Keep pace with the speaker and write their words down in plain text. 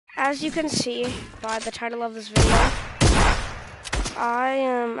as you can see by the title of this video, I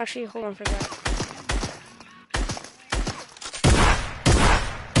am actually, hold on for that.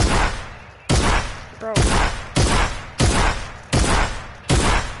 Bro.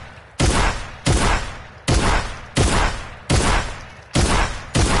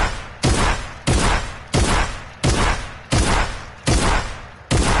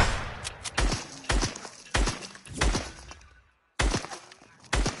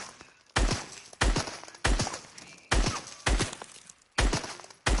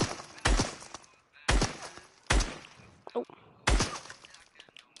 Oh.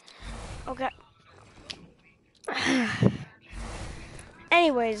 Okay.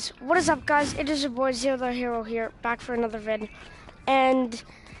 Anyways, what is up, guys? It is your boy Zero the Hero here, back for another vid. And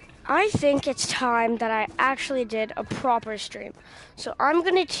I think it's time that I actually did a proper stream. So I'm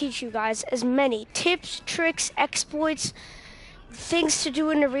going to teach you guys as many tips, tricks, exploits, things to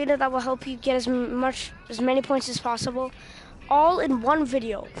do in arena that will help you get as many points as possible, all in one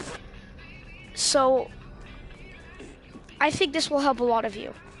video. So I think this will help a lot of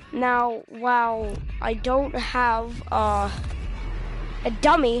you. Now, while I don't have a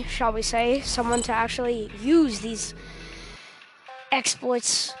dummy, shall we say, someone to actually use these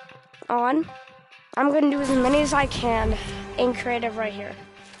exploits on, I'm going to do as many as I can in creative right here.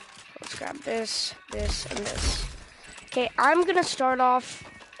 Let's grab this, this, and this. Okay, I'm going to start off,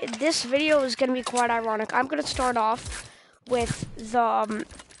 this video is going to be quite ironic. I'm going to start off with the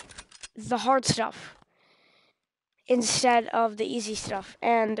hard stuff instead of the easy stuff.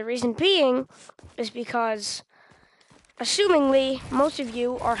 And the reason being is because, assumingly, most of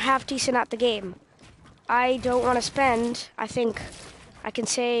you are half decent at the game. I don't want to spend, I think I can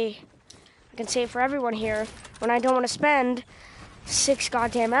say for everyone here, when I don't want to spend 6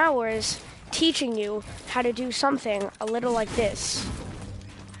 goddamn hours teaching you how to do something a little like this.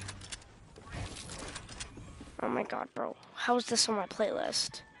 Oh my god, bro. How is this on my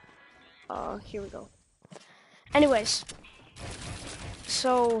playlist? Here we go. Anyways,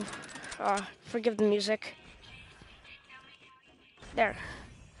 so, forgive the music. There.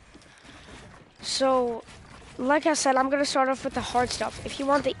 So, like I said, I'm going to start off with the hard stuff. If you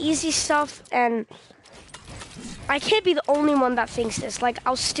want the easy stuff, and I can't be the only one that thinks this. Like,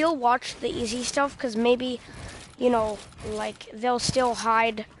 I'll still watch the easy stuff, because maybe, you know, like, they'll still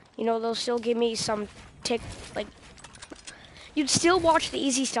hide, you know, they'll still give me some you'd still watch the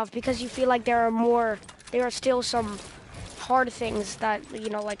easy stuff because you feel like there are still some hard things that, you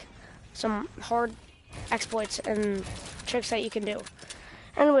know, like, some hard exploits and tricks that you can do.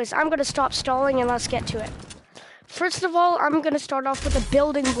 Anyways, I'm going to stop stalling and let's get to it. First of all, I'm going to start off with the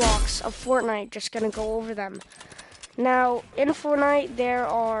building blocks of Fortnite. Just going to go over them. Now, in Fortnite, there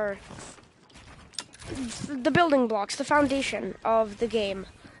are the building blocks, the foundation of the game.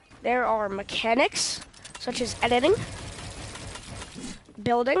 There are mechanics, such as editing,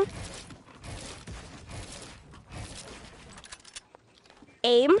 building,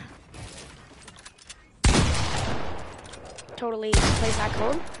 aim, totally plays that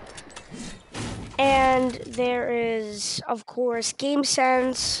code. And there is, of course, game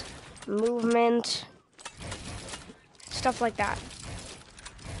sense, movement, stuff like that.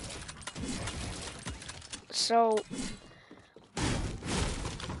 So,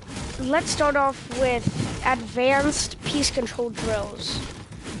 let's start off with advanced piece control drills.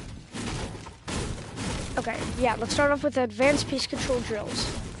 Okay, yeah, let's start off with advanced piece control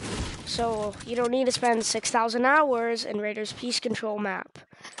drills. So, you don't need to spend 6,000 hours in Raiders piece control map.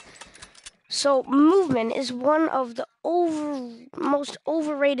 So, movement is one of the most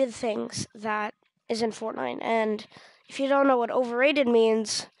overrated things that is in Fortnite. And if you don't know what overrated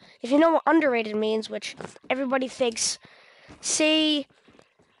means, if you know what underrated means, which everybody thinks, say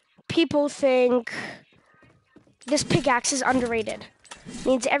people think this pickaxe is underrated.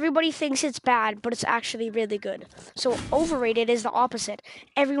 Means everybody thinks it's bad, but it's actually really good. So overrated is the opposite.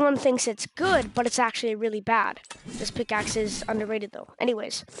 Everyone thinks it's good, but it's actually really bad. This pickaxe is underrated though.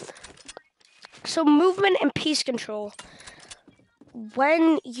 Anyways. So movement and piece control,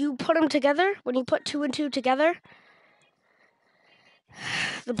 when you put them together, when you put 2 and 2 together,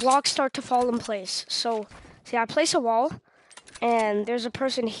 the blocks start to fall in place. So, see, I place a wall, and there's a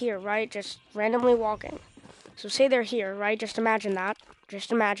person here, right? Just randomly walking. So say they're here, right? Just imagine that.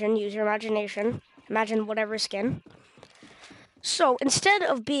 Just imagine, use your imagination. Imagine whatever skin. So, instead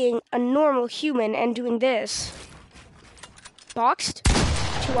of being a normal human and doing this, boxed,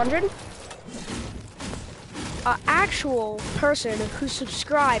 200, an actual person who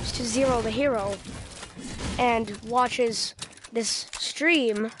subscribes to Zero the Hero and watches this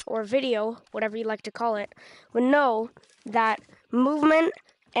stream or video, whatever you like to call it, would know that movement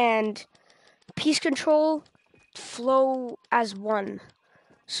and piece control flow as one.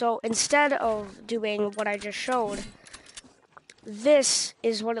 So instead of doing what I just showed, this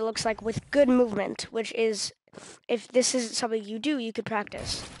is what it looks like with good movement, which is, if this isn't something you do, you could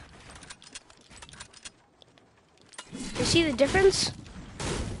practice. You see the difference?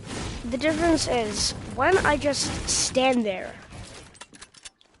 The difference is when I just stand there,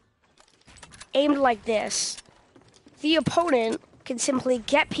 aimed like this, the opponent can simply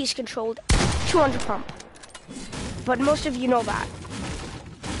get piece controlled 200 pump. But most of you know that.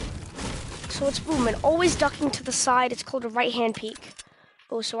 So it's movement, always ducking to the side. It's called a right hand peek.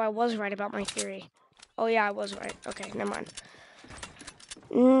 Oh, so I was right about my theory. Oh yeah, I was right. Okay, never mind.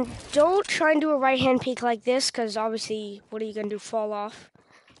 Don't try and do a right hand peek like this, because obviously, what are you going to do, fall off?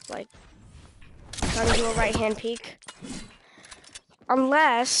 Like, trying to do a right hand peek.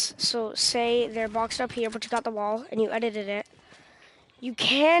 Unless, so say they're boxed up here, but you got the wall, and you edited it. You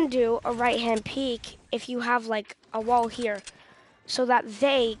can do a right hand peek if you have like a wall here, so that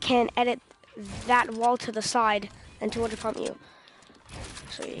they can edit that wall to the side and 200 pump you.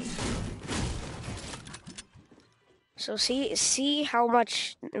 So see how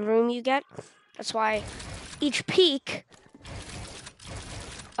much room you get? That's why each peak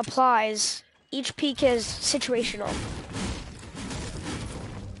applies. Each peak is situational.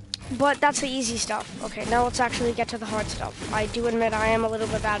 But that's the easy stuff. Okay, now let's actually get to the hard stuff. I do admit I am a little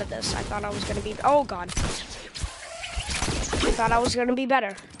bit bad at this. I thought I was going to be... Oh, God. I thought I was going to be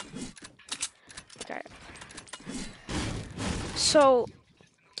better. Okay. So,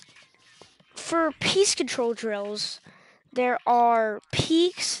 for piece control drills, there are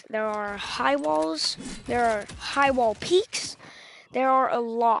peaks, there are high walls, there are high wall peaks. There are a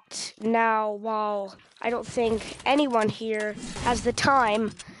lot. Now, while I don't think anyone here has the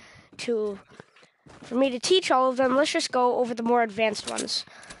time for me to teach all of them, let's just go over the more advanced ones.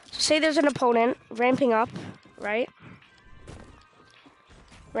 So say there's an opponent ramping up, right?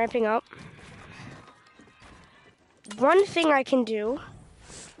 Ramping up. One thing I can do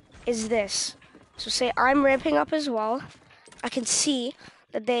is this. So say I'm ramping up as well. I can see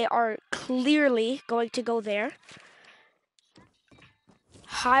that they are clearly going to go there.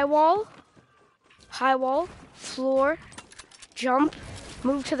 High wall, floor, jump,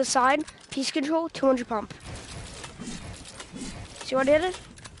 move to the side, piece control, 200 pump. See what I did?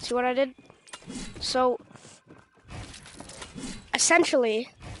 See what I did? So, essentially,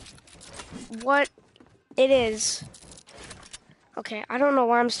 what it is... Okay, I don't know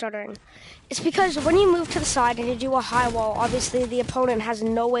why I'm stuttering. It's because when you move to the side and you do a high wall, obviously the opponent has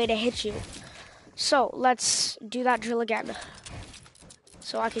no way to hit you. So, let's do that drill again.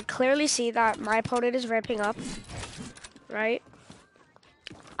 So I can clearly see that my opponent is ramping up, right?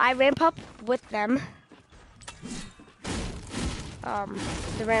 I ramp up with them.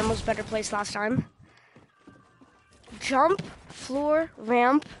 The ramp was better placed last time. Jump, floor,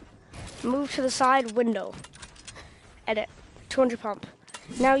 ramp, move to the side, window. Edit, 200 pump.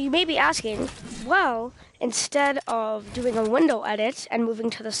 Now you may be asking, well, instead of doing a window edit and moving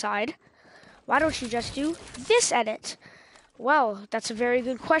to the side, why don't you just do this edit? Well, that's a very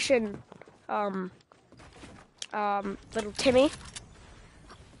good question, little Timmy.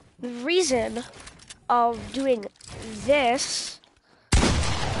 The reason of doing this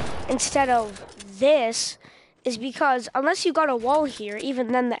instead of this is because unless you got a wall here,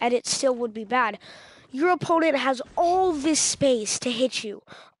 even then the edit still would be bad. Your opponent has all this space to hit you,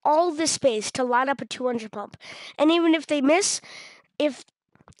 all this space to line up a 200 pump, and even if they miss, if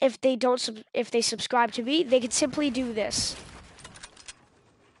they subscribe to me, they could simply do this.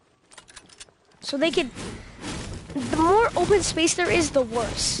 So they could. The more open space there is, the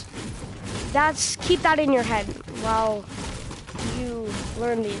worse. Keep that in your head while you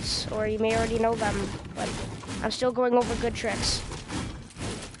learn these, or you may already know them, but I'm still going over good tricks.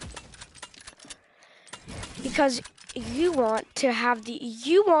 Because you want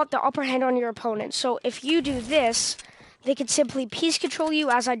the upper hand on your opponent. So if you do this, they could simply piece control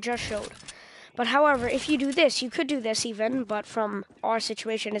you as I just showed. But however, if you do this, you could do this even, but from our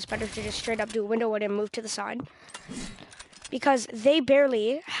situation, it's better to just straight up do a window and move to the side. Because they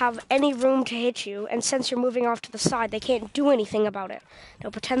barely have any room to hit you, and since you're moving off to the side, they can't do anything about it. Now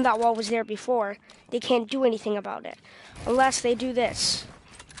pretend that wall was there before, they can't do anything about it. Unless they do this.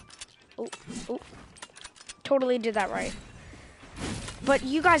 Ooh. Totally did that right. But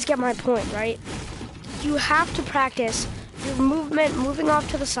you guys get my point, right? You have to practice your movement, moving off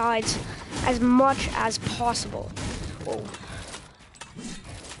to the sides, as much as possible. Whoa.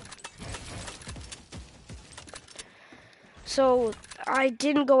 So, I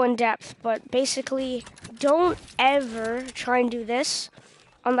didn't go in depth, but basically, don't ever try and do this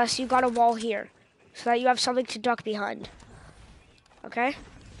unless you got a wall here, so that you have something to duck behind. Okay?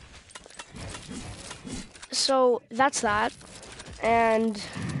 So that's that. And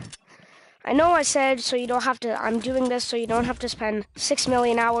I know I said so you don't have to, I'm doing this so you don't have to spend 6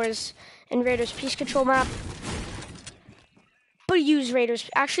 million hours in Raiders Peace Control map. But use Raiders,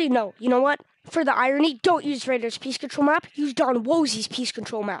 actually no, you know what? For the irony, don't use Raiders Peace Control map, use Don Wosey's Peace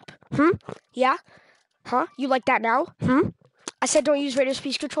Control map. Yeah? Huh? You like that now? I said don't use Raiders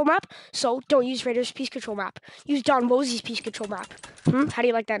Peace Control map, so don't use Raiders Peace Control map. Use Don Wosey's Peace Control map. How do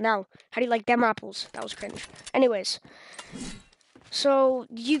you like that now? How do you like them apples? That was cringe. Anyways, so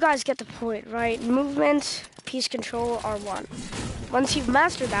you guys get the point, right? Movement, Peace Control are one. Once you've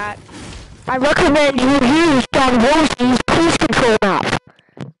mastered that, I recommend you use Don Wosey's Peace Control map.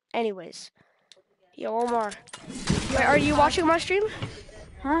 Anyways, yo Omar, wait, are you watching my stream?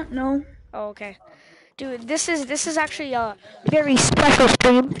 Huh? No. Oh, okay. Dude, this is actually a very special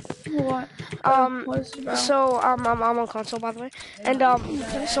stream. What? What is it about? So I'm on console, by the way, and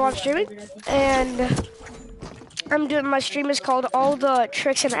so I'm streaming, and I'm doing, my stream is called All the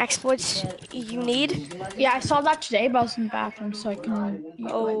Tricks and Exploits You Need. Yeah, I saw that today, but I was in the bathroom, so I can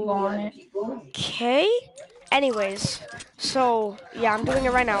go on it. Okay. Anyways, so yeah, I'm doing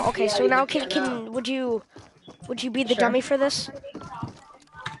it right now. Okay, so now would you be the dummy for this?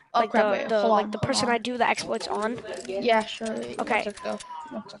 Oh, crap, the person I do the exploits on? Yeah, sure. Okay. One second.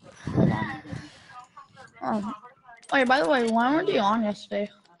 Hold on. Oh, yeah, by the way, why weren't you on yesterday?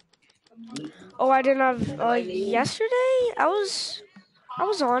 Oh, I didn't have, yesterday? I was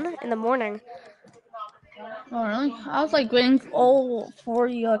on in the morning. Oh, really? I was like waiting for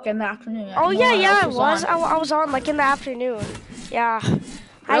you like in the afternoon. Oh, yeah, I was. I was on like in the afternoon. Yeah. Really?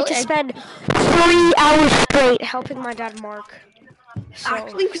 I had to spend 3 hours straight helping my dad mark. So.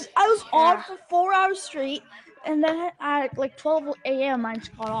 Actually, because I was on for 4 hours straight, and then at like 12 a.m. I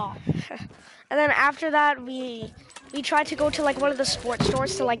just got off. And then after that, we tried to go to like one of the sports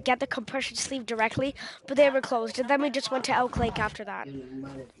stores to like get the compression sleeve directly, but they were closed. And then we just went to Elk Lake after that.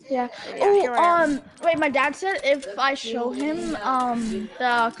 Yeah. Wait, my dad said if I show him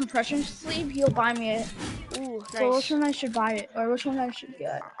the compression sleeve, he'll buy me it. Ooh, nice. So which one I should buy it, or which one I should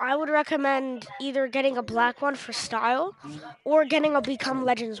get? I would recommend either getting a black one for style, or getting a Become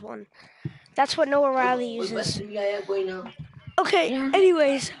Legends one. That's what Noah Riley uses. Okay,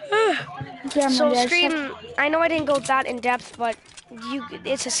 anyways. So stream, I know I didn't go that in depth, but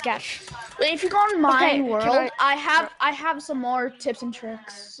it's a sketch. If you go on my world, I have some more tips and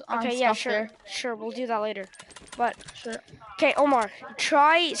tricks on stuff there. Sure, we'll do that later. But sure. Okay, Omar,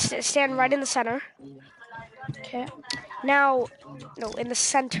 try stand right in the center. Okay. Now, no, in the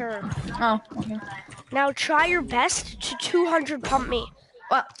center. Oh, okay. Now try your best to 200 pump me.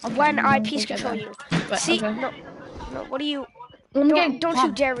 Okay, when I peace control you. See, no, what do you? Don't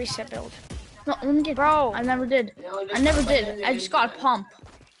you dare reset build. No, let me get. Bro, I never did. I just got a pump.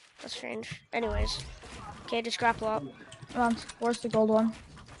 That's strange. Anyways, okay, just grapple up. Where's the gold one?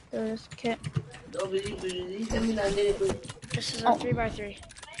 There it is. Okay. This is a 3x3.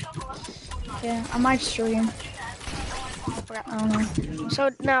 Yeah, I might stream. Okay. I don't know.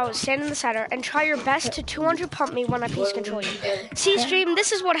 So now stand in the center and try your best to 200 pump me when I peace control you. See, stream,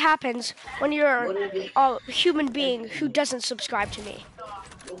 this is what happens when you're a human being who doesn't subscribe to me.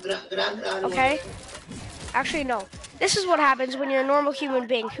 Okay? Actually, no. This is what happens when you're a normal human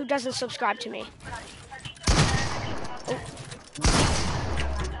being who doesn't subscribe to me.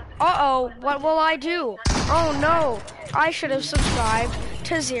 Uh-oh, what will I do? Oh no, I should have subscribed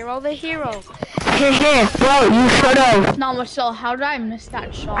to Zero the Hero. Well, you should have. No, Marcel, how did I miss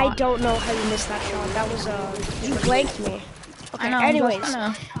that shot? I don't know how you missed that shot. That was, you blanked me. Okay, I know, anyways,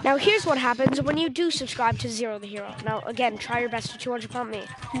 now here's what happens when you do subscribe to Zero the Hero. Now, again, try your best to 200 pump me.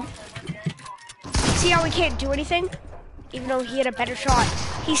 See how he can't do anything? Even though he had a better shot.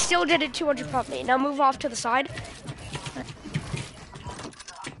 He still did it 200 pump me. Now move off to the side.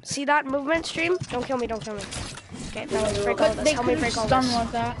 See that movement, stream? Don't kill me, don't kill me. Okay, now let's break all this. Help me break all this.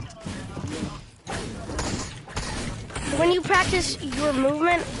 Like that. When you practice your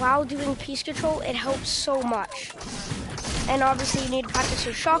movement while doing peace control, it helps so much. And obviously you need to practice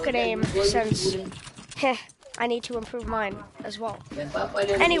your shotgun aim since, I need to improve mine as well.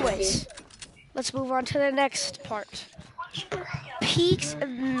 Anyways, let's move on to the next part.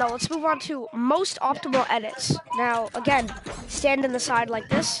 Let's move on to most optimal edits. Now, again, stand in the side like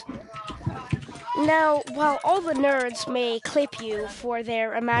this. Now, while all the nerds may clip you for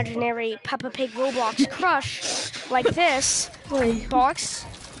their imaginary Peppa Pig Roblox crush, like this, box,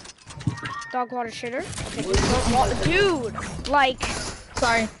 dog water shitter. Okay, dude, like,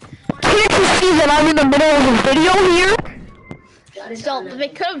 sorry. Can't you see that I'm in the middle of a video here? Still, they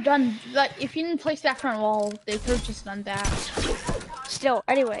could have done like if you didn't place that front wall, they could have just done that. Still,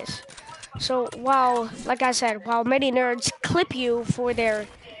 anyways. So like I said, while many nerds clip you for their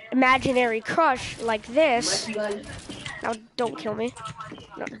imaginary crush like this. Now, don't kill me.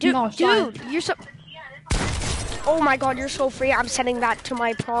 No, dude, you're so. Oh my god, you're so free. I'm sending that to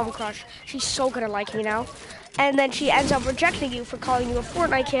my prom crush. She's so gonna like me now. And then she ends up rejecting you for calling you a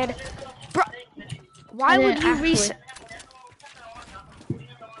Fortnite kid. Bro, why would you reset? Oh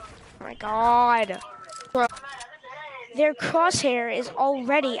my god. Bro. Their crosshair is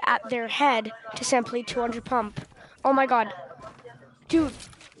already at their head to simply 200 pump. Oh my god. Dude,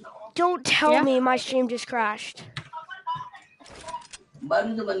 don't tell me my stream just crashed.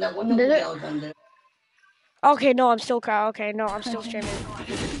 Okay, no, I'm still streaming.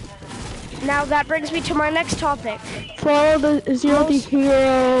 Now that brings me to my next topic. Follow the Zero the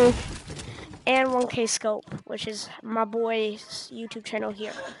Hero and 1K Scope, which is my boy's YouTube channel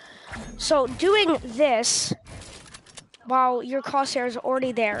here. So doing this while your crosshair is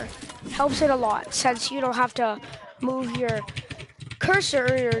already there helps it a lot, since you don't have to move your cursor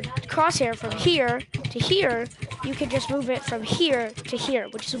or your crosshair from here to here. You can just move it from here to here,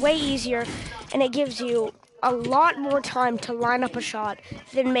 which is way easier, and it gives you a lot more time to line up a shot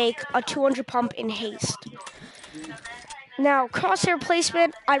than make a 200 pump in haste. Now, crosshair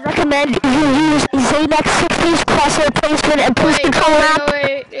placement, I recommend you use Zanex 60's crosshair placement and push control map.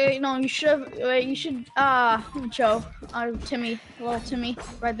 Wait, no, you should show Timmy, little Timmy,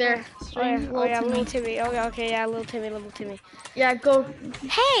 right there. Little Timmy. Little Timmy. Yeah, go.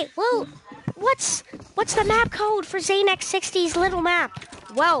 Hey, well, what's the map code for Zanex 60's little map?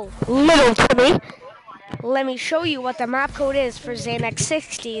 Well, little Timmy, let me show you what the map code is for Zanex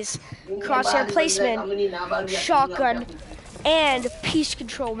 60's crosshair placement, shotgun, and piece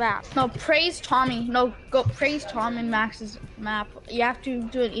control map. No, praise Tommy. No, go praise Tom and Max's map. You have to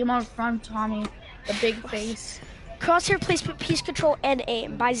do an emote from Tommy, the big face. Crosshair placement, piece control, and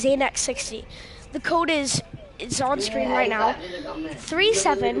aim by Zanex 60. The code is, it's on screen right now,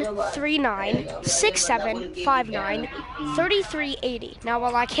 373967593380. Now,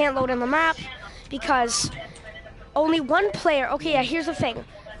 while I can't load in the map because only one player, okay, yeah, here's the thing.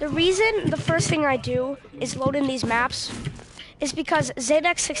 The reason the first thing I do is load in these maps is because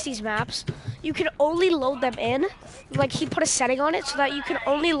Zanex 60's maps, you can only load them in, like he put a setting on it so that you can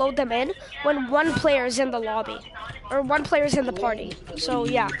only load them in when one player is in the lobby, or one player is in the party. So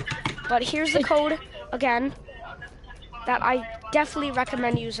yeah, but here's the code again that I definitely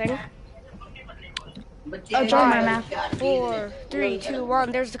recommend using. Oh, join my map. 4, 3, 2,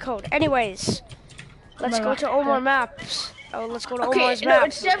 1, there's the code. Anyways, let's go to Omar Maps. Oh, let's go to Omar's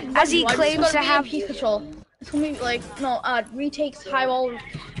maps. As he claims to have piece control. It's gonna be like retakes high wall.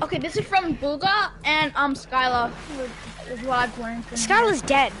 Okay, this is from Booga and Skyla. Is what I've learned. Skyla's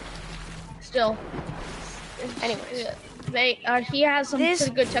dead. Still. Anyways, he has some pretty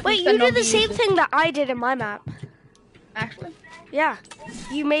good techniques. Wait, you did the same thing that I did in my map. Actually? Yeah,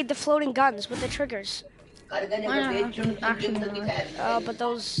 you made the floating guns with the triggers. But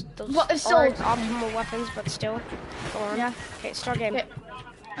those well, it's still aren't optimal weapons, but still. Go on. Yeah. Okay, start game. Okay.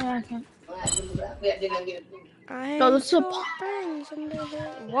 Okay.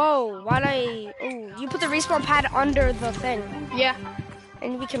 Whoa, why'd you put the respawn pad under the thing. Yeah.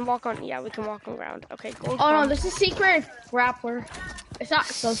 And we can walk on, we can walk on ground. Okay, gold pump. No, this is secret grappler. It's not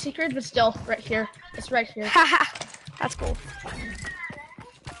so secret, but still, right here. It's right here. Haha, that's cool.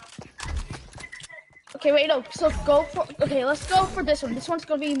 Okay, wait, no, so let's go for this one. This one's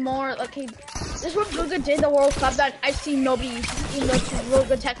gonna be more, okay, this is what Booga did in the World Cup that I've seen nobody using this real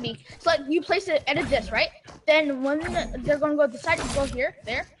good technique. So like, you place it, edit this, right? Then when they're gonna go decide to go here,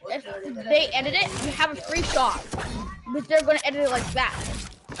 there, if they edit it, you have a free shot. But they're gonna edit it like that.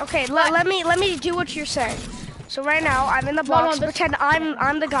 Okay, let me do what you're saying. So right now, I'm in the box, pretend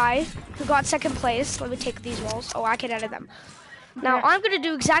I'm the guy who got second place. Let me take these walls. Oh, I can edit them. Now I'm gonna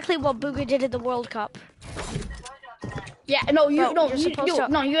do exactly what Booga did at the World Cup. Yeah, no, you end on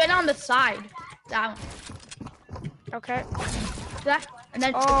the side. That one. Okay. That and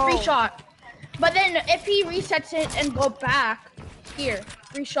then free shot. But then if he resets it and go back here,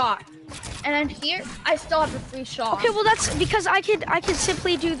 free shot. And then here, I still have the free shot. Okay, well that's because I could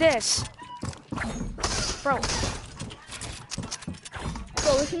simply do this. Bro.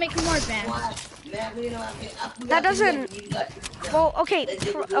 So we can make it more advanced. That doesn't. Well, okay.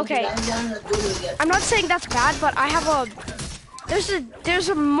 I'm not saying that's bad, but I have a. There's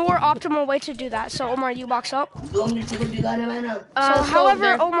a more optimal way to do that. So Omar, you box up.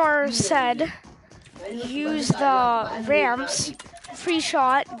 However Omar said, use the ramps. Free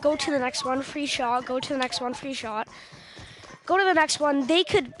shot. Go to the next one. Free shot. Go to the next one. Free shot. go to the next one, they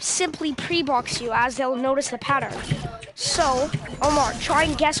could simply pre-box you as they'll notice the pattern. So, Omar, try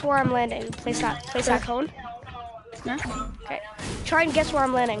and guess where I'm landing. Place that cone. Yeah. Okay. Try and guess where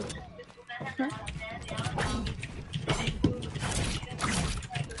I'm landing. Yeah.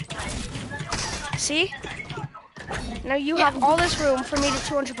 See? Now you have all this room for me to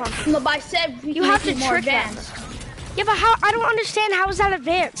 200 pump. No, but I said we You can have make to it more trick them. advanced. Yeah, but how? I don't understand. How is that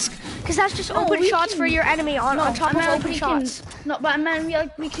advanced? Because that's just open shots for your enemy on top of open shots. No, but I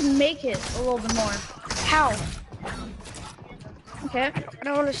meant we can make it a little bit more. How? Okay. I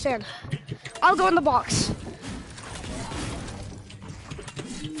don't understand. I'll go in the box.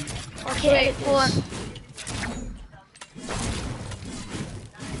 Okay, Wait, hold on.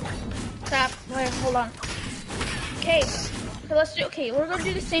 Stop. Wait, hold on. Okay. So let's do. Okay, we're gonna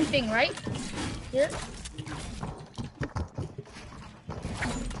do the same thing, right? Here.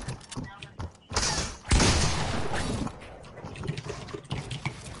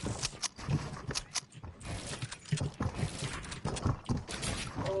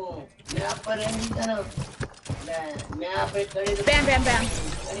 Bam, bam, bam.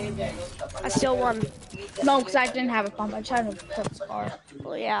 I still won. No, because I didn't have a pump. I tried to put the car.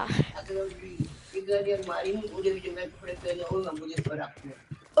 Well, yeah.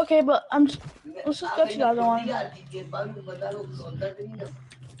 Okay, but let's just go to the other one.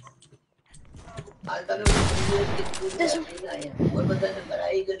 This one.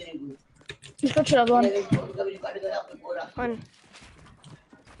 Let's go to the other one. Fun.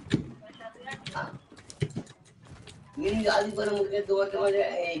 Are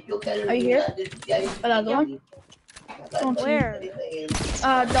you here? Another one? Where?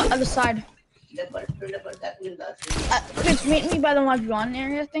 The other side. Chris, meet me by the lawn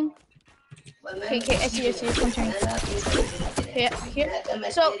area thing. Okay, I see. Come to me. Here.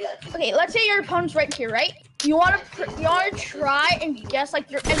 So, okay, let's say your opponent's right here, right? You wanna try and guess like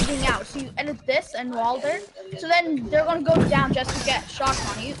you're editing out. So you edit this and wall there. So then they're gonna go down just to get shots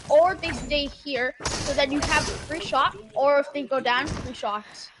on you, or they stay here so that you have a free shot, or if they go down, free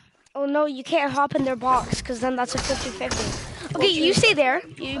shots. Oh no, you can't hop in their box because then that's a 50-50. Okay, you stay there.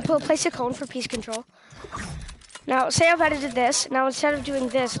 You place a cone for piece control. Now, say I've edited this. Now, instead of doing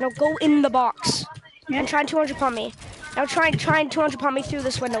this, now go in the box and try and 200 pump me. Now, try and 200 pump me through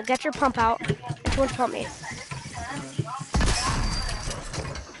this window. Get your pump out and 200 pump me.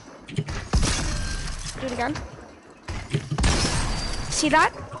 Do it again. See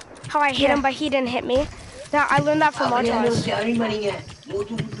that? How I hit him, but he didn't hit me. Now, I learned that from Montage.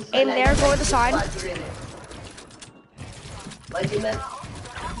 Aim there, go to the side.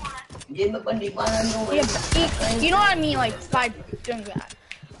 Yeah, you know what I mean, like by doing that.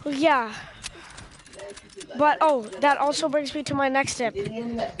 Yeah. But that also brings me to my next tip.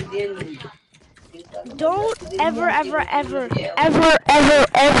 Don't ever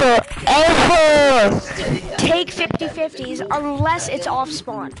take 50-50s unless it's off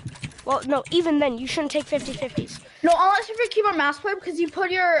spawn. Well, no, even then, you shouldn't take 50-50s. No, unless if you keep a mouse player, because you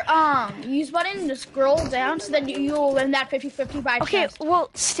put your use button and just scroll down, so then you'll win that 50-50 by chance. Okay, well,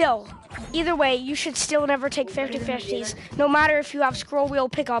 still, either way, you should still never take 50-50s, no matter if you have scroll wheel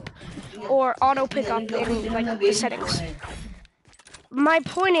pickup or auto pickup in like the settings. My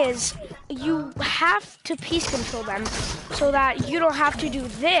point is, you have to piece control them so that you don't have to do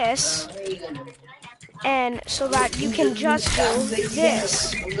this. And so that you can just do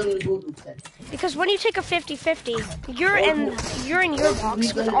this. Because when you take a 50-50, you're in your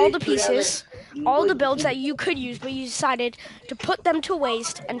box with all the pieces, all the builds that you could use, but you decided to put them to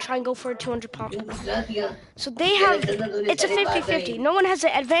waste and try and go for a 200 pump. So it's a 50-50. No one has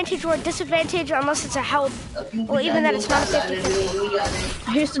an advantage or a disadvantage unless it's a health, or even that it's not a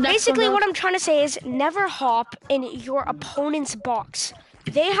 50-50. Basically, what I'm trying to say is never hop in your opponent's box.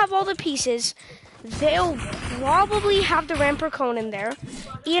 They have all the pieces. They'll probably have the ramper cone in there.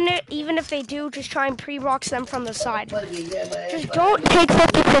 Even if they do, just try and pre-box them from the side. Just don't take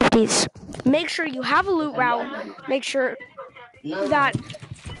 50-50s. Make sure you have a loot route. Make sure that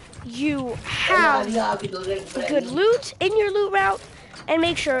you have good loot in your loot route. And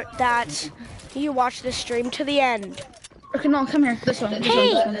make sure that you watch the stream to the end. Okay, no, come here. This one.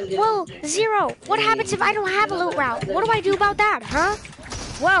 Hey, well, Zero, what happens if I don't have a loot route? What do I do about that, huh?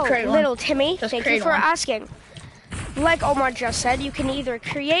 Well, little Timmy, thank you for asking. Like Omar just said, you can either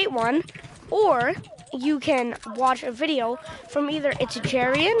create one, or you can watch a video from either it's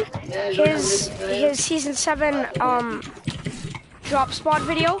Jarian, his season 7 drop spot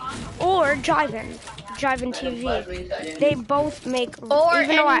video, or Jivin TV. They both make or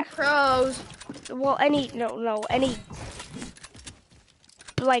even any pros. Well, any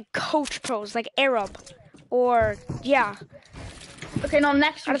like coach pros, like Arab, or yeah. Okay, no,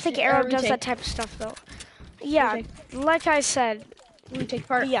 next. I don't think Arrow does that type of stuff though. Yeah, like I said, Retake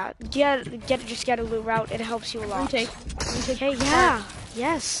part. yeah, just get a loot route. It helps you a lot. Retake. Okay, yeah,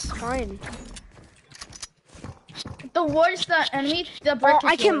 yes, fine. The wood is the enemy. The brick is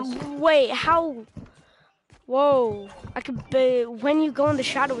I can yours. wait. How? Whoa! I could. When you go in the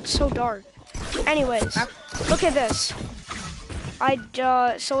shadow, it's so dark. Anyways, look at this.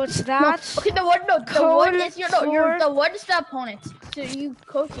 So it's that. No. Okay, the wood. No, the wood is your. No, your. The wood is the opponent. So you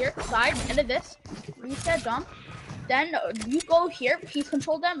go here, side, edit this, reset, jump. Then you go here, peace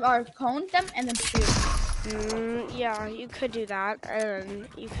control them or cone them, and then shoot. Yeah, you could do that, and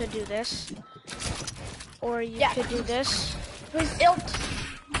you could do this, or you could do this.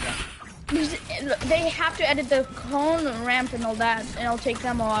 They have to edit the cone, ramp, and all that, and it'll take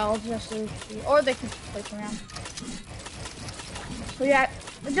them a while just to see. Or they could place around. So yeah,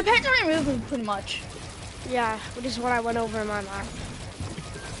 it depends on your movement pretty much. Yeah, which is what I went over in my map.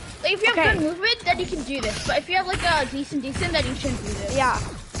 Like, if you have good movement, then you can do this. But if you have like a decent, then you shouldn't do this. Yeah.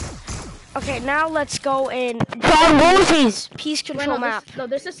 Okay, now let's go in John Rosie's peace control map.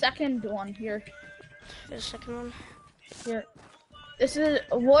 There's a second one here. There's a second one? Here. This is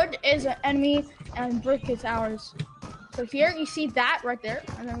wood is an enemy and brick is ours. So here you see that right there,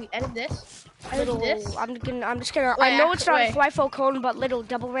 and then we edit this. This. I'm just gonna. I know it's not a FIFO cone, but little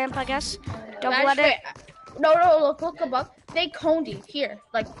double ramp, I guess. Double edit. No, look above. They coned you here,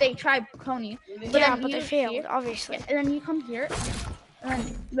 like they tried cone you. But they failed, here, obviously. And then you come here, and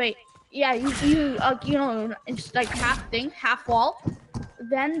then wait. Yeah, you know, it's like half wall.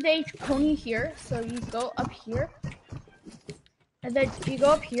 Then they cone you here, so you go up here. And then you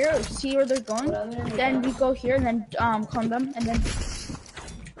go up here, see where they're going. Then you go here and then cone them, and then.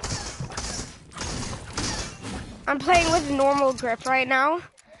 I'm playing with normal grip right now.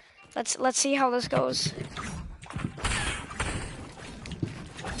 Let's see how this goes.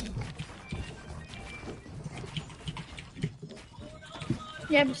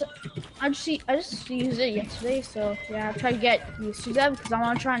 Yeah, I just used it yesterday, so yeah, I try to get used to them because I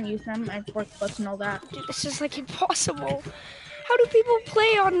want to try and use them and work clips and all that. Dude, this is like impossible. How do people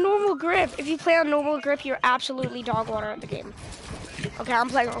play on normal grip? If you play on normal grip, you're absolutely dog water at the game. Okay, I'm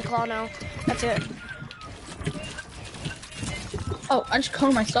playing on claw now. That's it. Oh, I just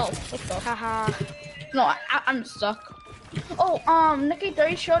coned myself. What the? Haha. No, I'm stuck. Oh, Nikki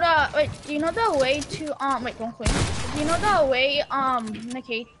 30 showed wait, do you know the way to, wait, don't quit. Do you know the way,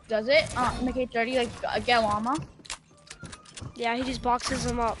 Nikki does it? Nikki 30, like, get llama? Yeah, he just boxes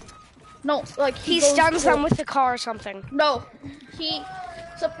them up. No, like, he stuns them with the car or something. No,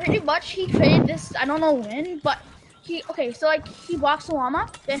 so pretty much he created this, I don't know when, but okay, so like, he walks the llama,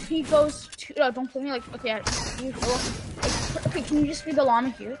 then he goes to, don't quit me, like, okay, okay, can you just be the llama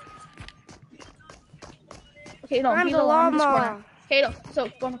here? Okay, no, I'm be the llama. This corner. Okay, no, so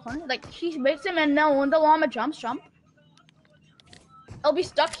go in the corner. Like, he makes him, and now when the llama jump. It'll be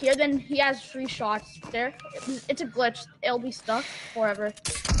stuck here, then he has 3 shots there. It's a glitch. It'll be stuck forever.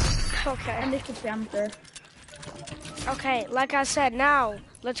 Okay. And they can spam there. Okay, like I said, now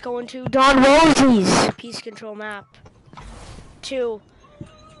let's go into Don Rosie's peace control map. To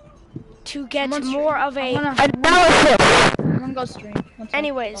get more of a analysis. I'm gonna go stream.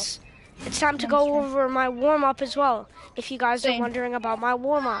 Anyways, it's time to go over my warm-up as well. If you guys are wondering about my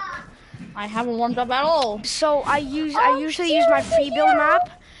warm-up. I haven't warmed up at all. So I usually use my free build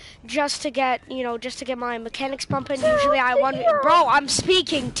map just to get, my mechanics pumping. Usually bro, I'm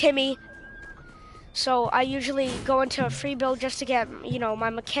speaking, Timmy. So I usually go into a free build just to get, my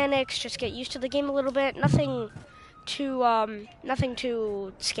mechanics, just get used to the game a little bit. Nothing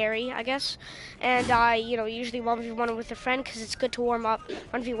too scary, I guess. And I, usually 1v1 with a friend because it's good to warm up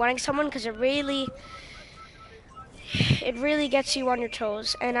 1v1ing someone because it really gets you on your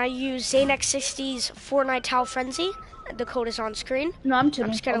toes. And I use Zanex60's Fortnite Towel Frenzy. The code is on screen. No, I'm Timmy.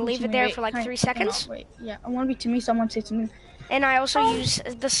 I'm just gonna leave it there for like 3 seconds. Wait, yeah, I want to be Timmy. Someone say to me. And I also use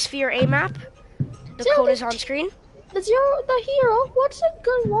the Sphere A map. The code is on screen. The hero. What's a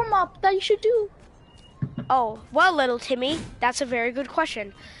good warm up that you should do? Oh, well, little Timmy, that's a very good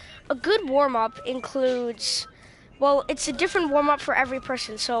question. A good warm-up includes, well, it's a different warm-up for every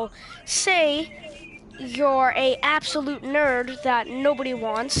person. So, say you're a absolute nerd that nobody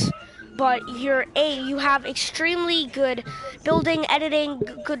wants, but you have extremely good building, editing,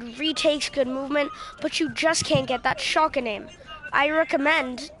 good retakes, good movement, but you just can't get that shotgun aim. I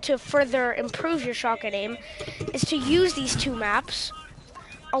recommend, to further improve your shotgun aim, is to use these 2 maps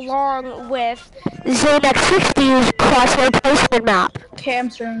along with Zanex60's crosshair placement map. Okay, I'm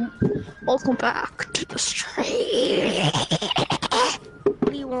streaming. Welcome back to the stream.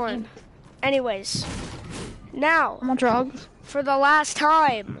 What do you want? Anyways, now I'm on drugs. for the last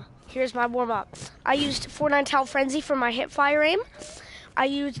time, here's my warm-up. I used 4-9 Tau Frenzy for my hip-fire aim. I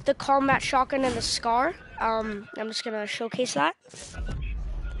used the Combat Shotgun and the Scar. I'm just going to showcase that.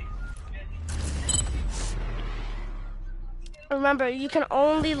 Remember, you can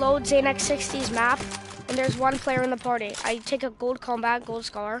only load Zanex 60's map, and there's one player in the party. I take a gold combat, gold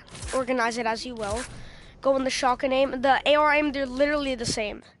scar, organize it as you will. Go in the shotgun aim. The AR aim, they're literally the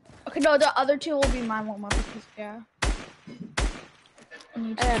same. Okay, no, the other two will be my warm-up because, yeah.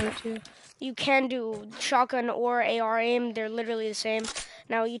 And you can do shotgun or AR aim, they're literally the same.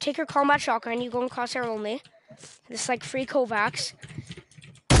 Now, you take your combat shotgun, you go in crosshair only. It's like free Kovacs.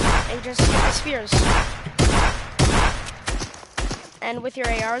 And just hit the spheres. And with your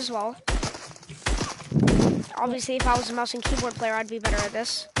AR as well. Obviously, if I was a mouse and keyboard player, I'd be better at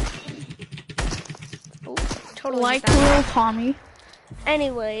this. Ooh, totally like little Tommy.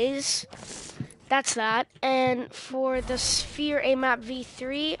 Anyways, that's that. And for the Sphere A-Map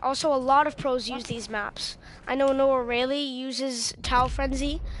V3, also a lot of pros use these maps. I know Noah Rayleigh uses Tau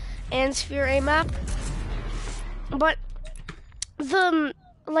Frenzy and Sphere A-Map. But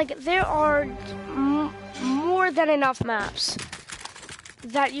there are more than enough maps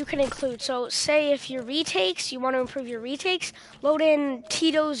that you can include. So say if your retakes, you want to improve your retakes, load in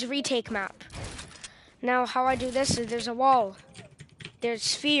Tito's retake map. Now how I do this is there's a wall. There's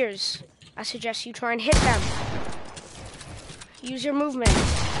spheres. I suggest you try and hit them. Use your movement.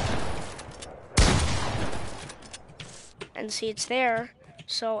 And see, it's there.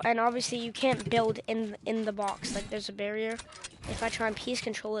 So, and obviously you can't build in the box. Like there's a barrier. If I try and piece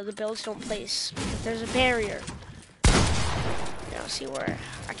control it, the builds don't place. There's a barrier. Now see where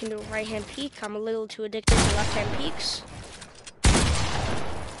I can do a right-hand peek. I'm a little too addicted to left-hand peeks.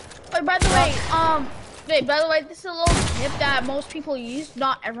 Oh, by the way, this is a little tip that most people use.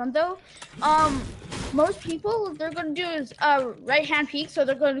 Not everyone though. Most people, they're gonna do is right-hand peek, so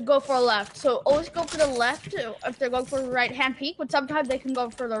they're gonna go for a left. So always go for the left if they're going for a right-hand peek, but sometimes they can go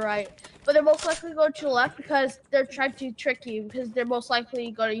for the right. But they're most likely going to the left because they're trying to trick you, because they're most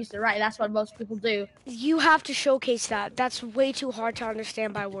likely gonna use the right. That's what most people do. You have to showcase that. That's way too hard to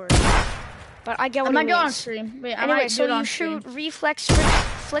understand by word. But I get what it means. I might do it on stream. Wait, anyway, so you shoot reflex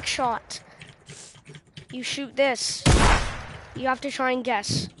flick shot. You shoot this. You have to try and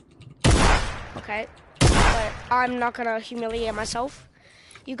guess. Okay. But I'm not gonna humiliate myself.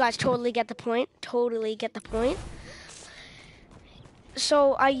 You guys totally get the point. Totally get the point.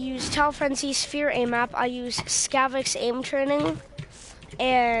 So I use Tau Frenzy Sphere A-Map. I use Scavix aim training.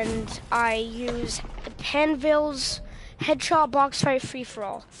 And I use Panville's headshot box fight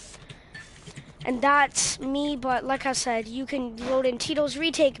free-for-all. And that's me, but like I said, you can load in Tito's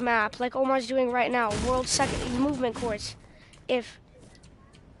retake map, like Omar's doing right now, world second movement course. If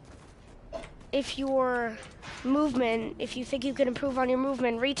your movement, if you think you can improve on your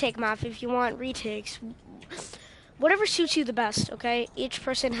movement, retake map, if you want retakes, whatever suits you the best, okay? Each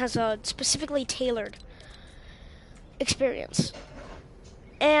person has a specifically tailored experience.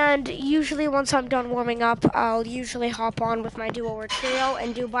 And usually once I'm done warming up, I'll usually hop on with my duo or trio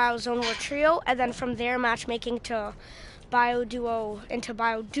and do Biozone or trio, and then from there matchmaking to Bio Duo into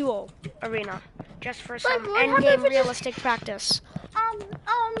Bio Duo arena, just for some endgame realistic practice. So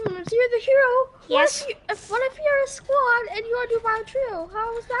you're the hero. Yes. What if you're a squad and you want to do Bio Trio?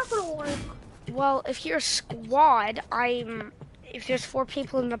 How is that gonna work? Well, if you're a squad, if there's 4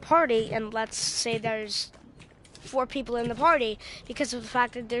 people in the party, and let's say there's 4 people in the party, because of the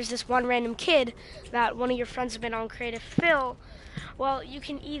fact that there's this one random kid that one of your friends have been on Creative Fill, well, you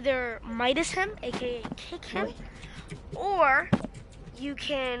can either Midas him, aka kick him, or you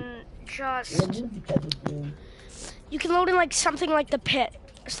can just, you can load in like something like the pit,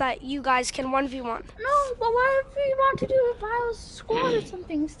 so that you guys can 1v1. No, but what if you want to do a Bio Squad or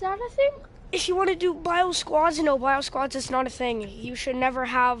something? Is that a thing? If you want to do Bio Squads, no, Bio Squads is not a thing. You should have a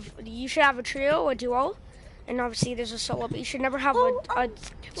trio, a duo, and obviously there's a solo, but you should never have a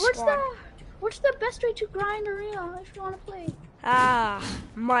squad. What's the best way to grind arena if you want to play? Ah,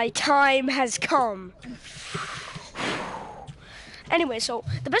 my time has come. Anyway, so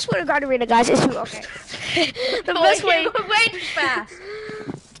the best way to grind arena, guys, is to the best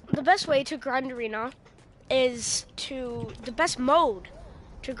way to grind arena is the best mode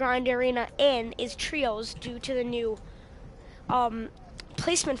to grind arena in is trios due to the new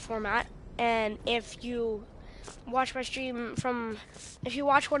placement format. And if you watch my stream if you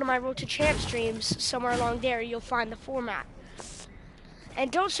watch one of my Road to Champ streams, somewhere along there, you'll find the format. And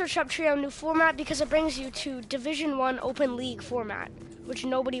don't search up trio new format because it brings you to Division 1 Open League format, which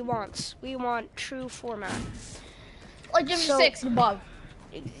nobody wants. We want true format. Like Div 6 and above.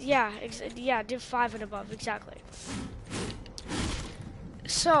 Yeah, Div 5 and above, exactly.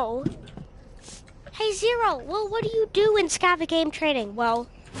 So, hey Zero, well, what do you do in Scava game training? Well,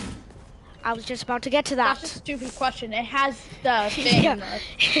 I was just about to get to that. That's a stupid question. It has the thing, Yeah.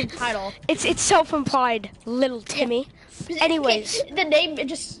 the title. It's self-implied, little Timmy. Anyways, the name it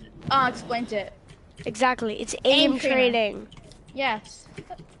just explains it. exactly, it's aim trainer. training. Yes.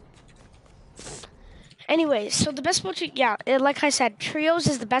 Anyways, so the best mode to, like I said, trios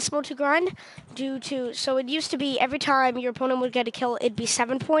is the best mode to grind due to, so it used to be every time your opponent would get a kill, it'd be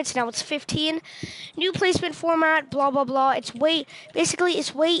 7 points, now it's 15. New placement format, blah, blah, blah. It's way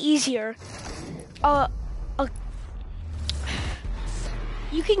easier.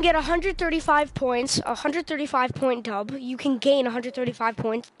 You can get 135 points, a 135 point dub. You can gain 135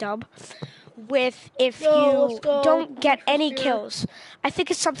 points dub with if you don't get any kills. I think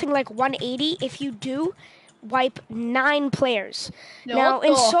it's something like 180 if you do wipe 9 players. Now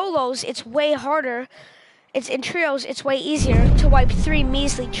in solos it's way harder. It's in trios it's way easier to wipe 3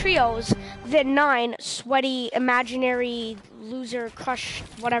 measly trios than 9 sweaty imaginary loser crush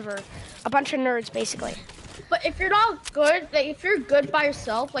whatever. A bunch of nerds basically. But if you're not good, like if you're good by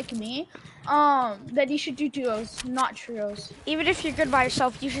yourself like me, then you should do duos, not trios. Even if you're good by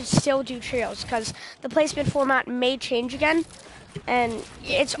yourself, you should still do trios because the placement format may change again, and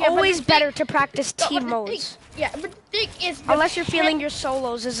it's always better to practice team modes. But the thing is, unless you're feeling your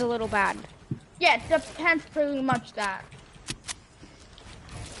solos is a little bad. Yeah, it depends pretty much that.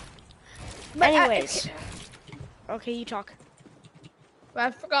 But anyways, okay, you talk. But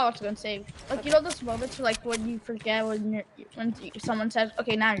I forgot what I was gonna say. Like you know those moments where, like when you forget when someone says,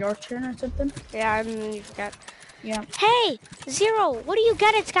 "Okay, now your turn" or something. Yeah, and then you forget. Yeah. Hey, Zero, what do you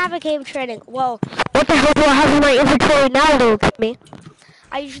get at Scava game training? Well, what the hell do I have in my inventory now, little Timmy?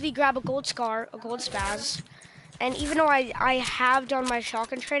 I usually grab a gold scar, a gold spaz, and even though I have done my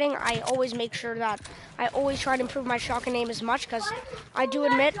shotgun training, I always make sure that I always try to improve my shotgun aim as much because I do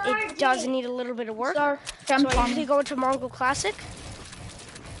admit it does need a little bit of work. So I usually go into Mongol Classic.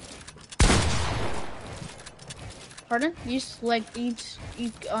 Pardon? You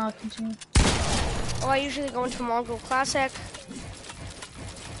continue. Oh, I usually go into Mongol Classic.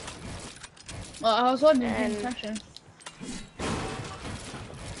 Well, I was wondering paying attention.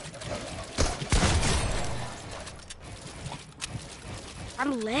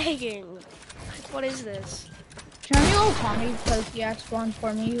 I'm lagging. Like, what is this? Can I be a little Tommy because he had spawned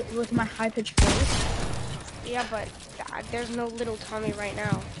for me with my high-pitched voice? Yeah, but there's no little Tommy right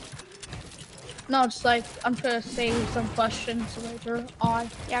now. No, it's like, I'm just gonna say some questions later on.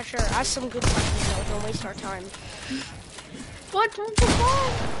 Yeah, sure. Ask some good questions though. Don't waste our time. What? Don't the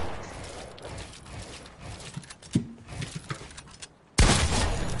phone?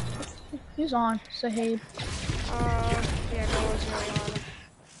 Who's on? Sahib. Yeah, no one's really on.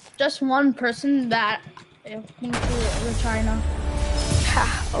 Just one person that came to China.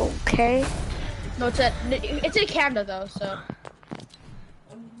 Okay. No, it's in Canada though, so.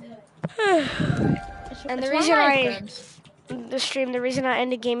 And the reason the reason I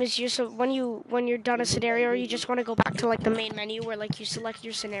end the game is just so when you're done a scenario, you just want to go back to like the main menu where like you select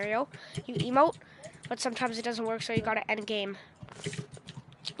your scenario, you emote, but sometimes it doesn't work, so you gotta end game.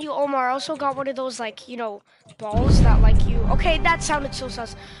 You Omar also got one of those like balls that like okay, that sounded so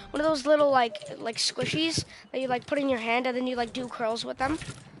sus. One of those little like squishies that you like put in your hand and then you like do curls with them.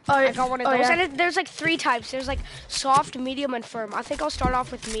 I got one of those, yeah. and there's like 3 types. There's like soft, medium, and firm. I think I'll start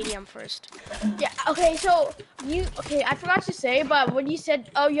off with medium first. Yeah. Okay. So I forgot to say, but when you said,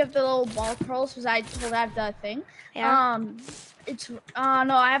 "Oh, you have the little ball curls," because I told that the thing. Yeah. It's no,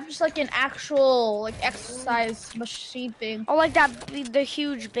 I have just like an actual like exercise machine thing. Oh, like that the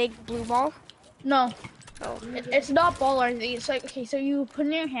huge big blue ball. No. Oh. It's not ball or anything. It's like okay, so you put it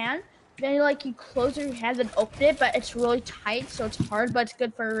in your hand. Then you close your hands and open it, but it's really tight, so it's hard, but it's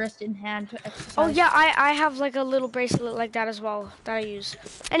good for wrist and hand to exercise. Oh yeah, I have like a little bracelet like that as well that I use.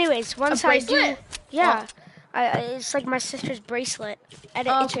 Anyways, once I do, yeah, it's like my sister's bracelet, and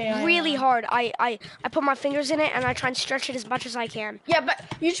it's really hard. I put my fingers in it and I try and stretch it as much as I can. Yeah, but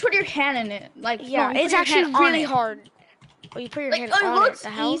you just put your hand in it, like it's actually really hard. Well, you put your hand on it. It looks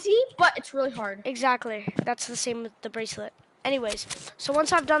easy, but it's really hard. Exactly. That's the same with the bracelet. Anyways, so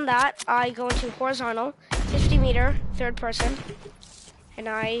once I've done that, I go into horizontal, 50 meter, third person, and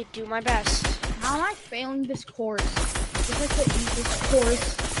I do my best. How am I failing this course? This is like the easiest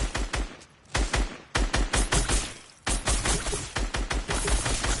course.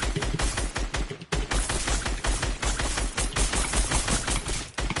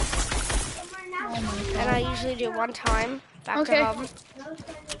 And I usually do 1 time, back to hub.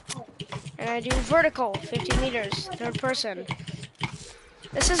 And I do vertical, 50 meters, third person.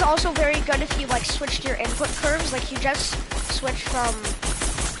 This is also very good if you like switched your input curves, like you just switch from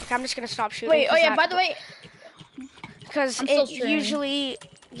Okay, I'm just gonna stop shooting. Wait, oh yeah, by the way, because I'm still it streaming. usually,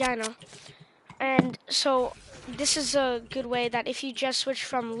 yeah, I know. And so this is a good way that if you just switch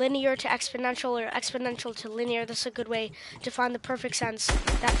from linear to exponential or exponential to linear, this is a good way to find the perfect sense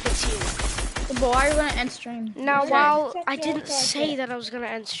that fits you. But why are you gonna end stream? Now, while I didn't say that I was gonna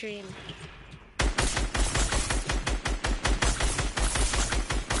end stream.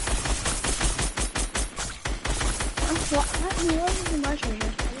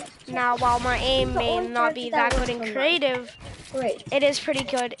 Now, while my aim may not be that good in creative, it is pretty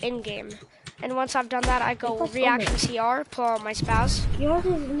good in game. And once I've done that, I go reaction CR, pull out my spouse. Yours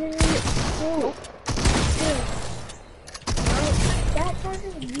is literally full. That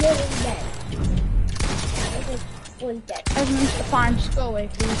person is really dead. Was dead. Fine, just go away,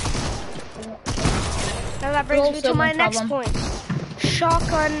 please. Now that brings me to my next point.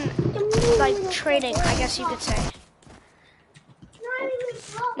 Shotgun, like, training, I guess you could say.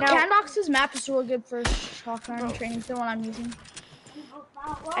 Now, Canbox's map is really good for shotgun training. It's the one I'm using.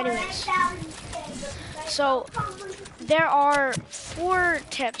 Anyways, so there are 4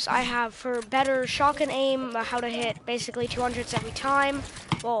 tips I have for better shotgun aim, how to hit basically 200s every time.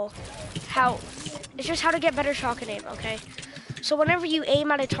 Well, it's just how to get better shotgun aim, okay? So whenever you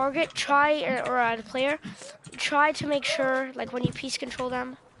aim at a target, or at a player, try to make sure, like when you piece control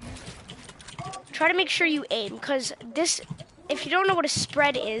them, try to make sure you aim, because if you don't know what a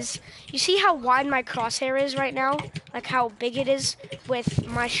spread is, you see how wide my crosshair is right now? Like how big it is with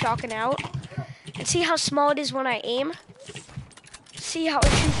my shotgun out? And see how small it is when I aim? See how I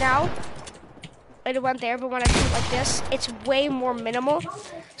shoot now? It went there, but when I shoot like this, it's way more minimal.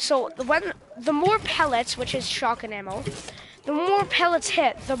 So the more pellets, which is shotgun ammo, the more pellets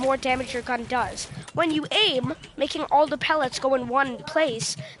hit, the more damage your gun does. When you aim, making all the pellets go in one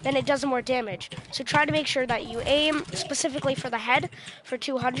place, then it does more damage. So try to make sure that you aim specifically for the head for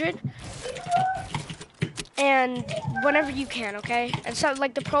 200. And whenever you can, okay? And so,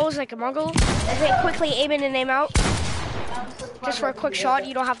 like the pros, like a Mongol, they quickly aim in and aim out. Just for a quick shot,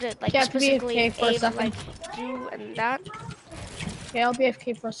 you don't have to like specifically aim like do and that. Okay, I'll be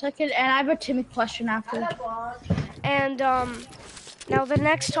AFK for a second, and I have a timid question after. And now the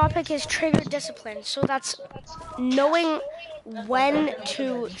next topic is trigger discipline. So that's knowing when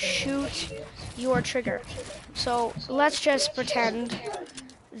to shoot your trigger. So let's just pretend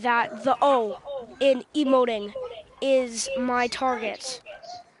that the O in emoting is my target.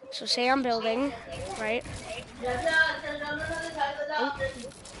 So say I'm building, right? Oh.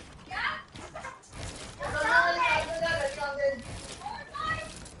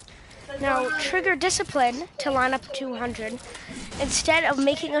 Now, trigger discipline to line up 200. Instead of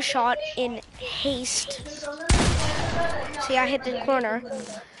making a shot in haste, see I hit the corner,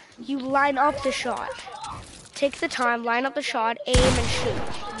 you line up the shot. Take the time, line up the shot, aim and shoot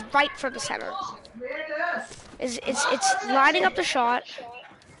right for the center. It's lining up the shot,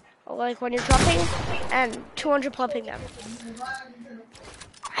 like when you're dropping, and 200 plumping them.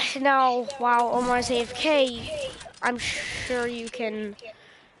 Now, while Omar's AFK, I'm sure you can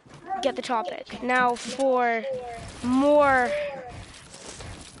get the topic. Now for more,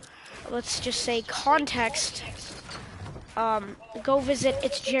 let's just say context, go visit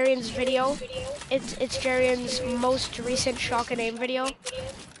It's Jarian's video. It's Jarian's most recent shotgun aim video,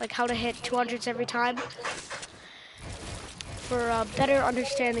 like how to hit 200s every time, for a better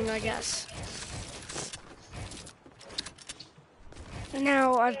understanding, I guess.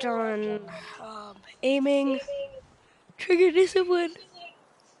 Now I've done aiming, trigger discipline,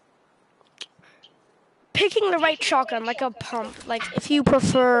 picking the right shotgun, like a pump. Like if you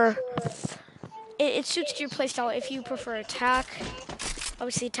prefer, it suits your playstyle. If you prefer attack,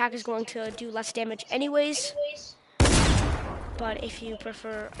 obviously attack is going to do less damage anyways. But if you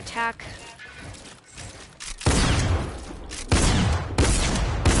prefer attack,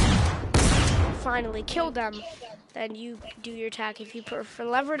 finally kill them, then you do your attack. If you prefer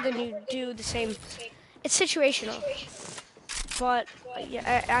lever, then you do the same. It's situational. But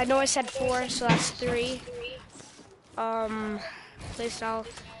yeah, I know I said 4, so that's 3. Playstyle.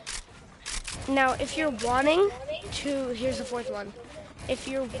 Now, if you're wanting to, here's the 4th one. If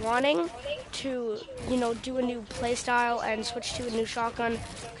you're wanting to, do a new playstyle and switch to a new shotgun,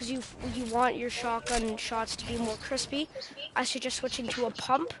 because you want your shotgun shots to be more crispy, I suggest switching to a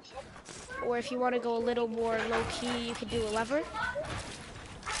pump. Or if you want to go a little more low-key, you could do a lever.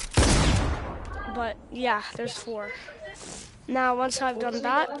 But yeah, there's 4. Now, once I've done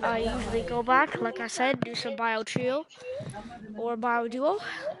that, I usually go back, like I said, do some bio trio or bio duo.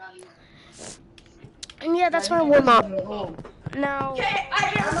 And yeah, that's my warm-up. Now, Okay,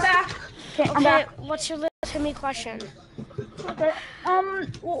 I am back. Okay, what's your little Timmy question? Okay.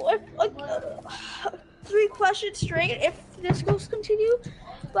 If, like, 3 questions straight. If this goes continue,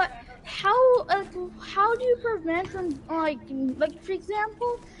 but how do you prevent from like for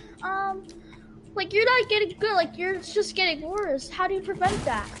example, like you're not getting good, like you're just getting worse. How do you prevent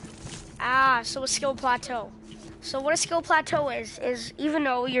that? So a skill plateau. So what a skill plateau is even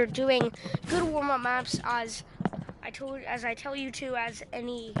though you're doing good warm-up maps as I tell you to, as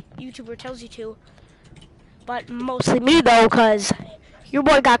any YouTuber tells you to, but mostly me though, cause your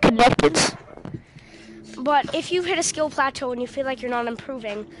boy got connected. But if you've hit a skill plateau and you feel like you're not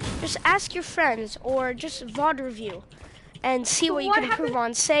improving, just ask your friends or just VOD review and see So what you what can improve happened?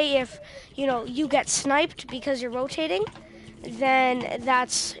 on. Say if, you get sniped because you're rotating, then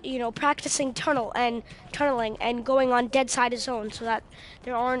that's, practicing tunneling and going on dead side of zone so that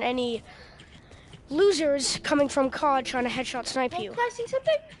there aren't any losers coming from COD trying to headshot snipe Well, you. can I see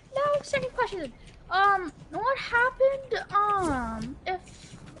something? No. Second question. What happened? If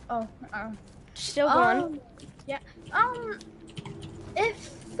Still going. yeah. If,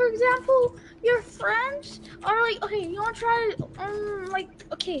 for example, your friends are like, okay, you want to try, like,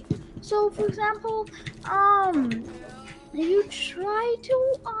 okay, so, for example, you try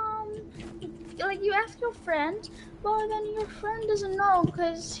to, like, you ask your friend, but then your friend doesn't know,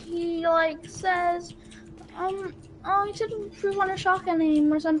 because he, like, says, oh, you said we want a shotgun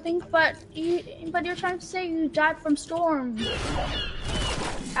aim or something, but you're trying to say you died from storm.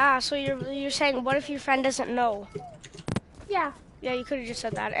 So you're saying, what if your friend doesn't know? Yeah. Yeah, you could have just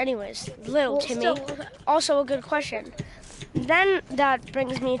said that. Anyways, little Well, Timmy. still, Also a good question. Then that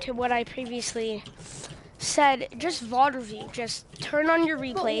brings me to what I previously said. Just VOD review. Just turn on your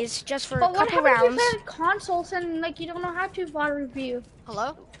replays just for a but what couple happens if rounds. you had consoles and like you don't know how to VOD review?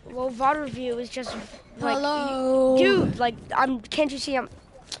 Hello? Well, VOD review is just like, Hello? dude, like can't you see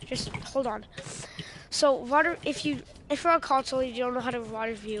just hold on. So VOD, if you're on a console, you don't know how to VOD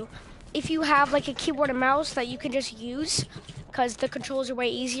review. If you have like a keyboard and mouse that you can just use, because the controls are way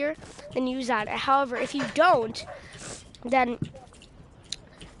easier, then use that. However, if you don't, then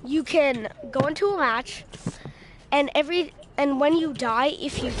you can go into a match, and when you die,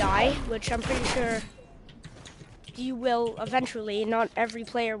 if you die, which I'm pretty sure you will eventually, not every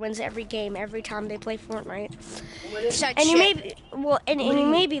player wins every game every time they play Fortnite. And you may be, and you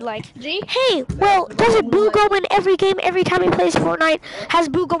may be like, hey, well, doesn't Boogo win every game every time he plays Fortnite? Has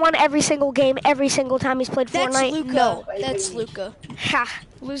Boogo won every single game every single time he's played That's Fortnite? Luca. No. That's Luca. Ha,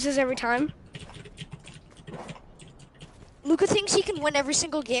 loses every time. Luca thinks he can win every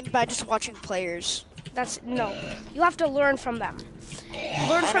single game by just watching players. No. You have to learn from them.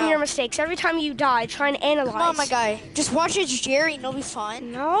 Learn from your mistakes. Every time you die, try and analyze. Come on, my guy. Just watch it, Jerry, and you'll be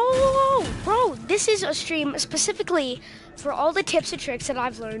fine. No, bro. This is a stream specifically for all the tips and tricks that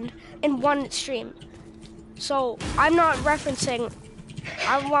I've learned in one stream. So I'm not referencing.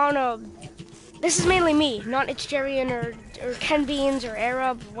 This is mainly me, not it's Jerry or Ken Beans or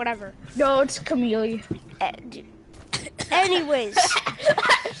Arab, whatever. No, it's Chameleon. Anyways,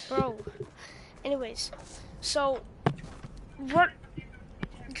 bro. Anyways, so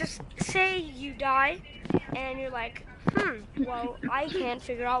just say you die and you're like, well, I can't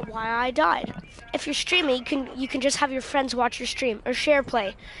figure out why I died. If you're streaming, you can just have your friends watch your stream or share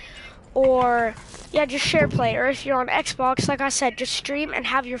play. Or just share play. Or if you're on Xbox, like I said, just stream and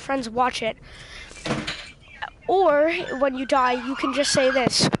have your friends watch it. Or when you die, you can just say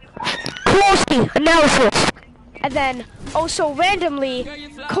this: Kowalski analysis. And then also randomly,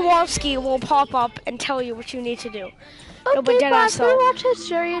 Kowalski will pop up and tell you what you need to do. Okay, No, but dead ass though. watch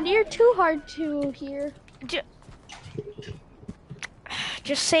history, and you're too hard to hear.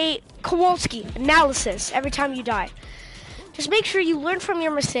 Just say Kowalski analysis every time you die. Just make sure you learn from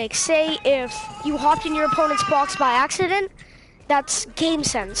your mistakes. Say if you hopped in your opponent's box by accident, that's game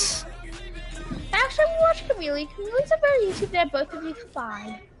sense. Actually, we watch Chameleon. Chameleon's a better YouTube that both of you can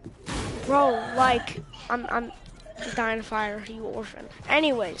find. Bro, like, I'm dying of fire, you orphan.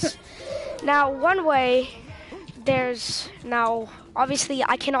 Anyways, now one way, obviously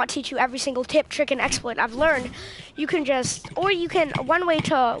I cannot teach you every single tip, trick, and exploit I've learned. One way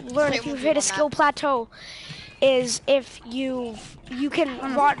to learn if you've hit a skill plateau is if you can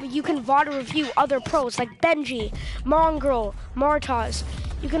VOD review other pros like Benji, Mongrel, Martaz.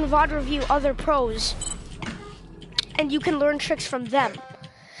 You can VOD review other pros, and you can learn tricks from them.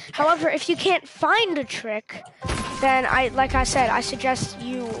 However, if you can't find a trick, then like I said, I suggest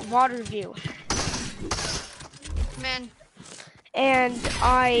you VOD review. Man. And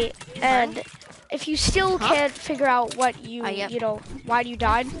if you still can't figure out what why you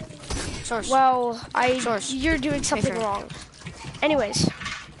died, Source. well, Source. you're doing something wrong. Anyways.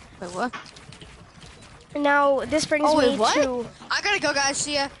 Wait, what? Now this brings Oh, wait, me what? to. I gotta go, guys.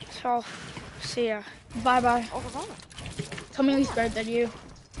 See ya. So, see ya. Bye bye. Oh, we're going. Camille's better than you.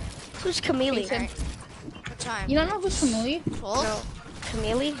 Who's Camille? Jason. What time? You don't know who's Camille? 12? No.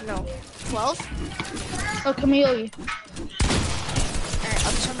 Camille? No. 12? Oh, Camille. Alright,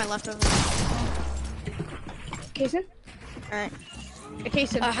 I'll just turn my left over. Kason? Alright.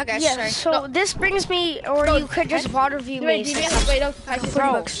 Kason. Hi, guys. Yeah. Sorry. So this brings me, or No, you could just water view Wait, me. wait, I can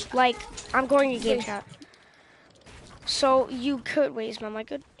Bro, like I'm going to game chat. So you could wait, is my mic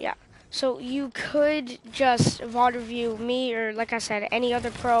good? Yeah. So you could just VOD review me, or like I said, any other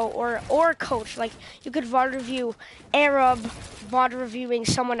pro or coach. Like you could VOD review Arab, VOD reviewing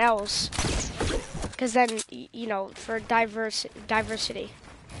someone else, because then you know for diversity,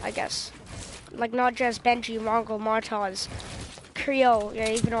 I guess. Like not just Benji, Mongol, Martaz, Creo. Yeah,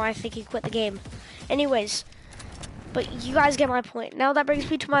 even though I think he quit the game. Anyways, but you guys get my point. Now that brings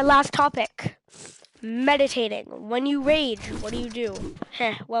me to my last topic. Meditating. When you rage, what do?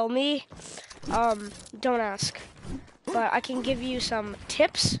 Well, me, don't ask. But I can give you some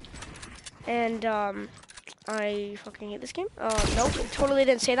tips. And, I fucking hate this game. Nope, totally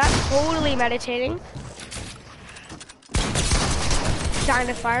didn't say that. Totally meditating.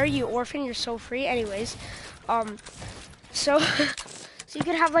 Dynafire, you orphan, you're so free. Anyways, so, so you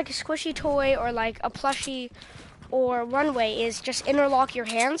could have like a squishy toy or like a plushie, or one way is just interlock your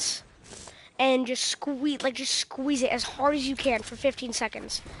hands and just squeeze it as hard as you can for 15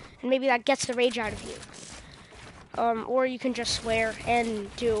 seconds. And maybe that gets the rage out of you. Or you can just swear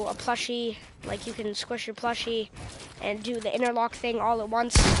and do a plushie, like you can squish your plushie and do the interlock thing all at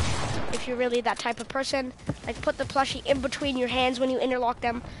once. If you're really that type of person, like put the plushie in between your hands when you interlock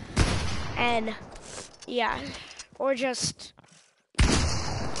them. And yeah, or just,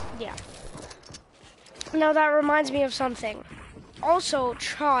 yeah. Now that reminds me of something. Also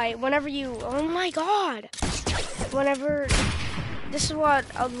try whenever you, oh my god, whenever, this is what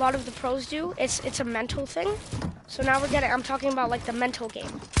a lot of the pros do, it's a mental thing. So now I'm talking about like the mental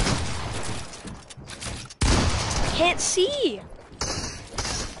game. Can't see.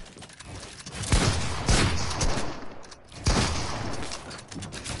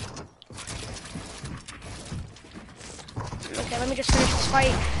 Okay, let me just finish this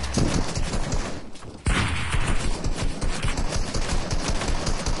fight.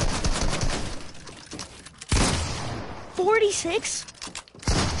 $46?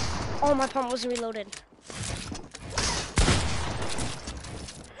 Oh, my pump wasn't reloaded.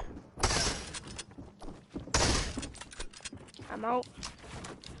 I'm out.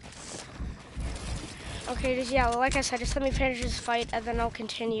 Okay, just, yeah, like I said, just let me finish this fight, and then I'll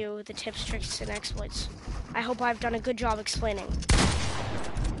continue the tips, tricks, and exploits. I hope I've done a good job explaining.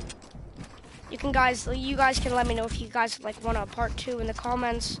 You guys can let me know if you guys like want a part 2 in the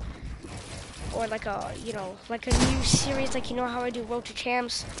comments. Or like a, you know, like a new series, like you know how I do Road to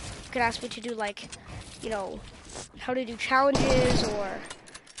Champs. You could ask me to do like, you know, how to do challenges,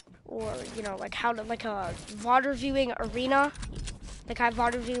 or you know, like how to, like a VOD reviewing arena. Like I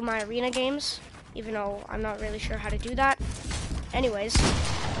VOD review my arena games, even though I'm not really sure how to do that. Anyways,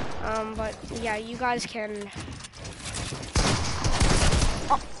 but yeah, you guys can.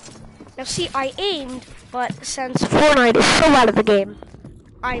 Oh. Now see, I aimed, but since Fortnite is so out of the game,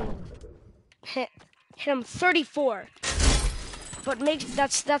 I hit him 34. But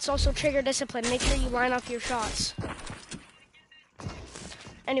that's also trigger discipline. Make sure you line up your shots.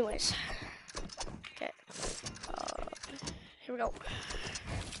 Anyways, okay, here we go.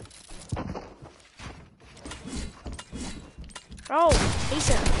 Oh,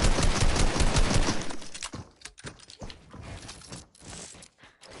 decent.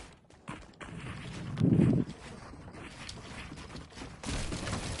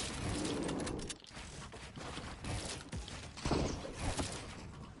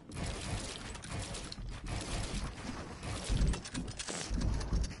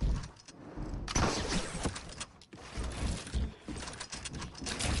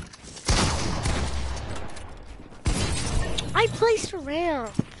 I placed a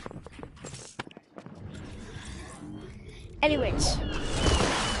ramp. Anyways,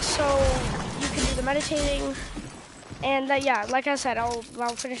 so you can do the meditating, and yeah, like I said, I'll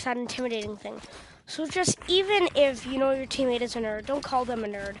finish that intimidating thing. So just even if you know your teammate is a nerd, don't call them a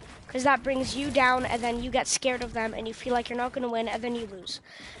nerd, because that brings you down, and then you get scared of them, and you feel like you're not going to win, and then you lose.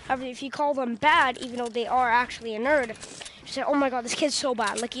 However, if you call them bad, even though they are actually a nerd, you say, oh my god, this kid's so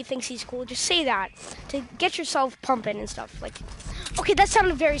bad, like he thinks he's cool, just say that to get yourself pumping and stuff. Like, okay, that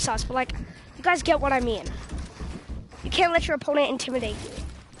sounded very sus, but like, you guys get what I mean. You can't let your opponent intimidate you.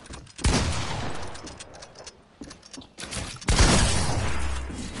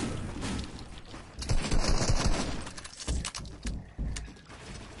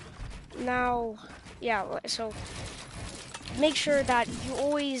 now, yeah, so make sure that you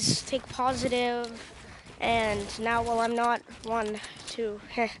always take positive. And now, while I'm not one to,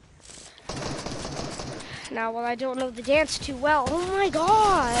 now while I don't know the dance too well, oh my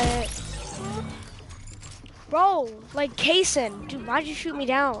god, bro, like Kason, dude, why'd you shoot me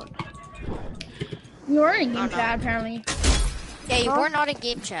down? You were in Oh, game no. chat apparently. Yeah, you Huh? were not in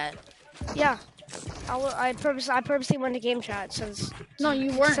game chat. Yeah, I purposely went to game chat since No,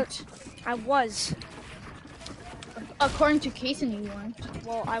 you weren't. I was. According to Kason, you weren't.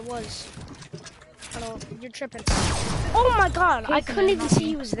 Well, I was. I don't. You're tripping. Oh my god! I Kason couldn't is even not see me.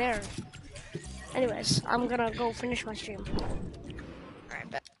 he was there. Anyways, I'm gonna go finish my stream. Alright,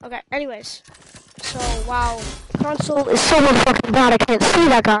 bet. Okay. Anyways, so wow, console is so fucking bad. I can't see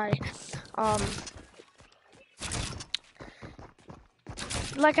that guy.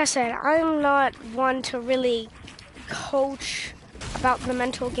 Like I said, I'm not one to really coach about the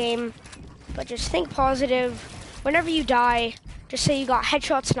mental game, but just think positive. Whenever you die, just say you got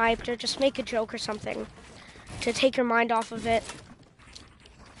headshot sniped, or just make a joke or something to take your mind off of it.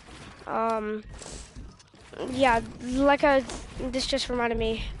 Yeah, this just reminded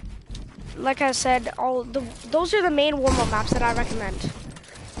me. Like I said, those are the main warm-up maps that I recommend.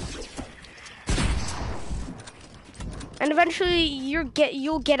 And eventually,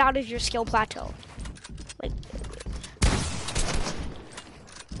 you'll get out of your skill plateau. Like,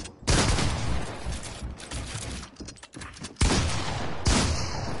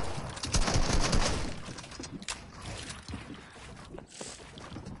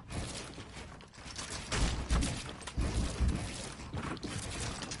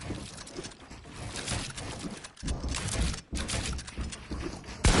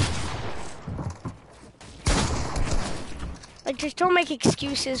 just don't make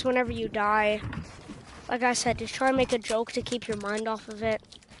excuses whenever you die. Like I said, just try and make a joke to keep your mind off of it.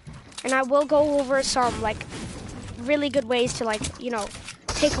 And I will go over some, like, really good ways to, like, you know,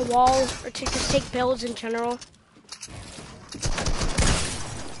 take a wall or to just take builds in general.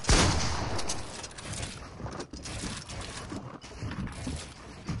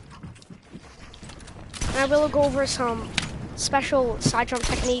 And I will go over some special side jump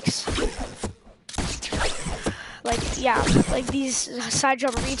techniques. Like, yeah, like these side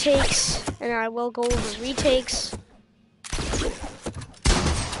jump retakes, and I will go over retakes.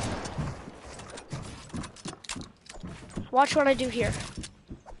 Watch what I do here.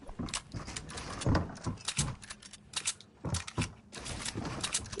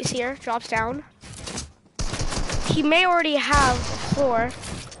 You see her? Drops down. He may already have a floor.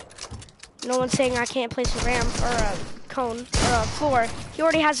 No one's saying I can't place a ramp or a cone or a floor. He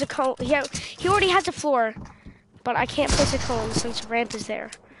already has a cone. He already has a floor. But I can't place a cone since ramp is there.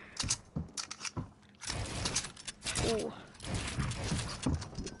 Ooh.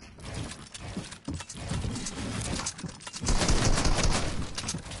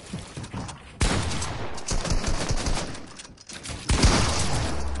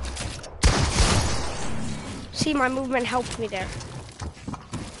 See, my movement helped me there.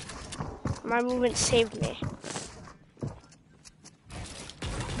 My movement saved me.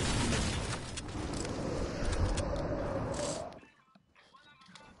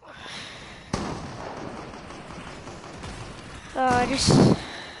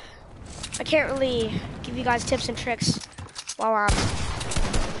 I can't really give you guys tips and tricks while I'm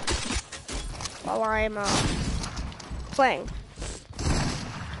playing.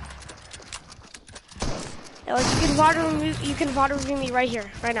 Yeah, like you can water review me right here,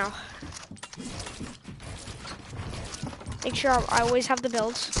 right now. Make sure I always have the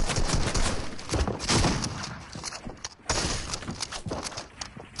builds.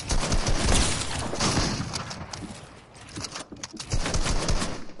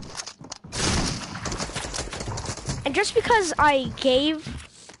 And just because I gave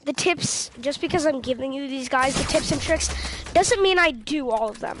the tips, just because I'm giving you these guys the tips and tricks, doesn't mean I do all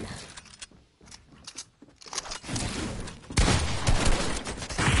of them.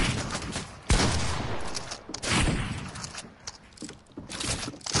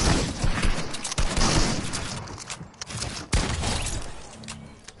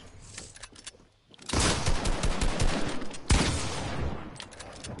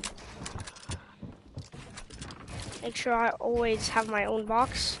 Make sure I always have my own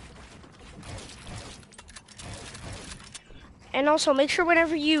box. And also make sure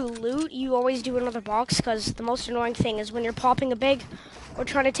whenever you loot, you always do another box, because the most annoying thing is when you're popping a big or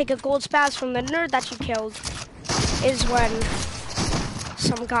trying to take a gold spaz from the nerd that you killed, is when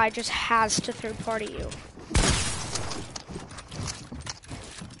some guy just has to third party you.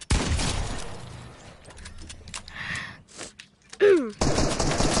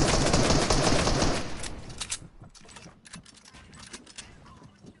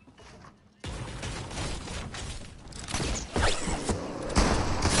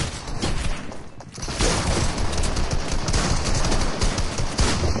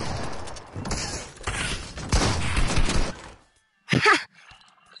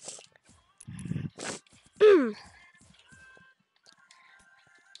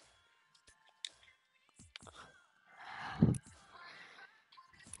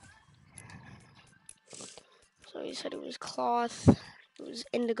 you said it was cloth. It was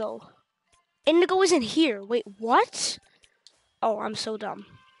indigo. Indigo isn't here. Wait, what? Oh, I'm so dumb.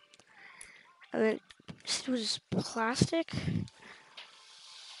 And then it was plastic.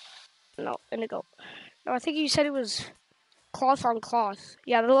 No, indigo. No, I think you said it was cloth on cloth.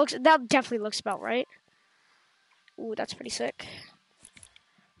 Yeah, that definitely looks about right. Ooh, that's pretty sick.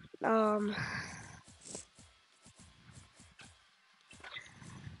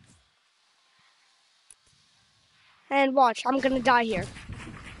 And watch, I'm gonna die here.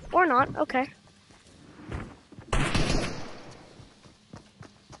 Or not, okay.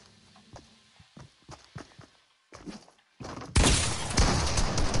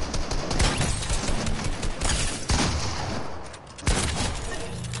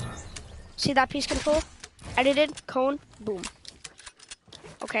 See that piece control? Edited, cone, boom.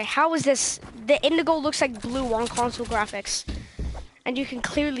 Okay, how is this? The indigo looks like blue on console graphics. And you can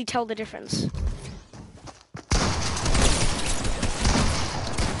clearly tell the difference.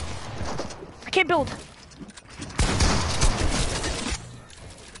 I can't build.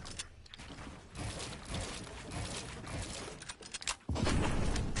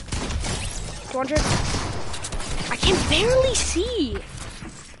 200. I can barely see.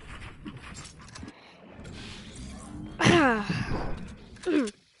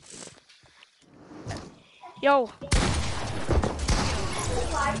 Yo.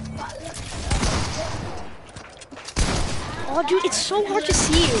 Oh, dude, it's so hard to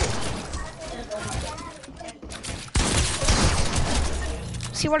see you.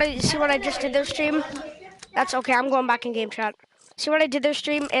 See what I just did there, stream? That's okay. I'm going back in game chat. See what I did there,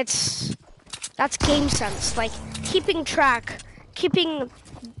 stream? That's game sense. Like keeping track, keeping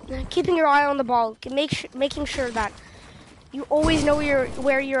your eye on the ball, making sure that you always know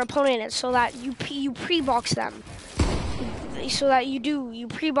where your opponent is, so that you pre-box them. So that you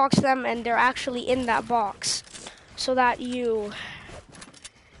pre-box them and they're actually in that box, so that you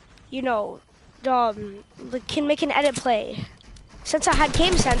know, can make an edit play. Since I had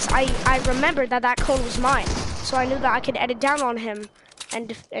game sense, I remembered that cone was mine, so I knew that I could edit down on him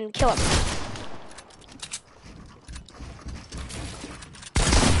and kill him.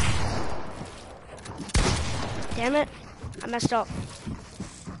 Damn it, I messed up.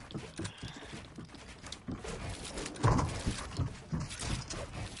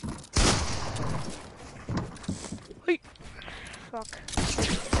 Fuck.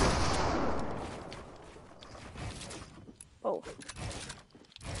 Oh.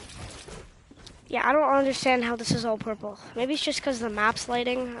 Yeah, I don't understand how this is all purple. Maybe it's just because the map's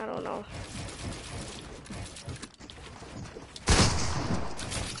lighting. I don't know.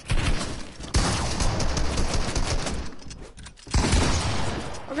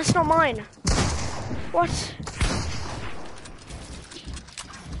 Oh, that's not mine. What?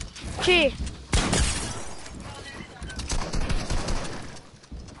 Gee.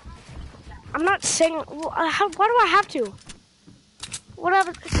 I'm not saying. Why do I have to?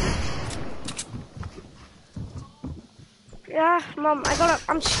 Whatever. Yeah, Mom,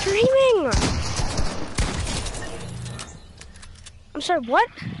 I'm streaming. I'm sorry, what?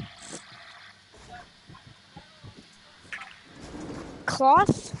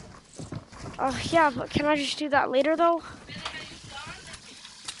 Cloth? Yeah, but can I just do that later, though?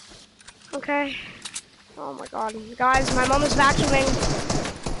 Okay. Oh my god. Guys, my mom is vacuuming.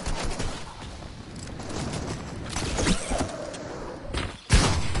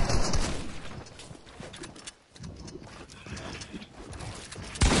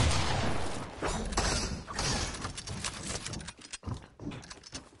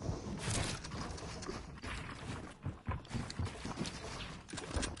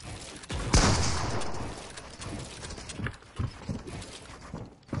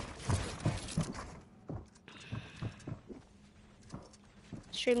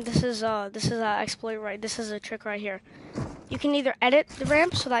 Stream, this is a exploit, right? This is a trick right here. You can either edit the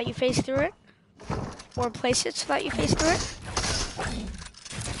ramp so that you face through it, or place it so that you face through it.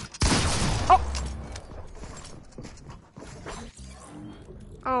 Oh!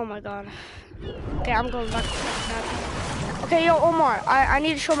 Oh my god. Okay, I'm going back to that. Okay, yo, Omar, I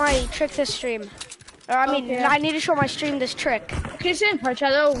need to show my trick this stream. Or, I mean, okay. I need to show my stream this trick. Okay, stay in part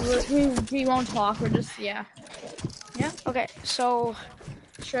chat though. We won't talk. We're just, yeah. Yeah? Okay, so...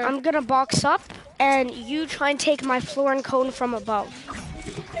 Sure. I'm gonna box up, and you try and take my floor and cone from above.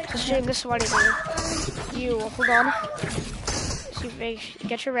 So stream, this is what I do. You, hold on. So you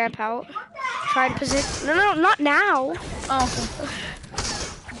get your ramp out. Try and position. No, not now. Oh,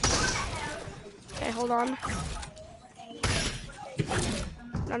 okay. Okay, hold on.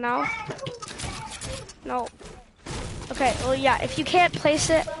 No, now. No. Okay, well, yeah, if you can't place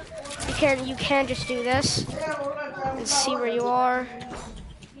it, you can just do this. and see where you are.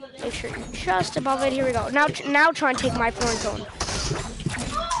 Make sure you're just above it. Here we go. Now try and take my flooring cone.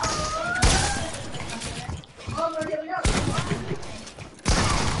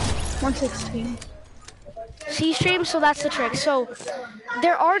 116. C-stream, so that's the trick. So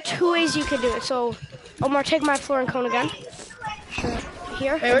there are two ways you can do it. So Omar, take my flooring cone again. Sure.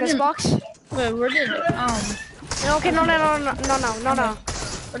 Here, Wait, in this box. Wait, where did Okay, no.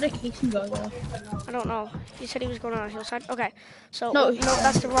 where did Casey go though? I don't know. He said he was going on the hillside. Okay, so No. no,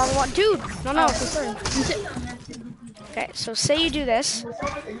 that's the wrong one, dude. No. Sorry. Okay, so say you do this.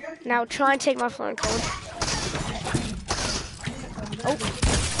 Now try and take my flooring cone. Oh,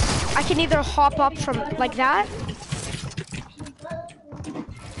 I can either hop up from like that.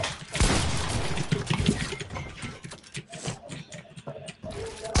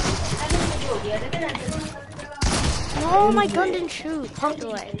 No, my gun didn't shoot. Pumped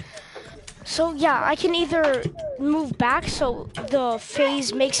away. So yeah, I can either move back so the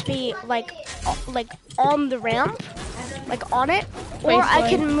phase makes me like on the ramp, like on it, or I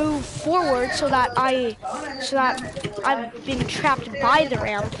can move forward so that I've been trapped by the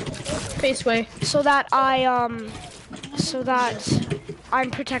ramp. Faceway. So that I'm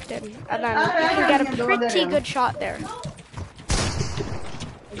protected, and then you can get a pretty good shot there.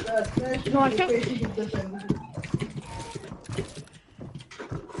 No, I think.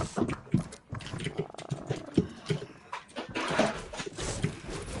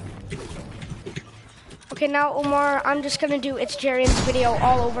 Okay, now Omar, I'm just gonna do It's Jarian's video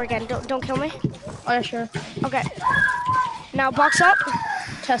all over again. Don't kill me. Oh yeah, sure. Okay. Now box up.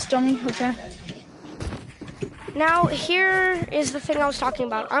 Test dummy. Okay. Now here is the thing I was talking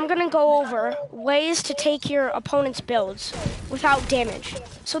about. I'm gonna go over ways to take your opponent's builds without damage.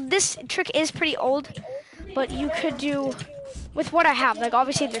 So this trick is pretty old, but you could do with what I have. Like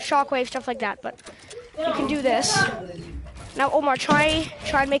obviously the shockwave, stuff like that, but you can do this. Now Omar, try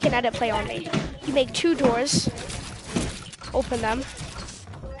and make an edit play on me. You make 2 doors, open them,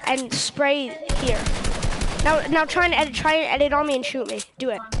 and spray here. Now try and edit on me and shoot me. Do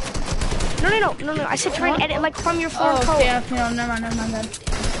it. No. I said try and edit like from your phone code. Okay, no, never mind.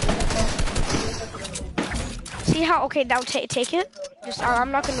 See how? Okay, now take it. Just I'm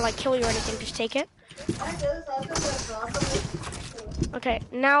not gonna like kill you or anything. Just take it. Okay,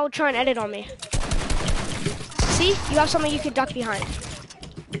 now try and edit on me. See, you have something you could duck behind.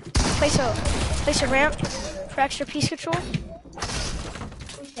 Place a ramp for extra piece control.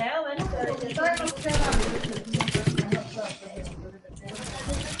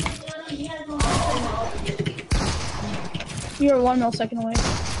 You're 1 millisecond away.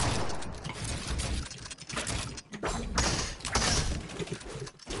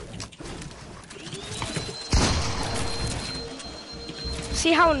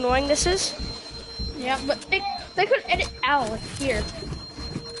 See how annoying this is? Yeah, but they could edit out like here.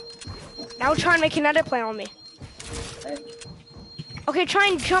 Now try and make an edit play on me. Okay, try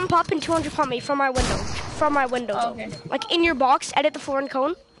and jump up and 200 pump me from my window. Oh, okay. Like in your box, edit the flooring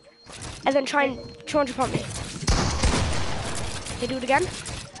cone, and then try and 200 pump me. Okay, do it again.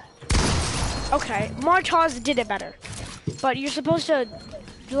 Okay, Martaz did it better. But you're supposed to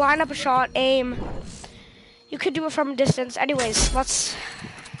line up a shot, aim. You could do it from a distance. Anyways, let's...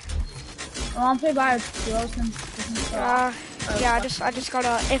 Well, I'll play by yeah, I just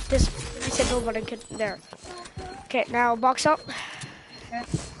gotta, if this reset build button could, there. Okay, now box up. Okay.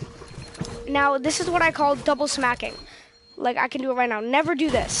 Now, this is what I call double smacking. Like, I can do it right now. Never do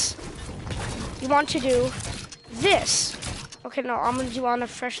this. You want to do this. Okay, no, I'm gonna do on a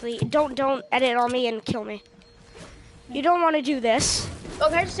freshly, don't edit on me and kill me. You don't want to do this.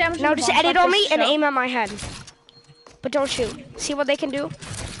 Okay, just now just edit on me and aim at my head. But don't shoot. See what they can do?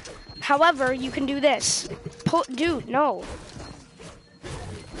 However, you can do this. Dude, no.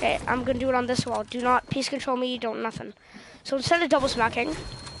 Okay, I'm gonna do it on this wall. Do not piece control me, don't nothing. So instead of double smacking,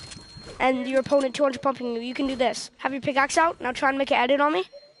 and your opponent 200 pumping you, you can do this. Have your pickaxe out, now try and make an edit on me.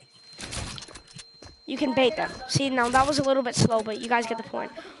 You can bait them. See, now that was a little bit slow, but you guys get the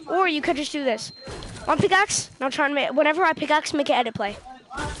point. Or you could just do this. One pickaxe, now try and make, whenever I pickaxe, make an edit play.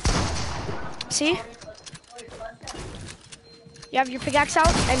 See? You have your pickaxe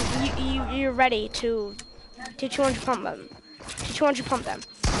out, and you're ready to 200 pump them. To 200 pump them.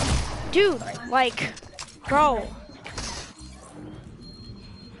 Dude, like, bro.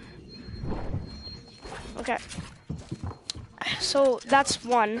 Okay. So that's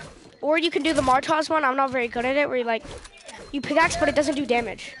one. Or you can do the Martaz one. I'm not very good at it, where you pickaxe, but it doesn't do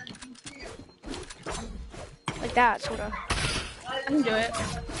damage. Like that, sort of. I can do it.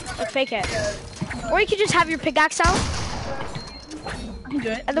 Like fake it. Or you could just have your pickaxe out. You do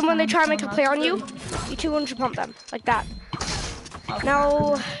it. And then when they try and make a play on you, you 200 pump them like that.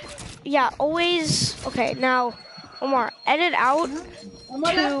 Now, yeah, always. Okay, now, Omar, edit out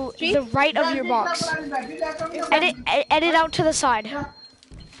to the right of your box. Edit out to the side.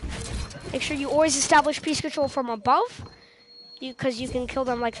 Make sure you always establish piece control from above, because you can kill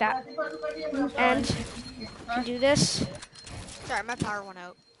them like that. And you can do this. Sorry, my power went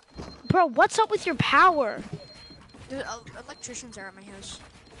out. Bro, what's up with your power? The electricians are at my house.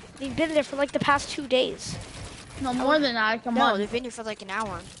 They've been there for like the past 2 days. No, more than that. Come No, on. they've been here for like an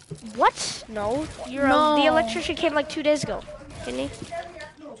hour. What? No. No. The electrician came like 2 days ago, didn't he?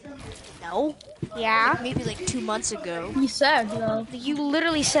 No. Yeah. Maybe like 2 months ago. He said, though. You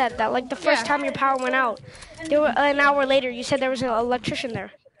literally said that like the first Yeah. time your power went out. There were an hour later. You said there was an electrician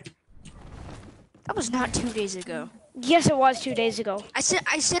there. That was not 2 days ago. Yes, it was 2 days ago. I said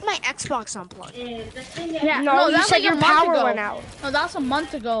my Xbox unplugged. Yeah. No, you that's said like your a month power ago. went out. No, that was a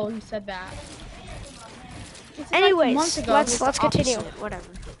month ago. He said that. He said, like, a Anyways, month ago. let's continue. Opposite, whatever.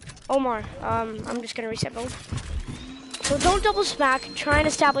 Omar, I'm just gonna reset mode. So don't double smack. Try and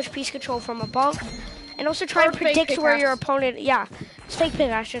establish piece control from above, and also try Or and fake predict where your pickaxe. opponent. Yeah, it's fake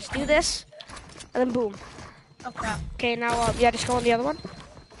pickaxe. Just do this, and then boom. Oh, crap. Okay, now yeah, just go on the other one.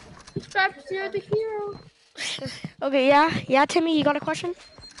 Scraps, you're the hero. Okay, yeah, Timmy, you got a question?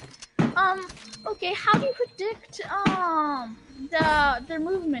 Okay, how do you predict, their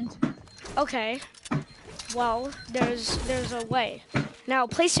movement? Okay. Well, there's a way. Now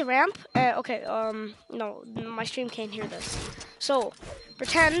place a ramp. Okay. No, my stream can't hear this. So,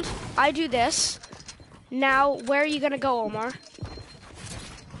 pretend I do this. Now, where are you gonna go, Omar?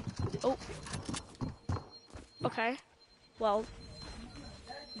 Oh. Okay. Well,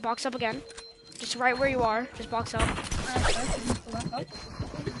 box up again. Just right where you are. Just box up.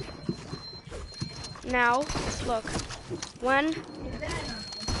 Now, look. When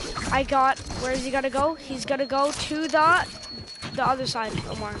I got, where is he gonna go? He's gonna go to the other side,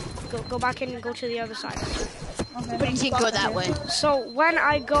 Omar. Go back in and go to the other side. Okay. But you can't go that way. So when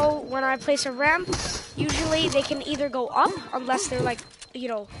I place a ramp, usually they can either go up unless they're like,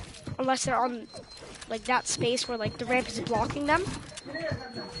 unless they're on like that space where like the ramp is blocking them.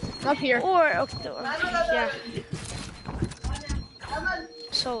 Up here. Or okay, yeah.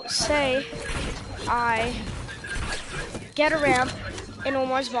 So say I get a ramp in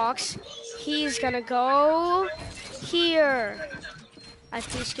Omar's box. He's gonna go here. I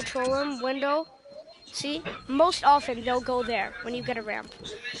piece control him. Window. See? Most often they'll go there when you get a ramp.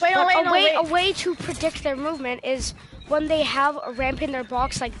 Wait, But wait. a way to predict their movement is when they have a ramp in their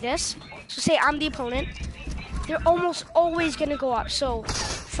box like this. So say I'm the opponent. They're almost always gonna go up. So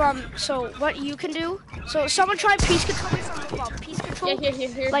what you can do? So someone try piece control me from above. Piece control.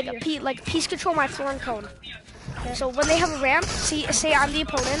 Here. Like piece control my floor and cone. So when they have a ramp, say I'm the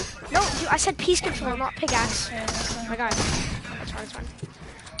opponent. No, I said piece control, not pickaxe. Oh my God. That's fine.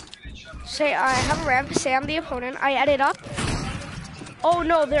 Say I have a ramp. Say I'm the opponent. I edit up. Oh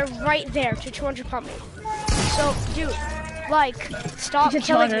no, they're right there to 200 pump me. So dude, like, stop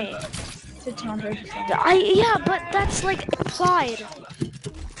killing me. Yeah, but that's like applied.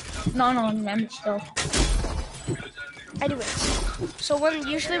 No, man, still. Anyways, so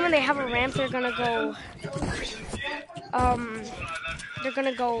usually when they have a ramp, they're gonna go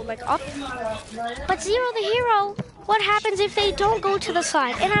like up. But Zero the hero, what happens if they don't go to the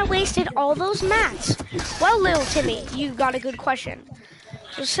side? And I wasted all those mats. Well, little Timmy, you got a good question.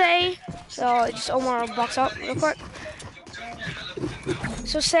 So say, just Omar box up real quick.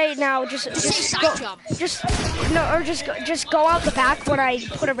 So say now, just go out the back when I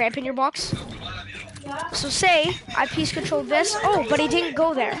put a ramp in your box. So say I piece controlled this. Oh, but he didn't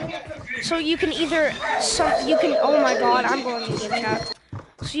go there. So you can oh my God, I'm going to game chat.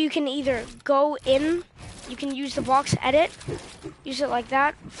 So you can either go in, you can use the box edit, use it like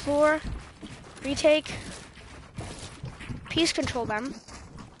that, floor, retake, piece control them.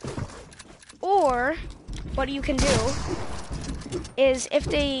 Or what you can do is if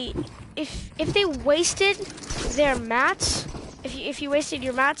they wasted their mats, if you wasted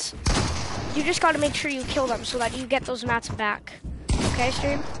your mats, you just got to make sure you kill them so that you get those mats back. Okay,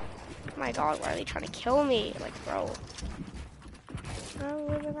 stream? Oh my God, why are they trying to kill me? Like, bro.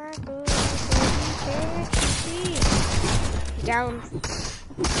 He's down.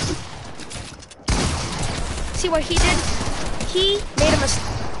 See what he did? He made a mistake.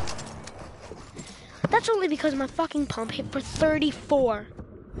 That's only because my fucking pump hit for 34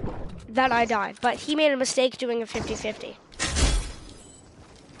 that I died. But he made a mistake doing a 50-50.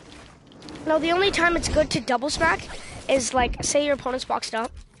 Now, the only time it's good to double smack is, like, say your opponent's boxed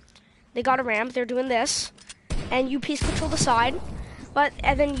up. They got a ramp. They're doing this. And you piece control the side.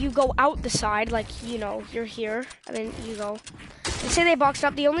 and then you go out the side, like, you know, you're here, and then you go. And say they boxed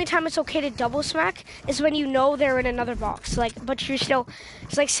up, the only time it's okay to double smack is when you know they're in another box. Like, but you're still,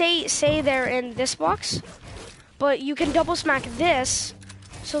 it's like, say they're in this box, but you can double smack this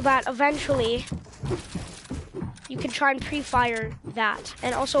so that eventually you can try and pre-fire that.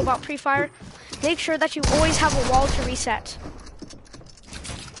 And also about pre-fire, make sure that you always have a wall to reset.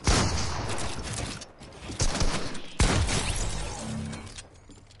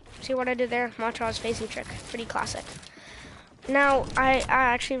 See what I did there? Montrose facing trick, pretty classic. Now, I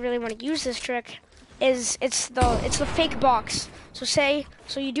actually really want to use this trick. It's the fake box.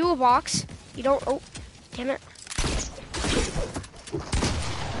 So you do a box. You don't. Oh, damn it.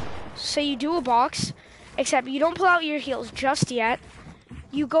 So you do a box, except you don't pull out your heels just yet.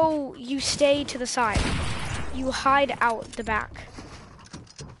 You stay to the side. You hide out the back.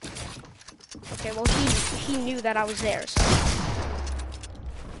 Okay, well he knew that I was there, so.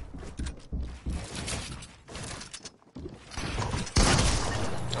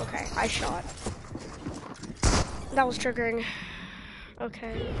 Okay, I shot. That was triggering.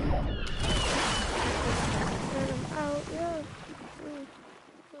 Okay. Let him out, yeah.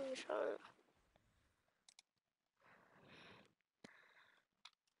 Shot.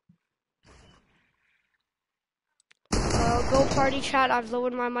 Go party chat. I've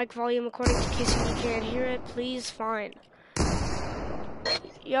lowered my mic volume according to Casey. You can't hear it. Please, fine.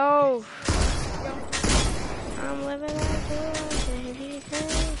 Yo. I'm living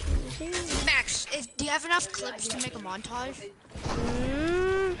Max, do you have enough clips to make a montage?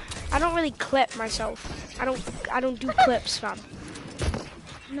 I don't really clip myself. I don't do clips, fam.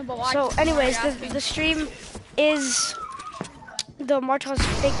 No, but watch. So, anyways, the stream is the Martos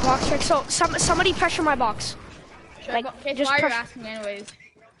fake box trick. So, somebody pressure my box. Like, just why are you asking anyways?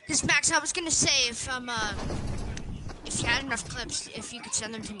 Because Max, I was gonna say if you had enough clips, if you could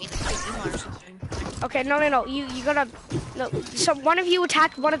send them to me, like email or something. Okay, no. You gotta. No. So one of you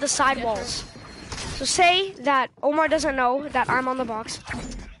attack one of the side walls. So say that Omar doesn't know that I'm on the box.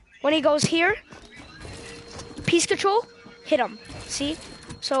 When he goes here, piece control, hit him. See?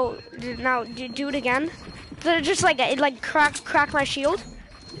 So now do it again. Just like it, like crack my shield.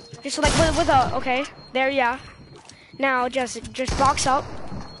 Just like with a okay. There, yeah. Now just box up.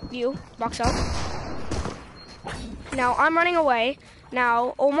 You box up. Now I'm running away.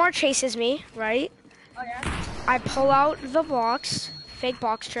 Now Omar chases me, right? Oh yeah. I pull out the box, fake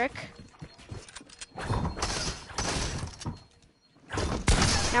box trick.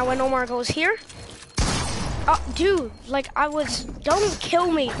 Now when Omar goes here, oh dude, like don't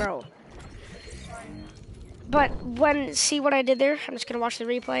kill me, bro. But see what I did there? I'm just gonna watch the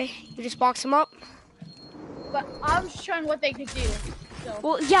replay. You just box him up. But I was just showing what they could do. So.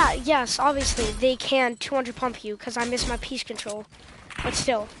 Well, yeah, yes, obviously they can 200 pump you because I missed my piece control, but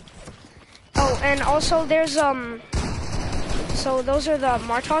still. Oh, and also there's so those are the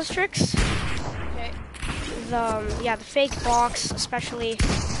Martos tricks. Okay. The fake box, especially. Ooh,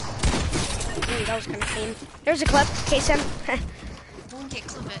 that was kind of clean. There's a clip, Kason. Okay,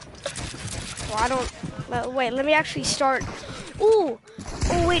 clip it. Well, I don't. Wait, let me actually start. Ooh.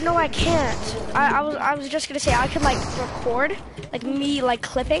 Oh wait, no, I can't. I was just gonna say I could like record, like me like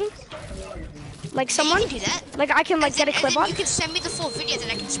clipping, like someone. You can do that. Like I can like get a clip on. You can send me the full video, then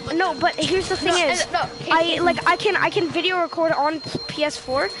I can split. No, but here's the thing is, I can video record on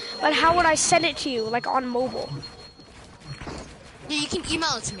PS4, but how would I send it to you like on mobile? Yeah, you can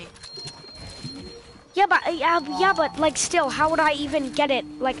email it to me. Yeah, but like still, how would I even get it?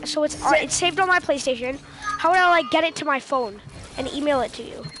 Like, so it's saved on my PlayStation. How would I like get it to my phone and email it to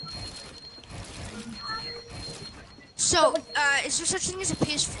you? So, is there such thing as a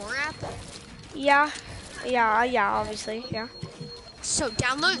PS4 app? Yeah, obviously, yeah. So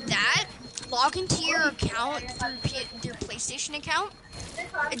download that, log into your account through your PlayStation account.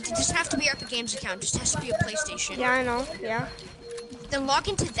 It doesn't have to be your Epic Games account, it just has to be a PlayStation. Yeah, I know, yeah. Then log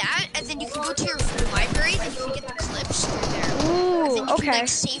into that, and then you can go to your library, then you can get the clips through there. Ooh, and then you okay. can, like,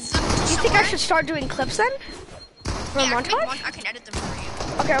 save them to You think I should start doing clips then? For a montage? I can edit them for you.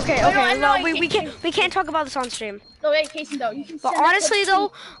 Okay. No, we can't talk about this on stream. No, wait, Casey, though. You can But honestly,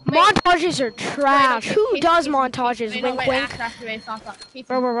 though, montages are trash. Who does montages? Wink.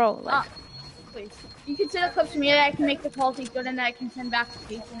 Bro. Like, Please. You can send the clips to me, and I can make the quality good, and then I can send back to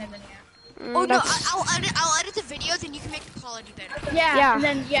Casey, and then Oh no, I'll edit the video, then you can make the quality better. Yeah. And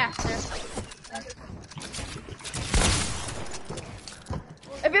then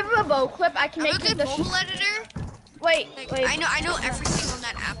If you have a bow clip, I can make a good mobile editor. Wait. I know everything on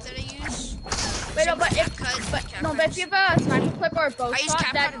that app that I use. Wait, no, but if you have a sniper clip or a bow I use shot,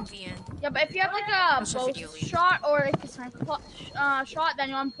 CapCut and VN. Yeah, but if you have like a Also bow video lead. shot or like a sniper shot, then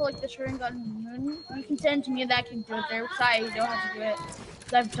you want to put like the shooting gun. You can send it to me that I can do it there because I know how to do it.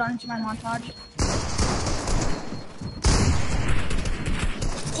 Because I've done it to my montage.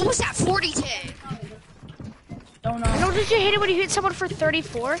 What was that 40K? Don't know. No, did you hate it when you hit someone for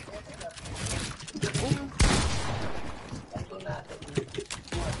 34?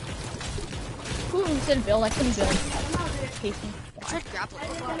 Who said build? I couldn't build. Casey. I tried grappling.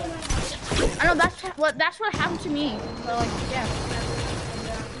 I know that's what happened to me. So like yeah,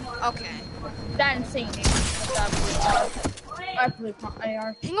 Okay. that insane. I believe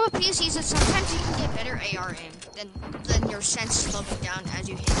AR. The thing with PCs is that sometimes you can get better AR aim than your sense slowing down as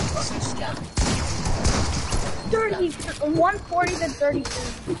you hit. So slow. 30, 140 to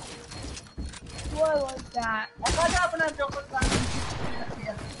 33. What was that?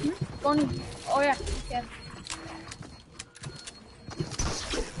 Going, oh yeah, okay.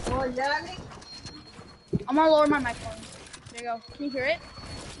 I'm gonna lower my microphone. There you go. Can you hear it?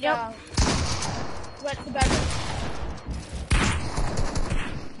 Yep. What's the better?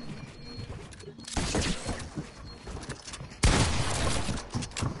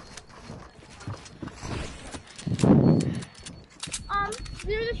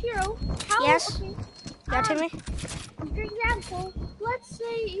 You're the hero. How? Yes. Okay. Yeah, Timmy? For example, let's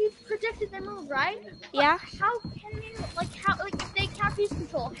say you predicted their move, right? Yeah. How can they if they count piece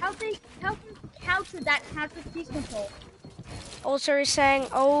control? How can counter that counter piece control? Also, you're saying,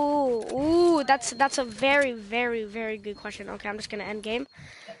 ooh, that's a very, very, very good question. Okay, I'm just gonna end game.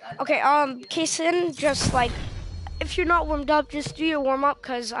 Okay, Kaysen, just like, if you're not warmed up, just do your warm up,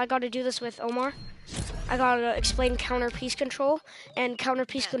 cause I gotta do this with Omar. I gotta explain counter piece control and counter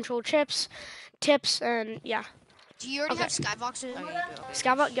piece control tips, and yeah. Do you already Okay. have skyboxes? Oh, yeah, you do. Okay.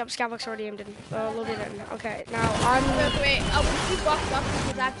 Skybox, yep, Skybox already aimed in, loaded in. Okay, now I'm. Wait. I will keep boxed up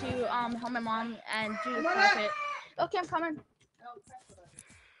because I have to help my mom and do the carpet. Okay, I'm coming.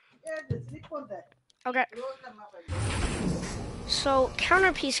 Okay. So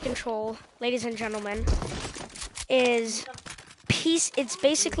counter piece control, ladies and gentlemen, is piece. It's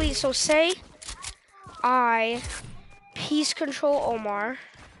basically, so say I piece control Omar.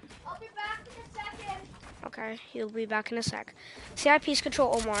 I'll be back in a second. Okay, he'll be back in a sec. Say I piece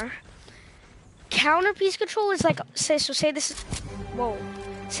control Omar. Counter piece control is like, say this is, whoa.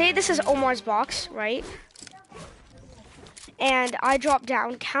 Say this is Omar's box, right? And I drop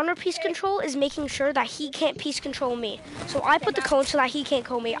down. Counter piece control is making sure that he can't piece control me. So I put the cone so that he can't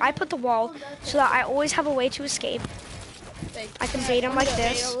cone me. I put the wall so that I always have a way to escape. I can bait him like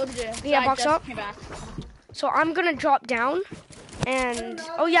this. Yeah, box up. So I'm gonna drop down, and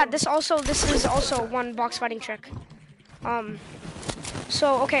oh yeah, this is also one box fighting trick.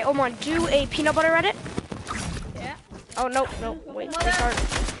 So okay, Omar, do a peanut butter edit. Yeah. Oh no, wait, restart.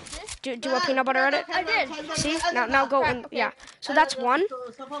 Do a peanut butter edit. I did. See? Now go and yeah. So that's one. You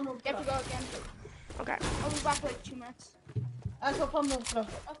have to go again. Okay. I'll be back in like 2 minutes. Okay.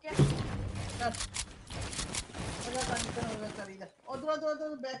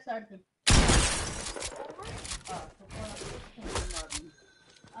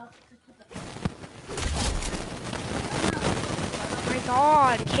 Oh my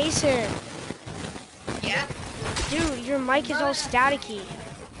God, Kaysen. Yeah. Dude, your mic is all staticky.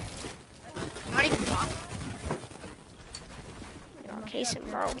 I'm not even talking. Oh, Kaysen,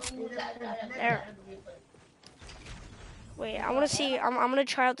 bro. There. Wait, I want to see. I'm gonna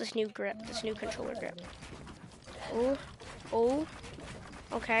try out this new grip, this new controller grip. Oh.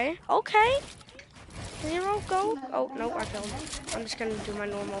 Okay. 0, go. Oh no, I failed. I'm just gonna do my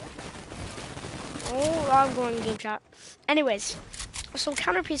normal. Oh, I'm going game chat. Anyways, so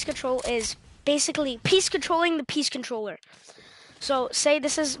counter piece control is basically piece controlling the piece controller. So say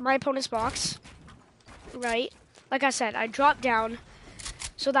this is my opponent's box, right? Like I said, I drop down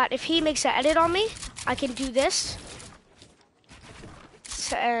so that if he makes an edit on me, I can do this.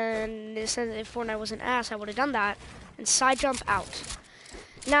 And it says if Fortnite was an ass, I would have done that. And side jump out.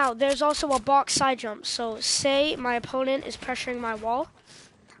 Now, there's also a box side jump. So say my opponent is pressuring my wall.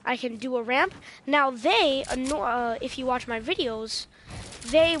 I can do a ramp. Now they, if you watch my videos,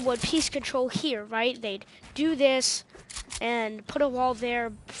 they would piece control here, right? They'd do this and put a wall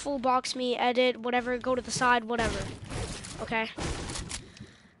there, full box me, edit, whatever, go to the side, whatever. Okay?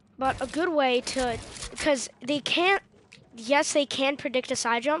 But a good way to, because they can't, yes, they can predict a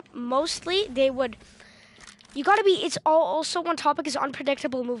side jump. Mostly, they would, you gotta be, it's also one topic is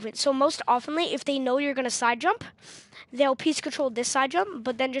unpredictable movement. So most oftenly, if they know you're gonna side jump, they'll piece control this side jump,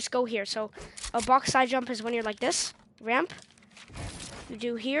 but then just go here. So a box side jump is when you're like this, ramp. You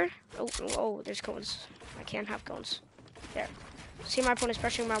do here. Oh, there's cones. I can't have cones. There. See my opponent's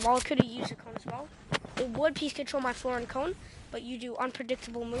pressuring my wall. Could have used a cone as well. It would piece control my floor and cone, but you do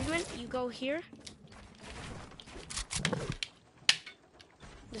unpredictable movement. You go here.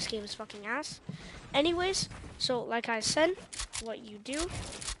 This game is fucking ass. Anyways, so like I said, what you do,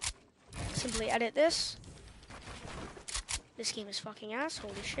 simply edit this. This game is fucking ass.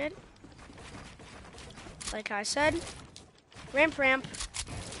 Holy shit. Like I said, ramp, ramp.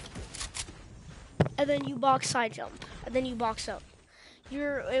 And then you box side jump. And then you box up.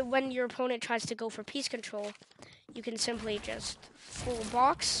 When your opponent tries to go for piece control, you can simply just full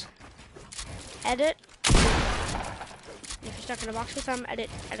box, edit. If you're stuck in a box with them, edit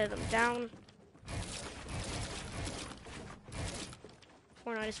them down.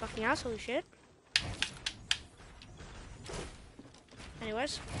 Fortnite is fucking ass, holy shit.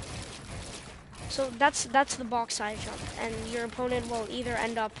 Anyways. So that's the box side jump. And your opponent will either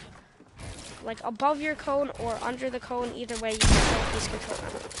end up like above your cone or under the cone. Either way, you can still piece control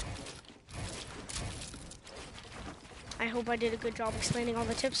them. I hope I did a good job explaining all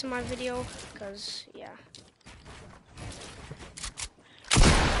the tips in my video, because, yeah.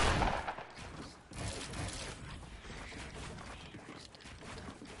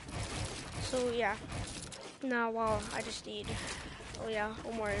 So, yeah. Now, I just need... Oh, yeah,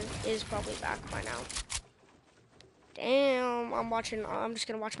 Omar is probably back by now. Damn, I'm just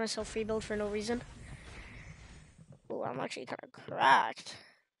gonna watch myself rebuild for no reason. Oh, I'm actually kind of cracked.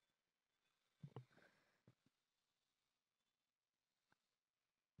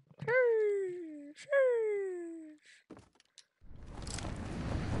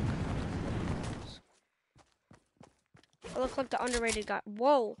 I look like the underrated guy.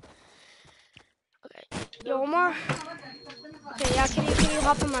 Whoa. Okay. Yo, Omar. Okay, yeah, can you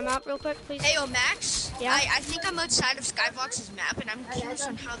hop on my map real quick, please? Hey, yo, Max. Yeah? I think I'm outside of Skybox's map, and I'm curious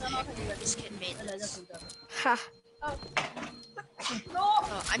on how the heck this kid made this. Ha.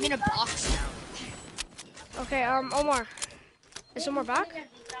 Oh, I'm in a box now. Okay, Omar. Is Omar back?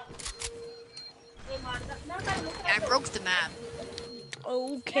 I broke the map.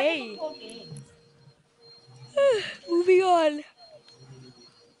 Okay. Moving on.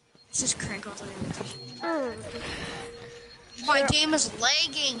 Let's just crank all the way Mm. My game is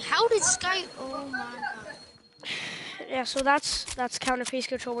lagging. How did Sky? Oh my god. Yeah, so that's counter piece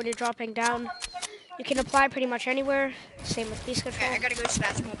control when you're dropping down. You can apply pretty much anywhere. Same with piece control. Okay, I gotta go to the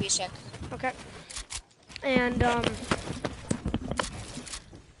bathroom. I'll be a sec. Okay. And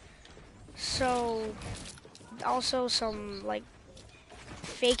so also some like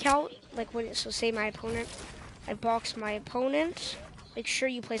fake out, like when so say my opponent, I box my opponent. Make sure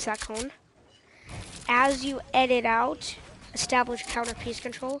you place that cone. As you edit out, establish counter piece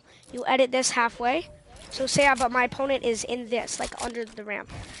control. You edit this halfway. So say but my opponent is in this, like under the ramp.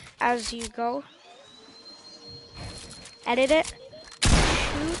 As you go, edit it,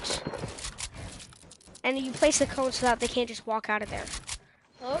 shoot, and you place the cone so that they can't just walk out of there.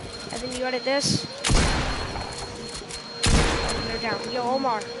 Oh. And then you edit this. And they're down. Yo,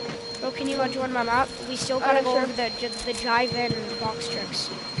 Omar. Bro, can you join my map? We still gotta go over the jive in and the box tricks.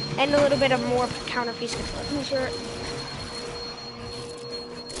 And a little bit of more counter piece control. Sure.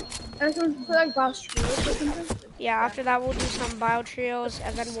 And some like boss trios or something. Yeah, after that we'll do some bio trios,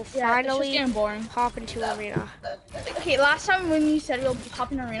 and then we'll It's just finally getting boring. hop into arena. Okay, last time when you said we'll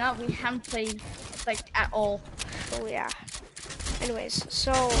hop in arena, we haven't played like at all. Oh yeah. Anyways,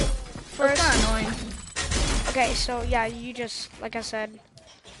 so It's first, kind of annoying. okay, so yeah, you just like I said,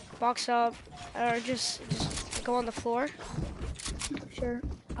 box up or just go on the floor. Sure.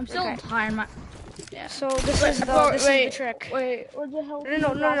 I'm still Okay. tired. Yeah. So this is the trick. Wait, what the hell?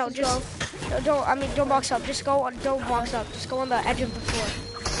 No, just don't box up. Just go. Don't box up. Just go on the edge of the floor.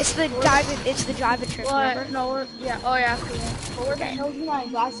 It's the dive. It's the drive trick. What? Remember? No, yeah. Oh yeah. Cool. But where the hell do my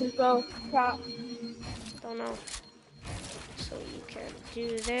glasses go? Crap. Don't know. So you can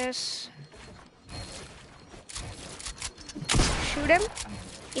do this. Shoot him.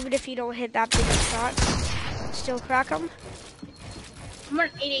 Even if you don't hit that big of a shot, still crack him. I'm on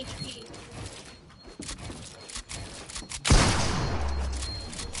 8 HP.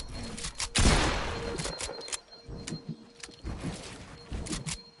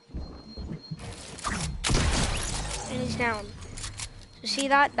 And he's down. So see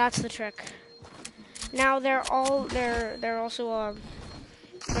that? That's the trick. Now they're also there's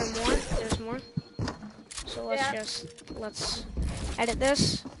more. So let's edit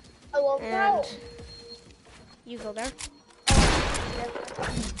this. And you go there.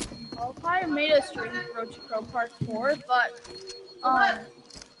 I'll probably made a stream for Road to Pro Part 4, but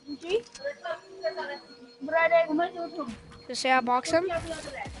So say I box him.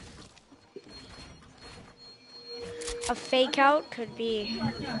 A fake out could be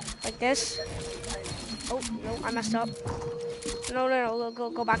like this. Oh, no, I messed up. No,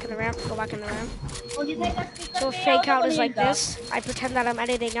 go back in the ramp. Go back in the ramp. So a fake out is like this. I pretend that I'm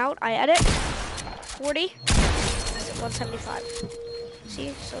editing out. I edit. 40. 175. See?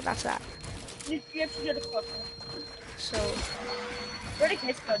 So that's that. You have to do the code. So Where did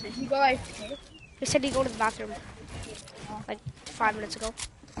kids go? Did you go AFK? they said you go to the bathroom like 5 minutes ago.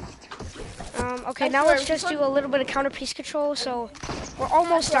 Okay, I now swear, let's just do a little bit of counter piece control. So we're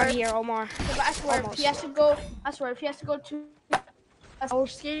almost done here, Omar. But I swear, if he has to go, if he has to go to a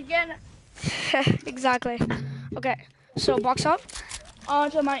skate again, Exactly. Okay, so box up.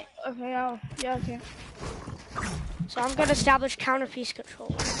 onto my, okay, oh, yeah, okay. So I'm gonna establish counter piece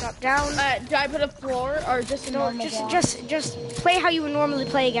control. Drop down. Do I put a floor or just a No, normal block? just play how you would normally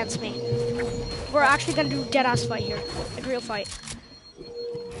play against me. We're actually gonna do dead ass fight here, like real fight.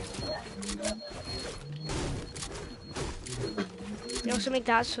 You also make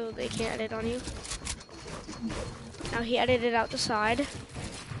that so they can't edit on you. Now he edited out the side.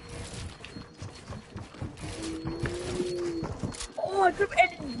 Oh, I could have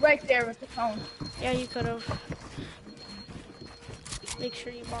edited right there with the phone. Yeah, you could have. Make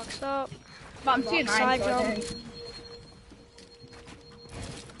sure you box up. But I'm too Side nice. jump.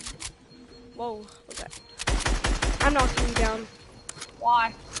 Whoa, okay. I'm knocking you down.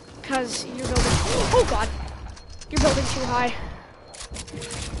 Why? Because you're building. Oh god! You're building too high.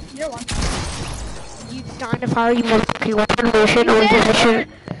 You're one. You dinosaur, you want position or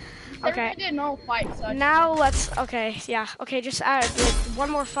position. Okay. We did no fight, so Now let's. Okay, yeah. Okay, just add like, one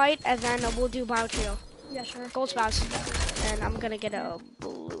more fight and then we'll do bio trio. yeah, sure. Gold spouse. And I'm gonna get a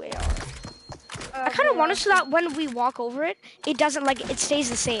blue AR. I kind of want it so that when we walk over it, it doesn't like it stays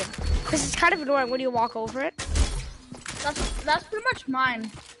the same. Because it's kind of annoying when you walk over it. That's pretty much mine.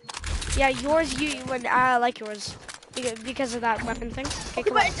 Yeah, yours. You would like yours because of that weapon thing. Okay,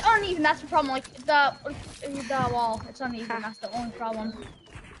 come But on. it's uneven. That's the problem. Like the wall, it's uneven. That's the only problem.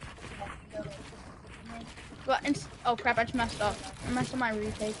 But oh crap! I just messed up. I messed up my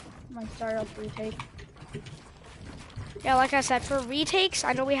retake. My startup retake. Yeah, like I said, for retakes,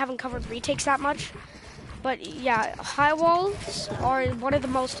 I know we haven't covered retakes that much, but yeah, high walls are one of the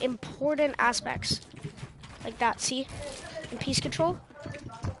most important aspects. Like that, see? In piece control.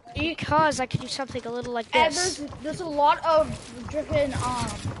 Because I could do something a little like And this. there's a lot of driven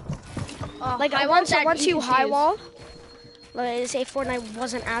Like high once walls that you can high use. wall, like say Fortnite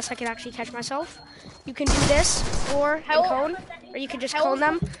wasn't ass, I could actually catch myself. You can do this, or and cone, or you can just cone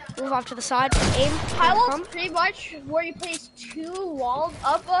them, move off to the side, aim, High and walls come. pretty much where you place two walls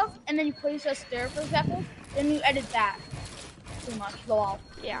up, and then you place a stair, for example. Then you edit that. Pretty much the wall.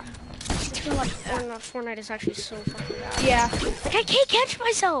 Yeah. Pretty much that. Fortnite is actually so fucking bad. Yeah. Like I can't catch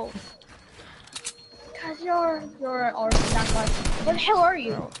myself. Cause you're already that much. Where the hell are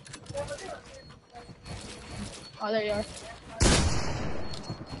you? Oh, there you are.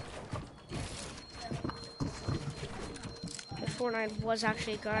 If Fortnite was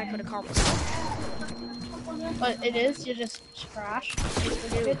actually good, I could have caught myself. But it is. You're just trash.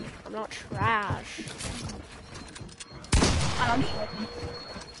 Dude, I'm not trash. I'm joking.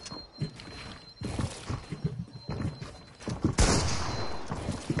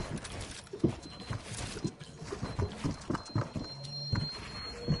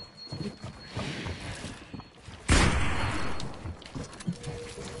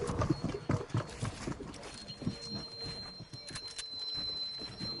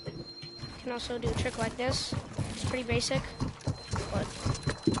 You can also do a trick like this. It's pretty basic, but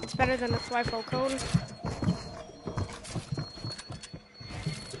it's better than a rifle cone.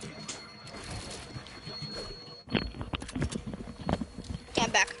 Yeah,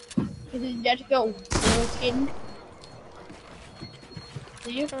 I'm back. You have to go roller skating.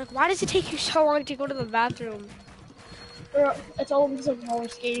 Do you? They're like, why does it take you so long to go to the bathroom? Or it's all because of roller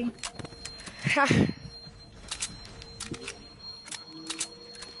skating.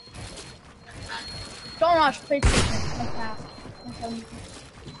 Don't rush PlayStation like that.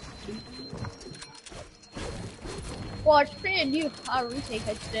 Well, it's pretty new retake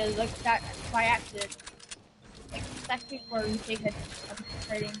I did like that by accident. Like that's before retake I started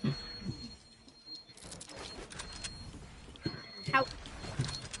trading. How?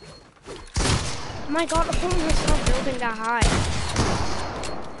 Oh my god, the home is not building that high.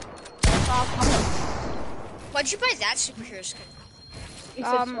 Why'd you buy that superhero skin?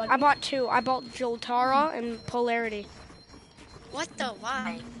 I bought two. I bought Joltara and Polarity. What the?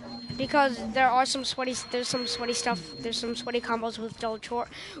 Why? Because there's some sweaty stuff, there's some sweaty combos with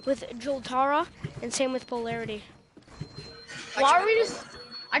Joltara, and same with Polarity. Why are we just?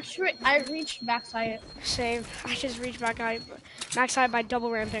 I reached backside. Same. I just reached max height by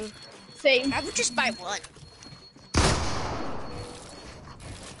double ramping. Same. I would just buy one.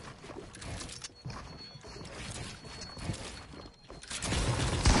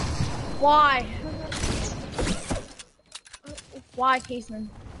 Why? Why, Casey? You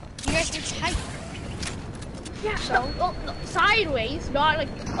guys reach height. Yeah. So well, no, sideways, not like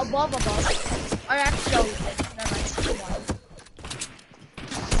above. Or actually, no, never mind.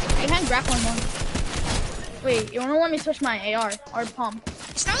 I can't grapple one. Wait, you wanna let me switch my AR or pump?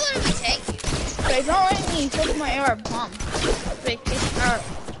 It's not letting me take you. Wait, it's not letting me switch my AR or pump. Wait, how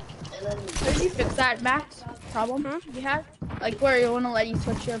did you fix that, Max? Problem you had? Like where you wanna let you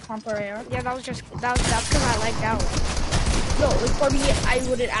switch your pump or AR? Yeah, that's because I lagged out. No, like for me, I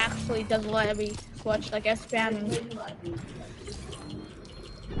would it actually doesn't let me switch. Like I spamming.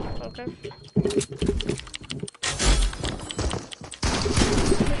 Okay.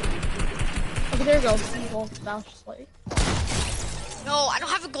 Okay, there you go. Well, that was just like No, I don't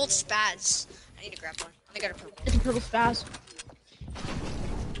have a gold spaz. I need to grab one. I got a purple. it's a purple spaz.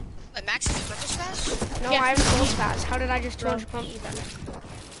 Wait, Max has a purple spaz? No, Yeah. I have gold spaz. How did I just 200 pump you then?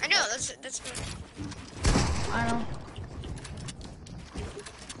 I know, that's I know.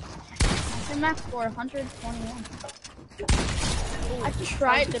 I max for 121.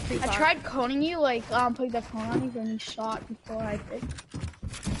 I tried coning you, like putting the cone on you, and you shot before I did.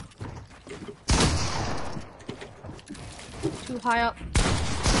 Too high up.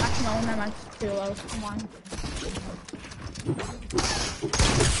 Actually, no, never mind. It's too low. Come on.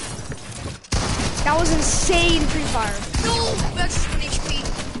 That was insane pre-fire. no, Max is 1 HP.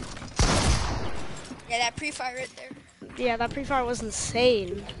 Yeah, that pre-fire right there. Yeah, that pre-fire was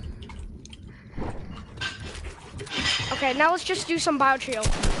insane. Okay, now let's just do some bio trio.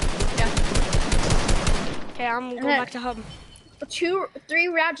 Yeah. Okay, I'm going back to hub. 3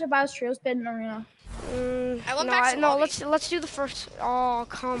 rounds of Bios Trios been in arena. I went No, back to lobby. let's do the first. Oh,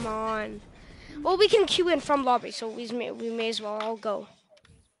 come on. Well, we can queue in from lobby, so we may as well all go.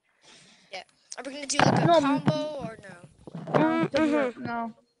 Yeah. Are we gonna do like a No. combo or no?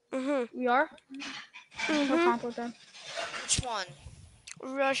 No. Mhm. We are? No combo then. Which one?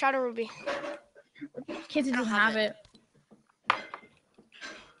 Shadow Ruby. Kids doesn't have it.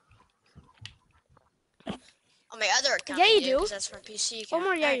 On my other account, Yeah, I you do. 'cause that's my PC account.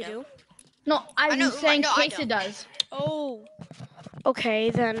 Omar, yeah, I you know. do. No, I'm know, saying no, I Casey don't. does. Oh. Okay,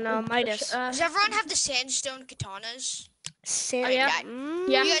 then Midas. Does everyone have the sandstone katanas? Yeah.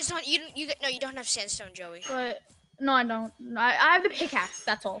 Yeah. You guys don't. No, you don't have sandstone, Joey. But no, I don't. I have the pickaxe.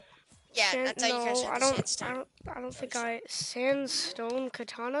 That's all. Yeah, that's how you guys have the sandstone. I don't think sandstone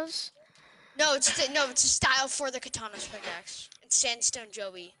katanas. No, it's a style for the katana's pickaxe. It's sandstone,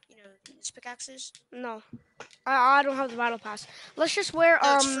 Joey. You know these pickaxes. No, I don't have the battle pass. Let's just wear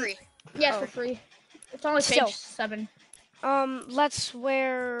No, it's free. Yes, for free. It's only Still. page 7. Let's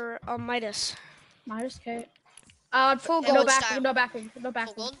wear Midas. Midas, okay. Full No gold backwing. No backwing. No Full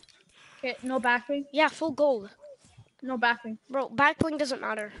backwing. gold. Okay, no backwing. Yeah, full gold. No backwing. Bro, back bling doesn't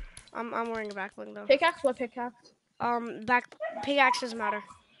matter. I'm wearing a back bling though. Pickaxe. What pickaxe? Back pickaxe doesn't matter.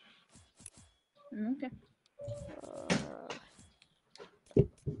 Okay.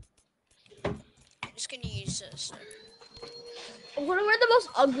 I'm just gonna use this. What are the most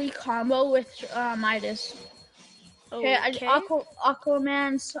ugly combo with Midas? Okay,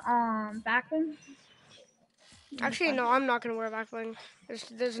 Aquaman's backwing. Actually, no, I'm not gonna wear a back bling.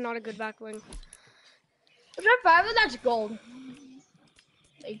 There's not a good back bling. Which I find that's gold.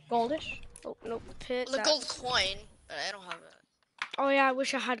 Like goldish. Oh nope, pit. The gold coin, but I don't have it. Oh yeah, I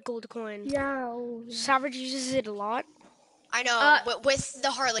wish I had gold coin. Yeah. Oh, yeah. Savage uses it a lot. I know, but with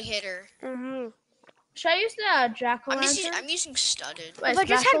the Harley hitter. Should I use the jack-o'-lantern? I'm using studded. If I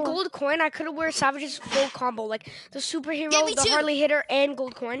just had gold coin, I could have wear Savage's full combo, like the superhero, Yeah, me the too. Harley hitter, and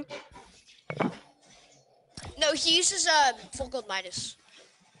gold coin. No, he uses full gold Midas.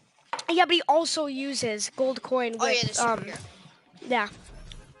 Yeah, but he also uses gold coin with Oh yeah, the superhero. yeah.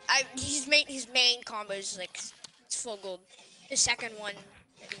 His main combo is like it's full gold. The second one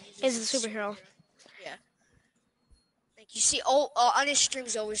that he Is uses the superhero. Yeah. Like you see, on his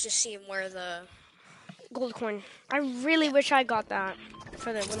streams, you always just see him wear the. Gold coin. I really wish I got that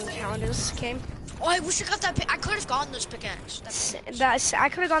for when the challenges came. Oh, I wish I got that. I could have gotten those pickaxe. I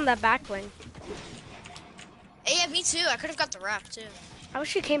could have gotten that back bling. Yeah, me too. I could have got the wrap too. I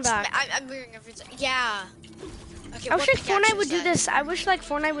wish it came back. I'm wearing everything. Yeah. Okay. I wish like pickaxe Fortnite would is do that? this. I wish like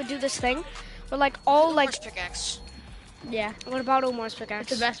Fortnite would do this thing, where like all like. Omar's pickaxe. Yeah. What about Omar's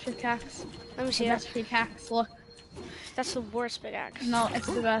pickaxe? It's the best pickaxe. Let me see The it. best pickaxe. Look. That's the worst pickaxe. No, it's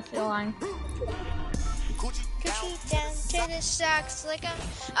the best. You're lying. Coochie down to the socks like a.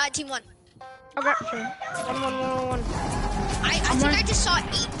 Team 1. Okay. 1. I think I just saw 8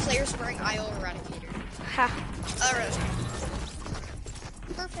 players wearing IO Eradicator. Ha. Alright.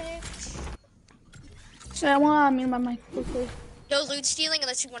 Perfect. So I want to mute my mic quickly. No loot stealing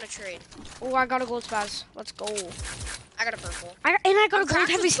unless you want to trade. Oh, I got a gold spaz. Let's go. I got a purple. I got a gold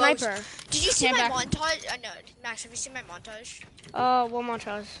cracked heavy with bows. sniper. Did you see Stand my back. montage? No, Max, have you seen my montage? What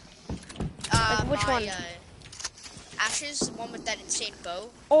montage? Which my, one? Ashes, the one with that insane bow.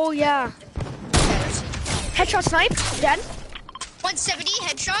 Oh yeah. Headshot snipe. Dead. 170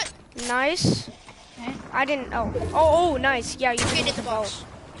 headshot. Nice. Okay. I didn't. Oh, nice. Yeah, you Get can in the box.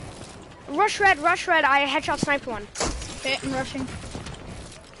 Rush red. I headshot sniped one. Okay, I'm rushing.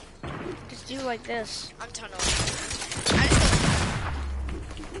 Just do like this. I'm tunnel. I just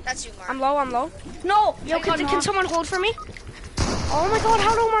don't. That's you, Mark. I'm low. No! Yo, I got can knocked. someone hold for me? Oh my god,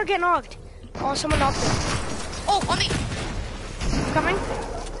 how did Omar get knocked? Oh, someone knocked him. Oh, on me. Coming.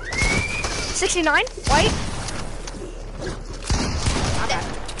 69. White. Not bad.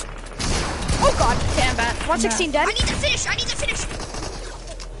 Oh god. Okay, I'm back. 116 dead. I need to finish. No.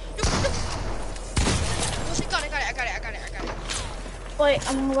 I got it. Wait,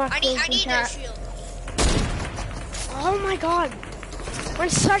 I'm gonna walk I need a chat. shield. Oh my god. We're in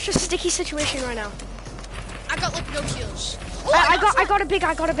such a sticky situation right now. I got like no kills. Oh, I got a big.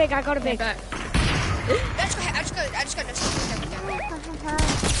 Okay, back. I just got no kills.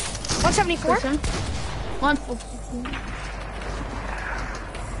 174. Person. One.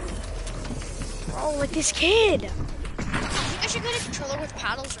 Oh, like this kid. I think I should get a controller with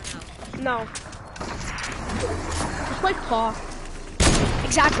paddles or no? No. Just play claw.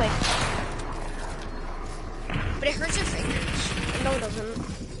 Exactly. But it hurts your fingers. No, it doesn't.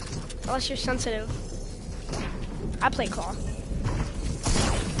 Unless you're sensitive. I play claw.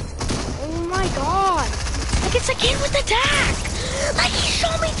 Oh my god. Like it's a kid with attack. Like he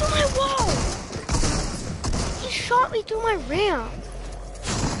shot me through my wall. He shot me through my ramp.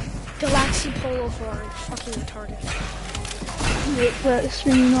 Galaxy Polo Forward. Fucking retarded. Wait, but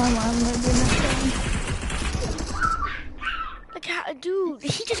streaming online, I'm gonna do next time. Like, dude,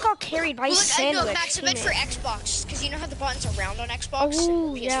 he just got carried by his Look, sandwich. no, Max, I meant for Xbox, because you know how the buttons are round on Xbox? Oh,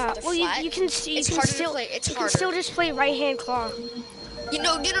 and PS4 yeah. they're Well, flat? you can see. It's You can harder still. to play. It's you can harder. still just play right hand claw. You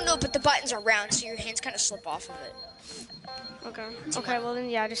know, but the buttons are round, so your hands kind of slip off of it. Okay. Okay. Well then,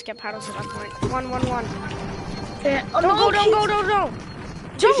 yeah, just get paddles at that point. 1. Yeah. Oh, No, no.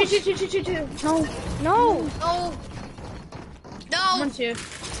 Two. No. No. No! No! 1, 2.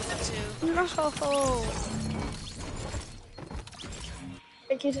 No.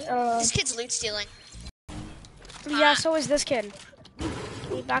 This kid's loot stealing. Yeah, so is this kid.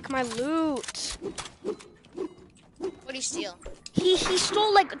 Give me back my loot. What'd he steal? He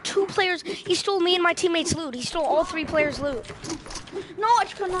stole like 2 players. He stole me and my teammates' loot. He stole all 3 players' loot. No, I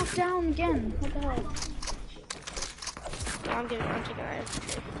just got knocked down again. What the hell? No, I'm taking that.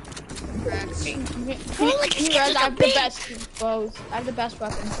 Rex. Oh, like this kid's I like a have the bitch. best bows. I have the best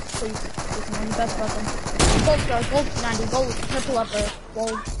weapon. Please, I'm the best weapon. Gold star, gold 90, gold, triple upper,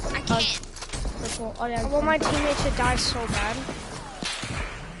 gold. I can't. Triple. Oh yeah. I want my teammates to die so bad.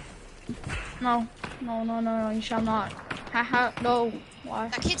 No, you shall not. Haha, no. Why?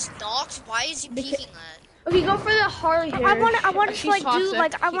 That kid's knocked? Why is he peeking that? Okay, go for the Harley here. I wanted to She's like toxic. do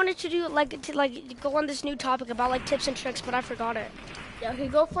like I wanted to do like to like go on this new topic about like tips and tricks, but I forgot it. Yeah, okay,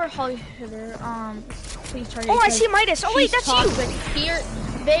 go for Harley hitter. Please target. Oh, I see Midas. Oh wait, She's that's you. toxic. Here,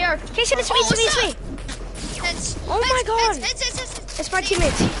 they are. Casey, it's me, Oh, it's me. Heads. Oh my God. Heads. It's my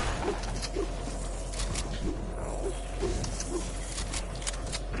teammates.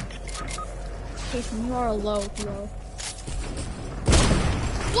 Jason, you are low, bro.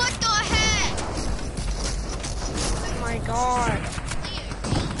 What the heck? Oh my God.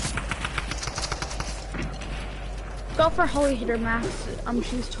 Go for Harley hitter, Max.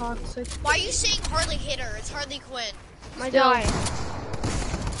 She's toxic. Why are you saying Harley hit her? It's Harley Quinn. My Still. guy.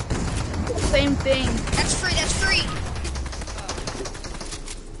 Same thing. That's free.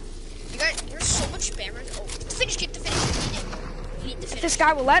 There's so much spammers. Oh, the finish kick. You need the If finish. this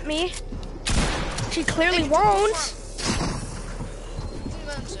guy will let me. She clearly won't.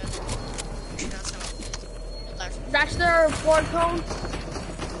 That's their board cone.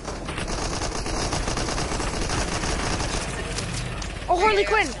 Oh, Harley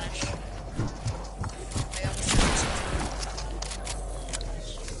Quinn.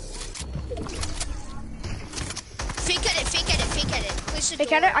 Fake at it. Place the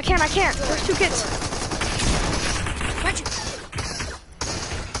Fake at it? I can't. There's 2 kids. Why'd you?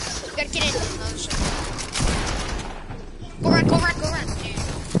 You gotta get in. Oh, shit. Go run.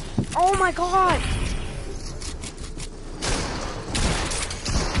 Oh my God.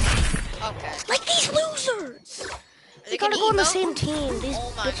 We gotta go on the emote? same team. These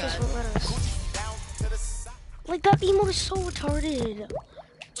Oh my bitches God. won't let us. Like, that emote is so retarded.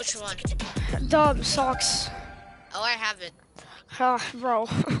 Which one? Dub sucks. Oh, I have it. Bro.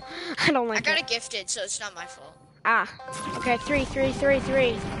 I don't I like got it. it gifted, so it's not my fault. Ah. Okay, 3, 3, 3,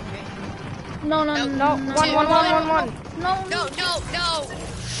 3. No, no, no, No, no, 1, 1, 1, 1, 1. no, No, no, no.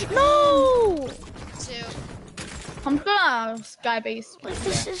 No! 2. I'm gonna skybase. Like,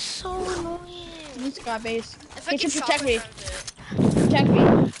 this is so annoying. I'm skybase. If I You can should protect me. shotgun Protect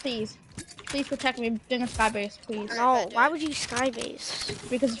me, please. Please protect me. I'm doing a skybase, please. No, why would you skybase?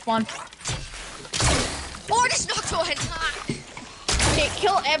 Because it's fun. Oh, I just knocked one. Okay,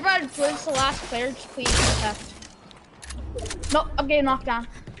 kill everyone. Blitz the last player. Just please protect. No, I'm getting knocked down.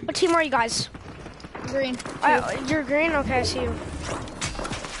 What team are you guys? Green. You're green? Okay, I see you.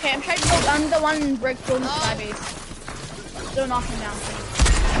 Okay, I'm trying to go. I'm the one in brick building the skybase. Don't knock me down.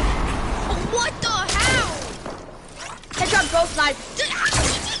 Oh, what the hell? Headshot, bro, snipe.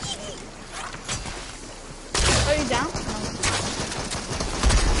 Are you down? No.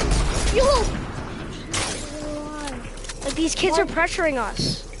 Yo! Like, these kids are pressuring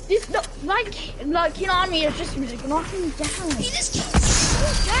us. This, no, like on me is just like, knocking me down. He just keeps so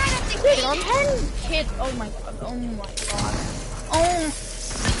bad at the game. 10 kids. Oh my god. Oh my god. Oh.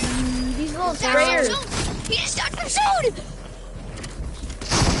 These little sprayers. He just knocked my zone.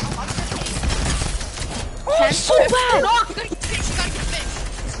 Oh, it's so bad! You gotta get finished. You gotta get finished.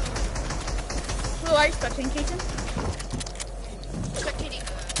 Who are you expecting, Jason? Spectating.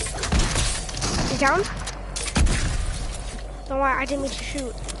 You down? Don't worry, I didn't mean to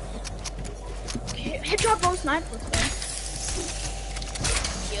shoot. Headshot, bro, snipe. Let's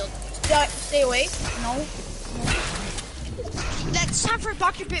Shield. go. Stay away. No. That's time for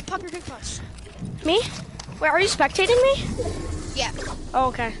pop your big pots. Me? Wait, are you spectating me? Yeah. Oh,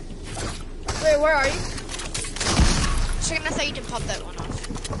 okay. Wait, where are you? Second, I thought you didn't pop that one off.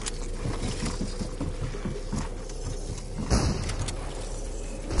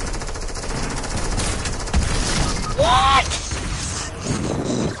 What?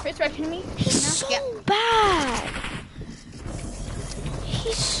 Respecting me? He's so bad.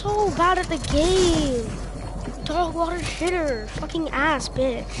 He's so bad at the game. Dog water shitter. Fucking ass,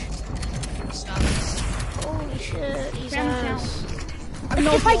 bitch. Stop. Holy shit, he's Ram down. ass.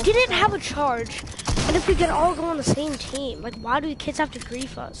 No, If I didn't have a charge, and if we could all go on the same team, like, why do the kids have to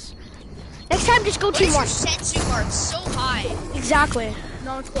grief us? Next time, just go What team is your one. sensu bar? It's so high. Exactly.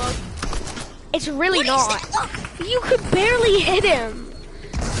 No, it's close. It's really What is not. that? Look. You could barely hit him.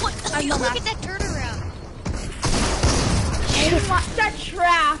 What? I'm Look not- at that turnaround. That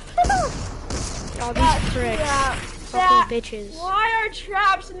trap. All these pricks. Fucking bitches. Why are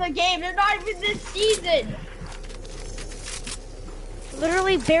traps in the game? They're not even this season.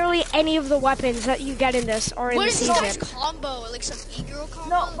 Literally, barely any of the weapons that you get in this are in What the is this guy's season. combo? Like some e-girl combo?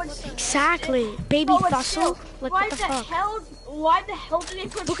 No, but What the heck? Exactly. Baby Fussle? Like, why what the fuck? Why the hell did they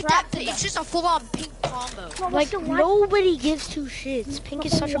put Look at traps that. in It's just a full-on pink combo. Like, nobody gives two shits. Pink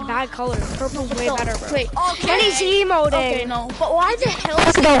is such a bad color. Purple's way better, bro. Wait, And he's emoting. okay, no. But why the hell?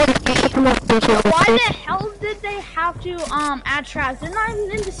 Why the hell did they have to add traps? They're not even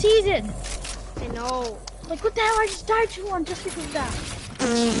in the season. I know. Like, what the hell? I just died to one just because of that.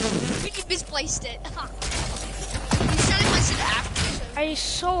 You misplaced it. You should have placed it after. I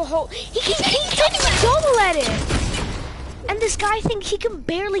so hope he can double at it. And this guy thinks he can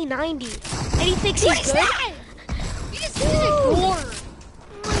barely 90, and he thinks What he's is good. that? You just did it. Oh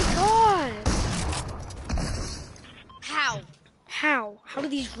my god! How? How do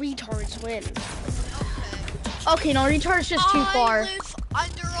these retards win? Okay, no, retard is just too far. I live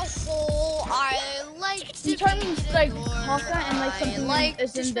under a hole. I like to Retard be means in a like door. Haka and like something I like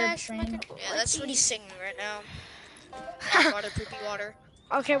is to in the smash train. my controller. Yeah, that's what he's singing right now. Hot water, poopy water.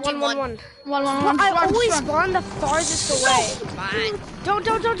 Okay, Team 1-1-1. One. I always spawn the farthest away. Fine. Don't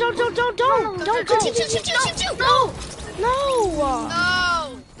go. Team two. No.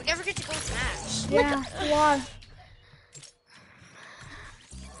 No. We never get to go with Max. Yeah. Why?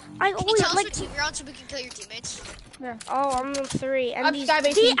 I Can you always tell us like. what team you're on so we can kill your teammates? Oh, I'm on 3, and I'm these.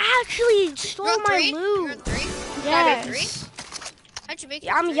 skybasing. They actually stole You're on my 3? You're on loot. 3? Yes. How'd you make it?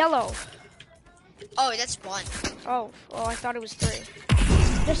 Yeah, I'm 3? yellow. Oh, that's 1. Oh, I thought it was 3.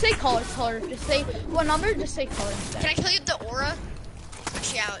 Just say color. Just say what number? Just say color instead. Can I kill you with the aura?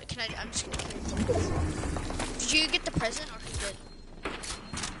 Actually, I'm just gonna kill you. Did you get the present or who did?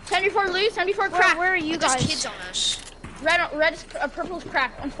 74 loose, 74 crack. Where are you There's guys? kids on us. Red is purple is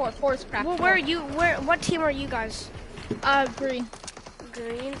crack, and four is crack. Well, where are you? What team are you guys? Green.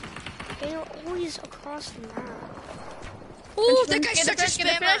 Green. They're always across the map. Ooh, Finish, that guy's get such a it, finish, get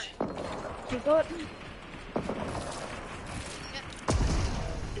it, spammer. finish. You go.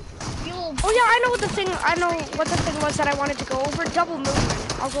 shield. Oh yeah, I know what the thing. I know what the thing was that I wanted to go over. Double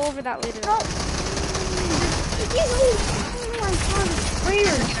movement. I'll go over that later. No.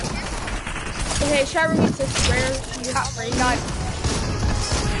 Weird. Okay, Shy Ruby's a sprayer. She just sprayed me.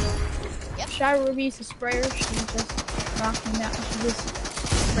 Yep. Shy Ruby's a sprayer. She just knocked me out. She just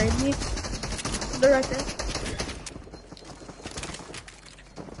sprayed me. They're right there.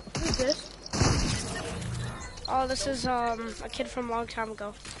 Who's this? Oh, this is a kid from a long time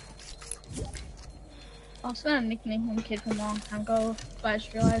ago. I was gonna nickname him Kid from a long time ago, but I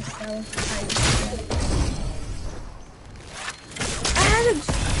just realized that was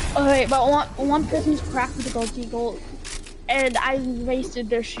okay, but one person's cracked with a gold eagle, and I wasted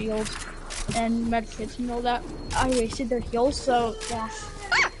their shield and medkits. You know that I wasted their heals, so yeah.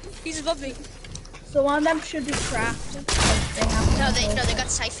 Ah! He's above me. So one of them should be cracked. They have No, they got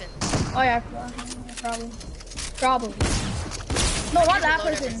siphoned. Oh yeah, probably. No, not that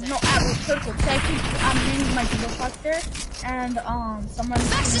person. No, at purple. So I keep doing my dual factor, and someone.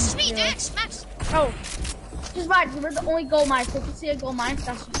 Max, this is me, Max. Max. Oh, just mine. We're the only gold mine. So if you see a gold mine,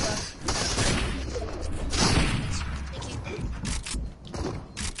 that's just us. Thank you.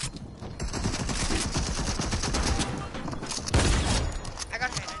 I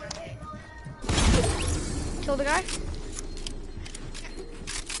got hit. Kill the guy.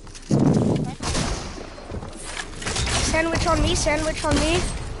 Sandwich on me. Sandwich on me.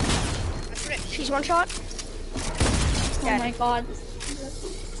 She's one shot. Oh my god.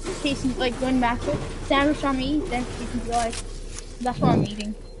 Casey's like going matchup. Sandwich on me, then you can be like, that's what I'm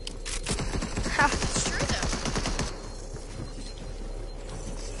eating. It's true though.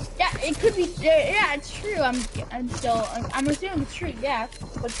 Yeah, it could be. Yeah, it's true. I'm assuming it's true. Yeah,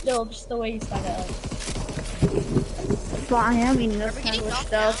 but still, just the way you said it. But I am eating this sandwich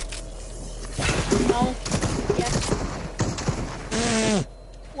though. No. Yes.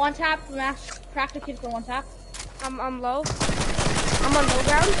 One tap, Max. Crack the kid for one tap. I'm low. I'm on low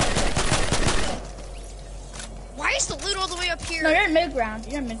ground. Why is the loot all the way up here? No, you're in mid ground.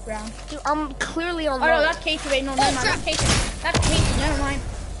 You're in mid ground. Dude, I'm clearly on Oh low. no, that's Casey. Wait, no, never mind. crap. That's Casey. That's Casey. Never mind.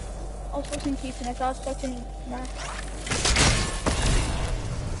 I was supposed to Casey. I thought I was supposed to Max.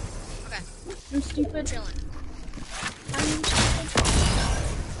 Okay, I'm stupid. chilling.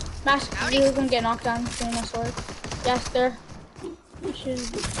 Max, Howdy. you're gonna get knocked down with my sword. Yes, there. You should.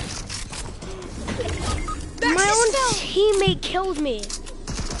 My own teammate killed me.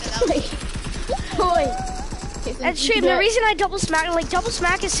 Wait. That's shame. The reason I double smack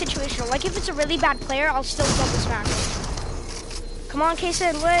is situational. Like if it's a really bad player, I'll still double smack it. Come on,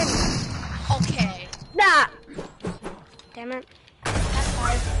 Kaysen, win. Okay. Nah. Damn it.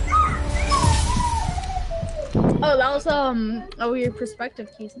 Oh, that was a weird perspective,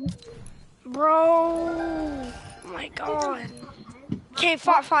 Casey. Bro. Oh my god. Okay,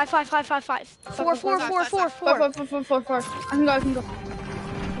 5. 4. Four. I can go.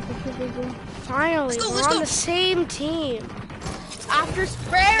 Finally, Let's we're go. on the same team. After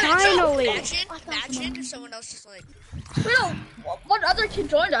spray. Finally. Imagine if someone else just like. Wait, no. What other kid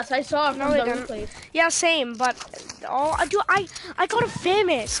joined us? I saw it No, from they the didn't. replays. Yeah, same, but I got a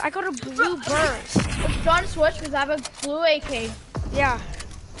famous. I got a blue burst. It's John Switch because I have a blue AK. Yeah.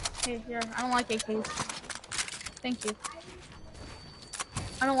 Hey, here. I don't like AKs. Thank you.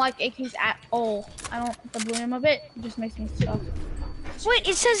 I don't like AKs at all. I don't the bloom of it. It just makes me stuff. Wait,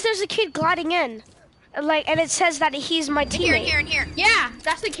 it says there's a kid gliding in. And it says that he's my teammate. Here. Yeah,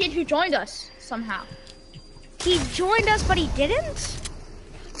 that's the kid who joined us somehow. He joined us, but he didn't?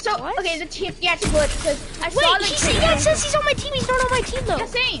 So What? okay, the team. Yeah, it's good because I saw Wait, the he kid. it says he's on my team. He's not on my team, though. Yeah,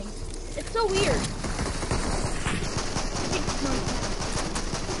 same. It's so weird.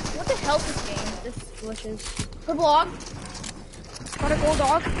 What the hell is this game? This glitches. Good blog. Got a gold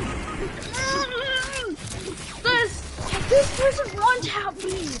dog. This person one tap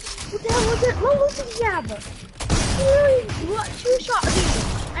me. What the hell was it? What was it? Yeah, but two shot me,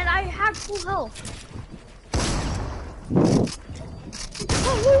 and I had full health.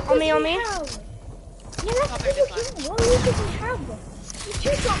 On me. Yeah, that's what you can. What does he have? He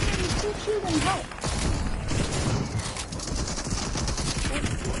two shot me and still shield and health.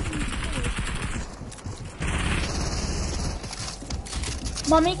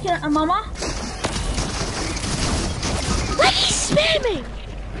 Mama? Wait, he's spamming!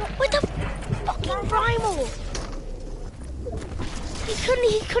 What the fucking primal? He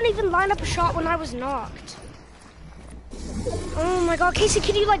couldn't even line up a shot when I was knocked. Oh my god, Casey,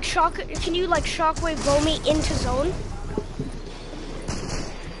 can you shockwave blow me into zone?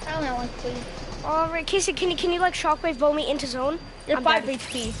 I don't know, please. Alright, Casey, can you shockwave blow me into zone? You're I'm 5 dead.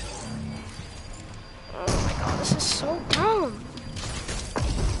 HP. Oh my god, this is so dumb.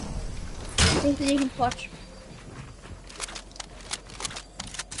 Anything you can clutch.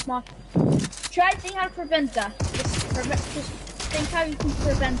 Come on. Try to think how to prevent death. Just think how you can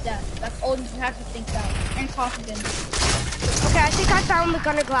prevent death. That's all you have to think about. And confidence. Okay, I think I found the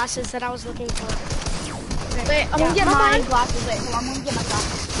gunner glasses that I was looking for. Okay. Wait, I'm gonna get Come my on. glasses. Wait, hold on, I'm gonna get my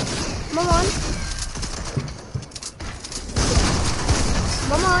glasses. Come on.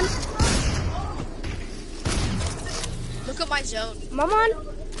 Come on. Look at my zone. Mom on.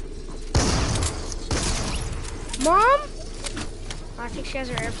 Mom? I think she has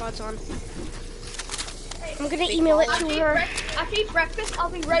her AirPods on. I'm gonna email it to her. After you eat breakfast, I'll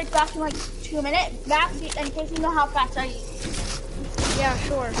be right back in like 2 minutes. Back in case you know how fast I eat. Yeah,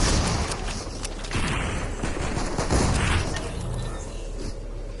 sure.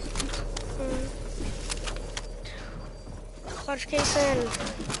 Clutch case in.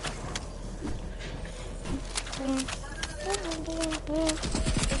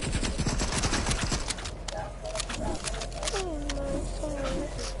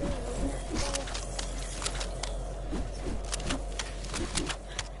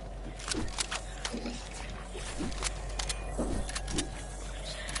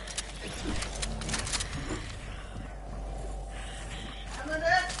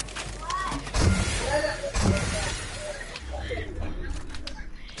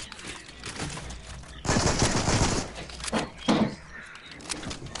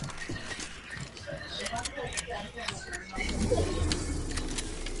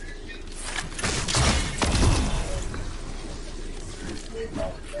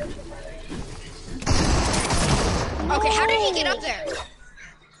 Okay, how did he get up there?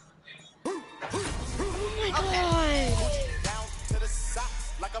 Oh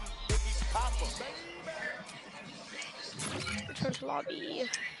my god. Return to lobby.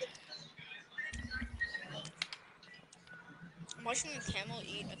 I'm watching a camel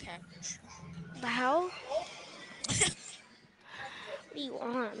eat a cactus. The hell? What are you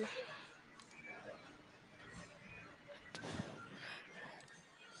on?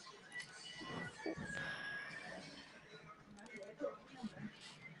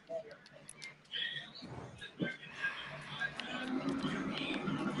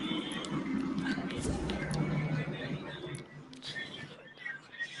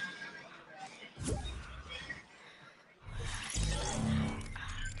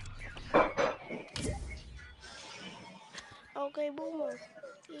 Okay, boomer.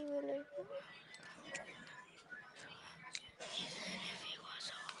 Even if he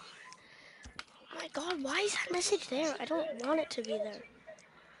was oh my god, why is that message there? I don't want it to be there.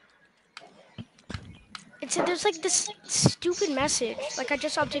 It's there's like this stupid message. Like I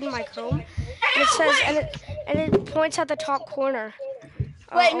just updated my Chrome, and it says and it points at the top corner.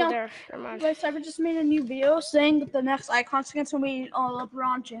 Wait, Oh, no. there. Never mind. Wait, Cyber just made a new video saying that the next icon's against gonna be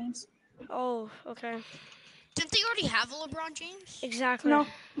LeBron James. Oh, okay. Didn't they already have a LeBron James? Exactly. No,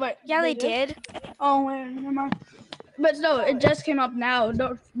 wait. Yeah, they did. Oh, wait, never mind. But no, it just came up now.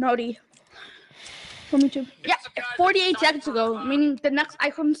 Noti. From YouTube. Yeah, 48 seconds ago. Meaning the next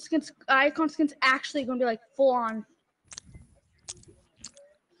icon skin's actually gonna be like full on.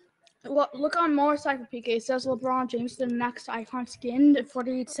 Well, look on more Cypher PK. It says LeBron James, the next icon skin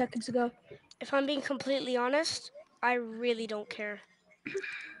 48 seconds ago. If I'm being completely honest, I really don't care.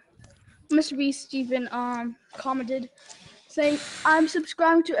 Mr. Beast even commented saying, "I'm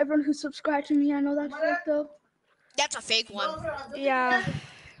subscribing to everyone who subscribed to me." I know that's fake though. That's a fake one. Yeah.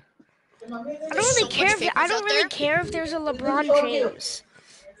 I don't really care. I don't really care if there's a LeBron James.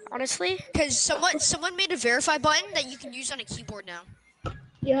 Honestly. Because someone made a verify button that you can use on a keyboard now.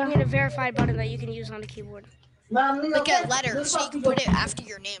 Yeah. I mean a verified button that you can use on the keyboard. Like a letter, so you can put it after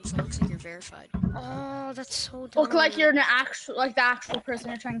your name, so it looks like you're verified. Oh, that's so dumb. Look like you're the actual person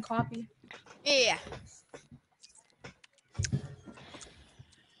you're trying to copy. Yeah.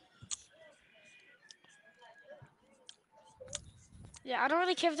 Yeah, I don't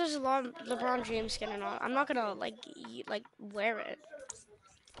really care if there's a LeBron James skin or not. I'm not gonna like wear it.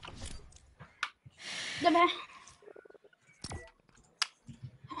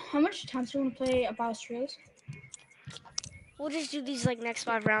 How much time do you want to play About Trails? We'll just do these like next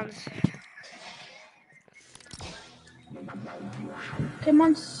 5 rounds. I'm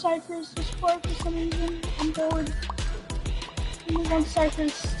on Cypher's Discord for some reason. I'm bored. I'm on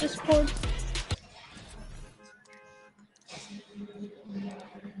Cypher's Discord.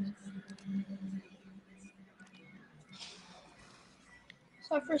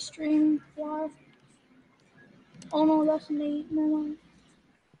 Cypher stream live. Oh no, that's me. No.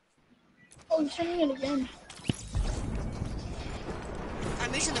 Oh, he's streaming it again.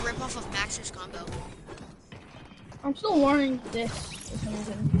 I'm using the ripoff of Max's combo. I'm still learning this for some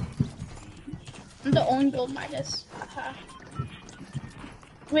reason. I'm the only gold minus.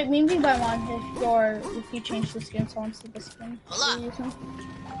 Wait, maybe by one if you change the skin, so I'm the skin. Hola.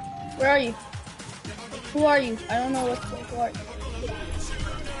 Where are you? Who are you? I don't know who are you.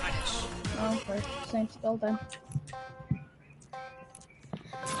 Oh, okay. Same skill then.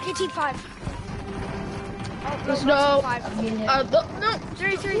 KT5. Oh, There's no, no. five. No.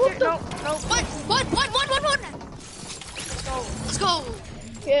 3, 3, 3. No, no. One. Let's go.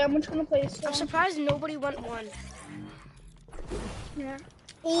 Okay, I'm just gonna play this. I'm surprised nobody went 1. Yeah.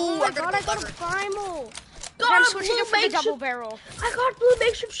 Oh Ooh, my I god, got I got a primal. God, I'm a switching blue it for the makeshift- double barrel. I got blue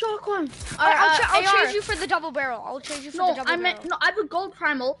makeshift shotgun. I'll AR. change you for the double barrel. I'll change you for the No, double I barrel. meant no. I have a gold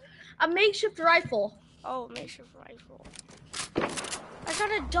primal, a makeshift rifle. Oh, makeshift rifle. I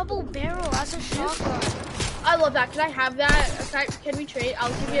got a double barrel as a shotgun. I love that. Can I have that? Can we trade? I'll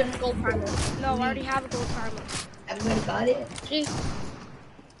give you a gold primal. No, I already have a gold primal. Everybody got it? Gee,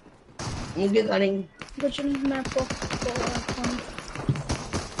 You be running. good job, man. Go.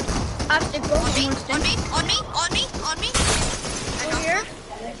 I have to go. On me. Over here.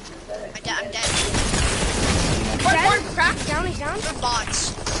 I'm dead. One crack. He's down, he's down. They're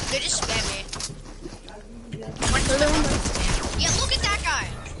bots. They just spam me. Yeah, look at that guy.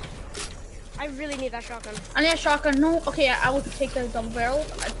 I really need that shotgun. I need a shotgun. No. Okay, I will take the double barrel.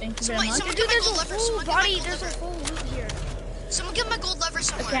 I thank you very much. Someone Dude, get my there's gold a lever. whole Someone get my body. gold There's a lever. whole loot here. Someone get my gold lever I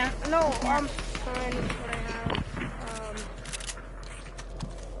somewhere. can't. No, fine with what I have.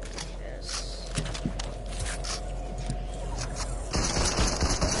 This.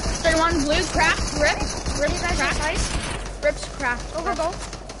 31 blue crack. Rip. You Rips guys crack. are nice. Rips crack. Go.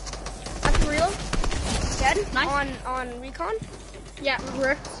 I have to reload. Dead. Nice. On recon. Yeah,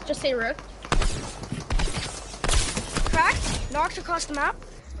 ripped. Just say ripped. Cracked. Knocked across the map.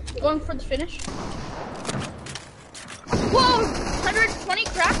 Going for the finish. Whoa! 120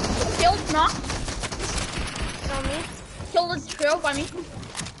 crack. Killed. Knocked. On me. Killed the trail by me.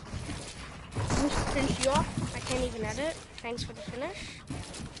 I'm just finish you off. I can't even edit. Thanks for the finish.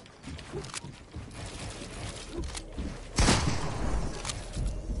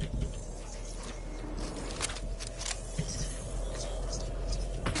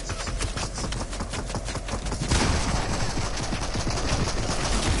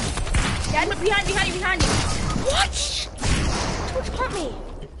 Yeah, behind you. What? Don't pump me.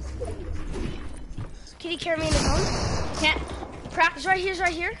 Can you carry me in the zone? Can't. Crack. He's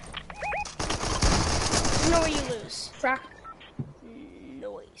right here. There's nowhere you lose. Crack.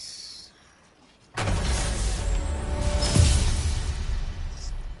 Noise.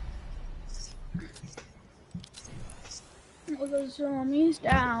 The zombies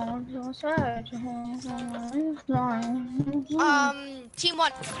down. Team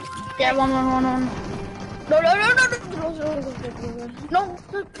 1. Yeah, one. No.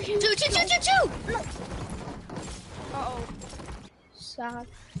 Two. Uh-oh. Sad.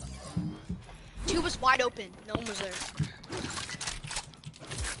 2 was wide open. No one was there.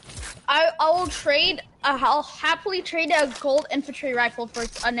 I will trade. I'll happily trade a gold infantry rifle for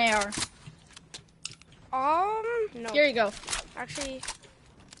an AR. No. Here you go. Actually,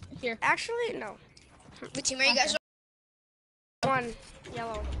 no. What team are you guys? One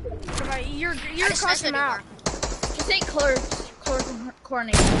yellow. You're just across the missed map. Just say color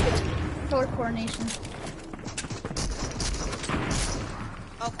coordination. Color coordination.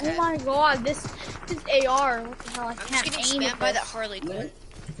 Okay. Oh my god, this AR. What the hell? I I'm just can't getting aim spammed it. by that Harley Quinn.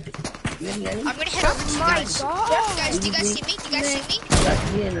 Ready? I'm gonna head over to you My guys. god. Guys, do you guys see me?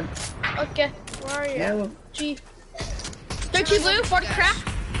 That's the end. Okay. Where are you? Yeah, well, G. 13 blue, 40 crack.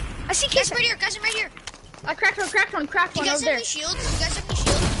 I see Guys, kids. right here. Guys, I'm right here. I cracked one Do you over guys there. have any shields? Do you guys have any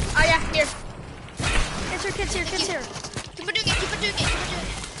shields? Oh yeah, here. Kids here. Keep on doing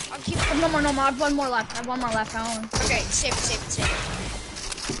it. I'll keep. No more. I have one more left. I don't. Okay, save it.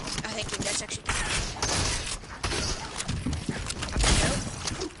 Oh, thank you. That's actually good.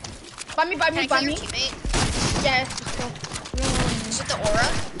 By me. Can I kill your teammate? Yeah, let's go. Is it the aura?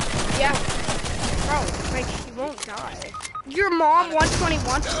 Yeah. Bro, like, you won't die. Your mom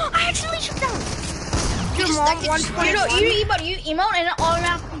 121. I actually shut down. Your Just- mom that gets- 121. You emote and it'll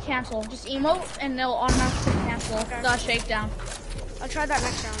automatically cancel. Just emote and it'll automatically cancel the shakedown. I'll try that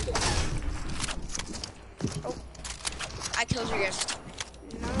next round. I killed your guys.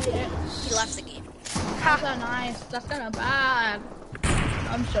 Nice. He left the game. That's not nice. That's kind of bad.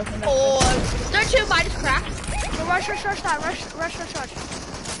 I'm joking. That's Oh, good. There are two minus crack. So rush that. Rush.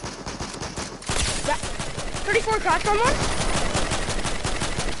 That 34 cracked on one.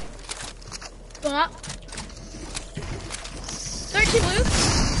 Going up. 32 blue.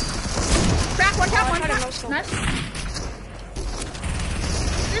 Crack, one tap, I one tried to tap. no-scope. Nice.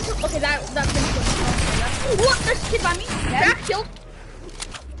 Okay, that's what? There's a kid by me. Crack killed.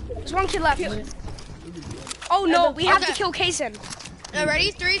 There's one kid left. Oh no, we have to Okay. kill Kaysen.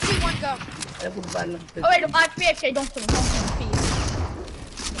 Ready? 3, 2, 1, go. Oh wait, I have PFK. Don't kill me. Don't kill me,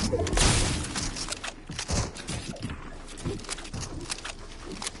 please.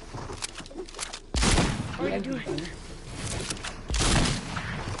 What are you doing?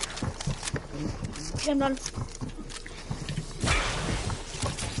 Okay, I'm done.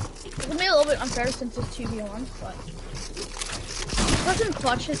 It's gonna be a little bit unfair since it's 2v1, but the person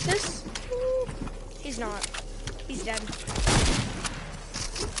clutch is this. He's not. He's dead.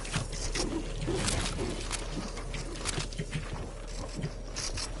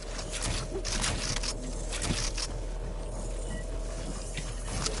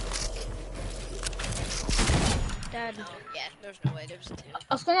 Dead. Yeah, there's no way. There's a 2.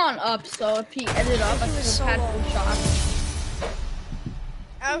 I was going on up, so if he ended up, I He could was have had solo. 3 shots.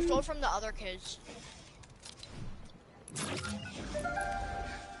 I was told from the other kids.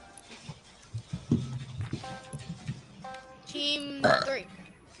 Team 3.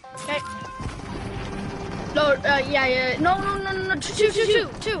 Okay. No, yeah. No.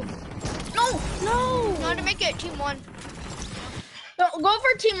 Two. No. No, to make it Team 1. No, go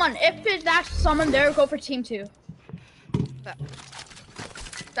for team 1. If that's someone there, go for team 2. But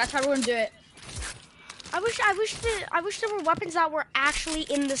That's how we're gonna do it. I wish there were weapons that were actually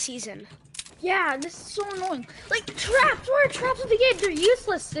in the season. Yeah, this is so annoying. Like traps, where are traps in the game? They're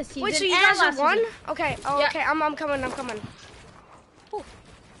useless this season. Wait, so you and guys are last one? season. Okay. Oh, Yeah. okay. I'm coming.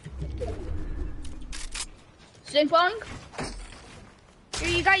 Stink falling?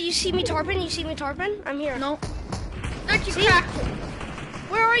 You see me tarping? I'm here. No. Don't you See? crack?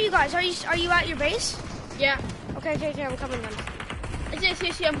 Where are you guys? Are you at your base? Yeah. Okay. I'm coming then. I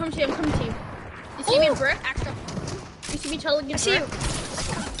see. I'm coming to you. You see me, Ooh. brick? You see me telling you, I see you.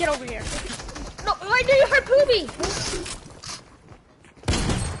 brick? Get over here. No, why did you hurt Poopy?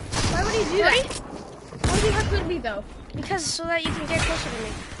 Why would he do that? Why would you hurt Poopy though? Because so that you can get closer to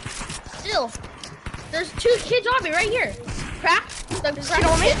me. Still, there's 2 kids on me right here. Crack? The Does crack he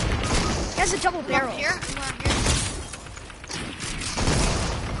on me? kid? He has a double come on barrel. here. Come on here.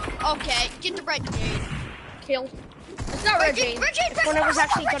 Okay, get the red grenade. Killed. It's not red Jane. Red Jade, When it was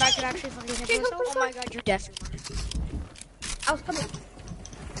actually good, I Red could Jade. actually fucking hit Jane, myself. Oh my god, you're deaf. I was coming.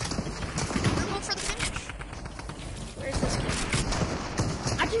 We're going for the finish. Where's this kid?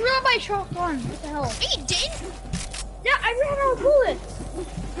 I just ran out my shotgun. What the hell? Hey, you did? Yeah, I ran out of bullets.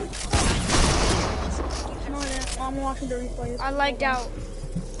 No, I didn't. I'm watching the replays. I lagged out.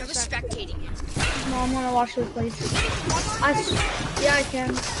 I was spectating it. No, I'm gonna watch the replays. Yeah, I can.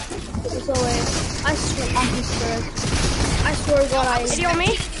 It's a way. I swear, I'm scared. I swear to God, Is he on me?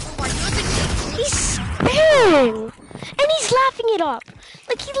 He's He's spamming! And he's laughing it up.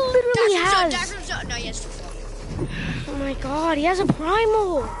 Like he literally has. No, yes. Oh my god, he has a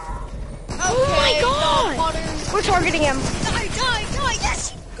primal. Okay, Oh my god! no, We're targeting him. die,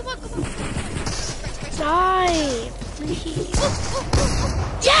 yes! Come on. Die, please.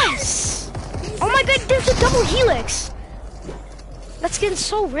 Yes! Oh my god, there's a double helix. That's getting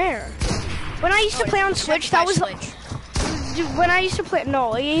so rare. When I used to play on Switch, that was dude, when I used to play.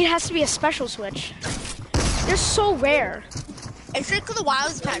 No, it has to be a special Switch. They're so rare. It's like the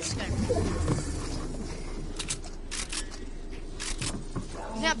Wild's patch skin.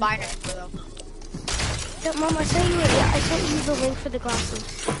 He's not buying it though. Yeah, Mom, I sent you the link for the glasses.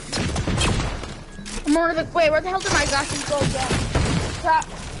 I'm on the wait. Where the hell did my glasses go again? Crap.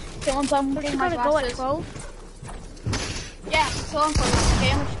 Killing somebody. You My gotta go at glasses. 12. Yeah, killing somebody.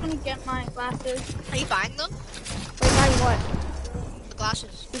 Okay, I'm just gonna get my glasses. Are you buying them? Wait, buying what? The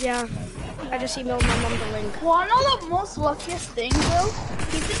glasses. Yeah, I just emailed my mom the link. Well, I know the most luckiest thing, bro.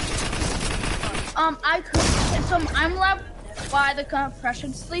 I could. I'm allowed buy the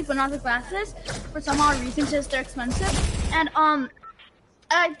compression sleeve, but not the glasses. For some odd reason, since they're expensive. And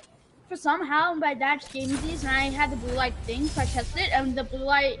for somehow my dad just gave me these, and I had the blue light thing, so I tested it, and the blue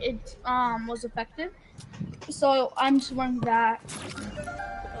light was effective. So I'm just wearing that.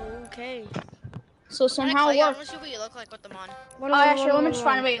 Okay. So somehow it I want worked. to see what you look like with them on. Oh, actually, let me just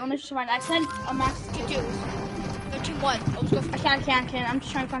find it. Wait, let me just find it. I sent a max You to do. No, team 1. Oh, let's go for I can't. I'm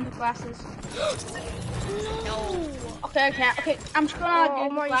just trying to find the glasses. no. Okay, I can't. Okay, I'm just gonna Oh, get the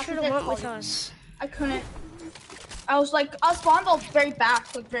Omar, you glasses. should have went with us. I couldn't. I was spawned all very back,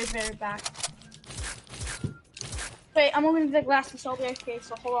 like very, very back. Wait, I'm moving the glasses, so I'll be okay,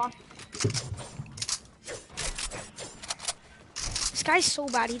 so hold on. This guy's so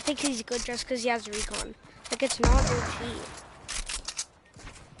bad. He thinks he's good just because he has recon. Like, it's not OP.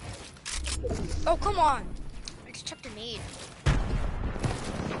 Oh, come on. I just chucked a nade.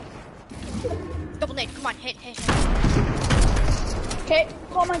 Double nade. Come on, hit. Okay,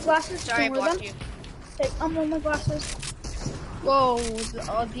 pull my glasses. Sorry, I Don't wear blocked them. you. Okay, I'm on my glasses. Whoa,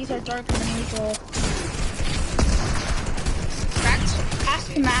 these are darker than usual. Cracked.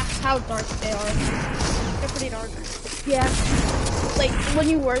 Ask Max how dark they are. They're pretty dark. Yeah. Like, when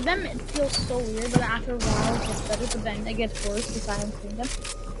you wear them, it feels so weird, but after a while, it gets better, but then it gets worse because I haven't cleaned them.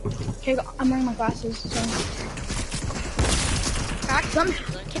 Okay, I'm wearing my glasses, so... Back some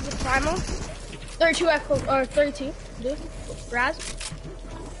kid with primal. 32 or 32. Dude, Raz.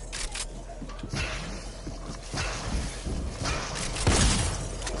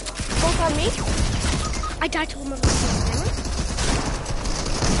 Both on me. I died to him.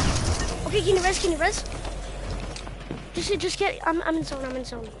 Okay, can you res? Just get, I'm in zone.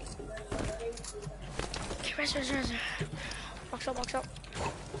 Okay, res. Box out.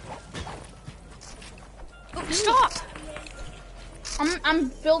 Oh, stop! I'm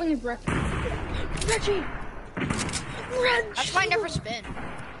building a brick. Reggie! That's why I never spin.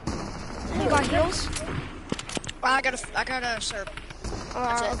 You got heals? I got a serp.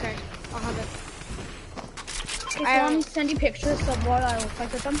 That's it. Okay. I'll have it. Okay, so let me send you pictures of what I look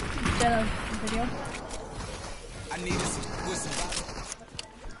like with them instead of video. I needed some wisdom.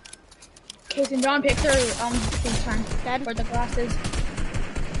 Okay, so draw a picture FaceTime. Dead? For the glasses.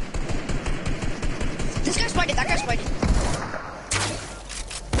 This guy's fighting. That guy's fighting.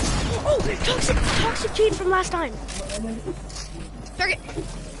 Oh, toxic chain from last time. Target.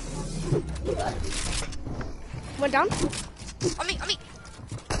 Went down? On me.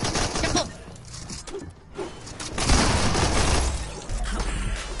 Careful.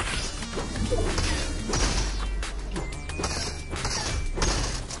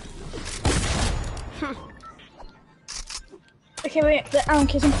 Okay, wait. In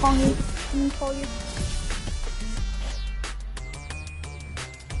case I'm calling you. I'm gonna call you.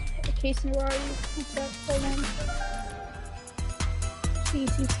 Casey, where are you? Okay, hold on.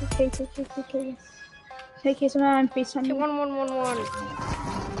 Casey. Hey, Casey, I'm FaceTime Okay, you. 1.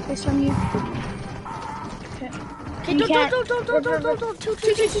 FaceTime you. Okay. Okay, You can't- don't. Two.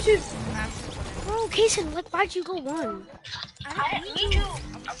 Two. Oh, Kason, why'd you go 1? I need you.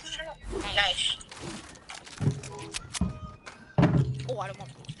 Nice. Oh, I don't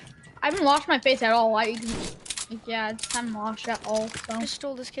want. I haven't washed my face at all. Yeah, I just haven't washed at all, so. I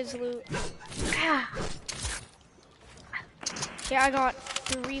stole this kid's loot. Okay, I got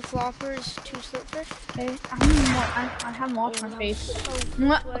 3 floppers, 2 slipfish. Okay, I haven't washed my face.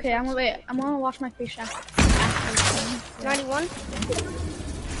 Okay, I'm gonna wash my face after. 91.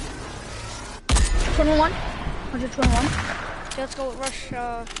 21? 121? Okay, let's go rush.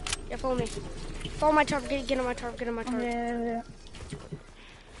 Yeah, follow me. Follow my tarp. Get on my tarp. Yeah.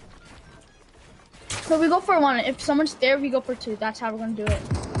 So we go for 1. If someone's there, we go for 2. That's how we're gonna do it.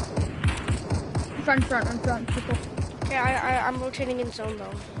 In front, people. Okay, I'm rotating in zone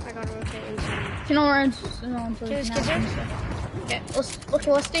though. I gotta rotate in zone. You know we're in zone, so we Okay, can let's have get them.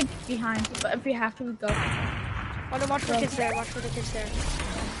 Okay, let's stay behind. But if we have to, we go. Oh no, watch for the kids there.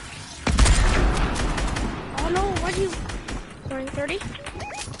 Oh no, why'd you? Sorry, 30?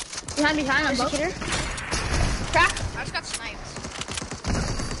 Behind, I'm There's a both. kidder. Crack. I just got sniped.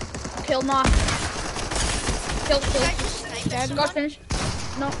 Kill, knock. Kill. This guy just sniped. Dead. Got finished.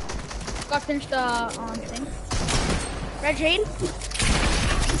 No. Got finished the thing. Red chain.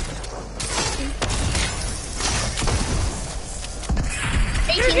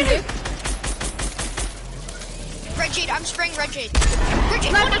 Red Jade, I'm spraying Red Jade.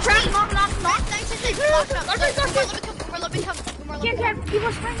 Knock. Nice. Let me come. Can't.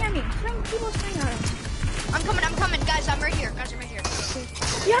 People spraying at me. People spraying at us. I'm coming. Guys, I'm right here.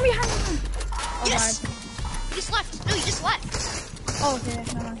 Yeah, behind. Oh, Yes. God. You just left. No, you just left. Oh, okay.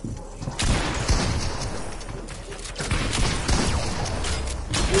 Never mind.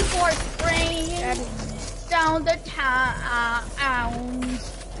 People are spraying down the town.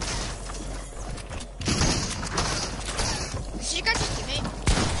 Is you guys' teammate?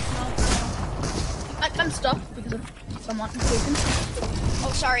 I'm stuck because of someone taken.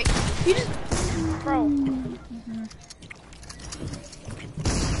 Oh, sorry. You just Bro.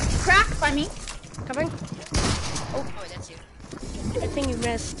 cracked by me. Coming. Oh, that's you. Good thing you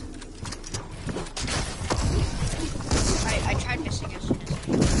missed. I tried missing as soon as.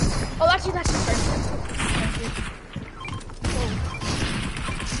 Oh, that's you. Thank you.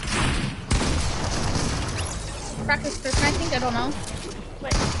 Practice first, I think. I don't know.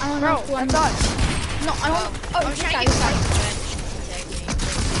 Wait, I don't bro, know. Who I'm that's us. No, I don't. I was this trying guy, to this get guy.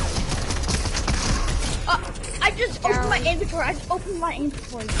 I just opened my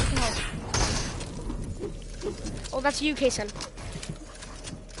inventory. Oh, that's you, Kason.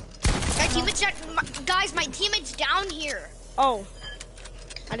 Guy Guys, my teammate's down here. Oh,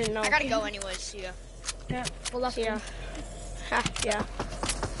 I didn't know. I gotta go anyways. See ya. Yeah. Well, that's Yeah. Ha, yeah.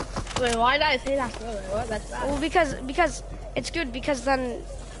 Wait, why did I say that? What? That's bad. Well, because it's good because then,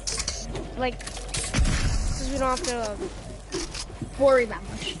 like, because we don't have to. Worry that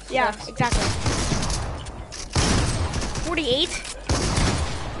much. Yeah, exactly. 48.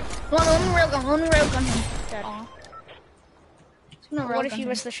 One railgun him. Dead. Aw. What if you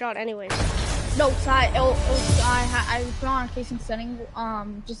miss the shot anyways? No, I put on a casing setting,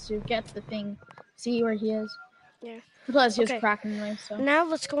 just to get the thing, see where he is. Yeah. Plus, he was Okay. cracking anyway, so. Now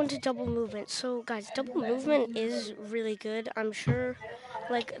let's go into double movement. So guys, double movement is really good. I'm sure,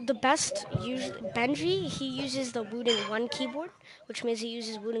 like the best Benji, he uses the Wooting 1 keyboard, which means he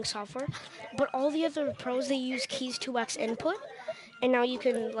uses Wooting software. But all the other pros, they use keys 2x input. And now you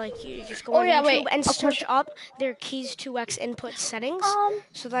can you just go on YouTube and search up their keys 2x input settings,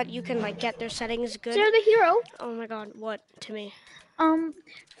 so that you can get their settings good. They're the hero. Oh my god, what to me? When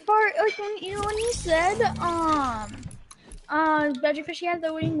you said, Veggie Fishy has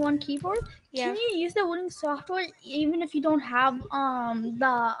the Wooting 1 keyboard. Yeah. Can you use the Wooting software even if you don't have,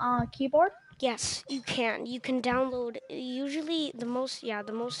 the keyboard? Yes, you can. You can download. Usually, the most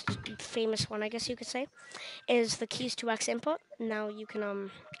famous one, I guess you could say, is the Keys 2x input. Now you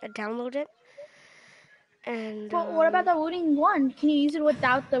can download it. And But what about the Wooting 1? Can you use it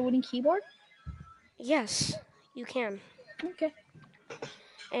without the Wooting keyboard? yes, you can. Okay.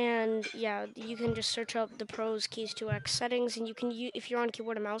 And yeah, you can just search up the pros Keys 2x settings, and you can if you're on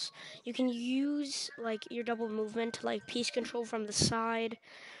keyboard and mouse, you can use your double movement to piece control from the side.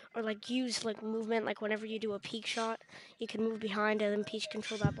 Or use movement, whenever you do a peek shot, you can move behind and then piece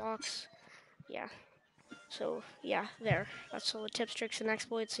control that box. Yeah. So yeah, there. That's all the tips, tricks, and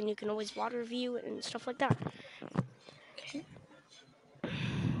exploits, and you can always water review and stuff like that. Okay.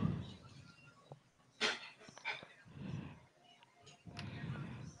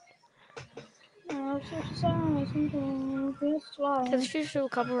 Let's just do a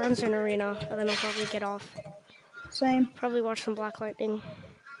couple runs in arena, and then I'll probably get off. Same. Probably watch some Black Lightning.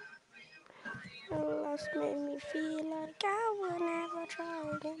 Lost made me feel like I would never try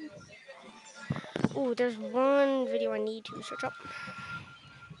again. Ooh, there's one video I need to search up.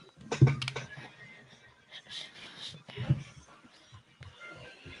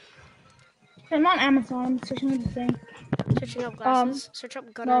 I'm on Amazon. I'm searching the thing. Searching up glasses. Search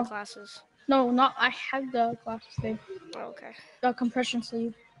up gunner glasses. No, not. I have the glasses thing. Oh, okay. The compression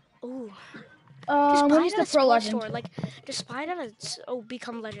sleeve. Ooh. What is the Pro Legend? Store. Just spy it at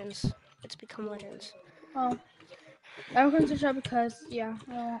Become Legends. It's Become Legends. Oh. I'm going to try because, yeah,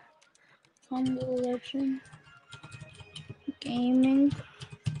 I want Become Legend. Gaming.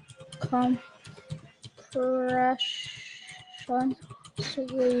 Compression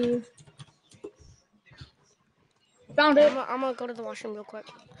sleeve. Found it. I'm gonna go to the washroom real quick.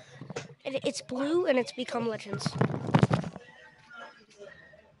 It's blue and it's Become Legends.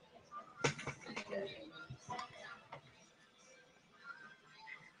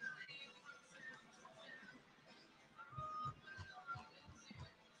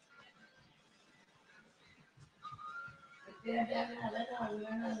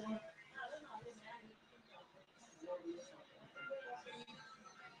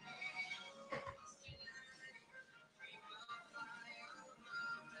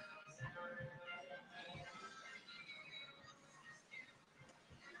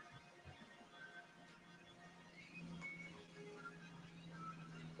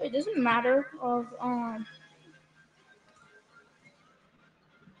 It doesn't matter of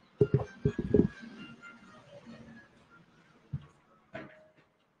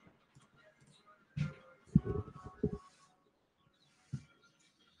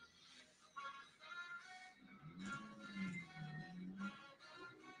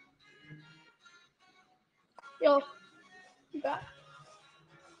Yo, back.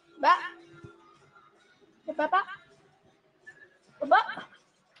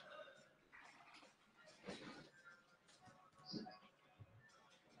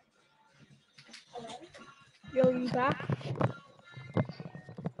 Yo, you back?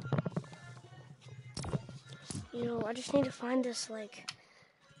 I just need to find this I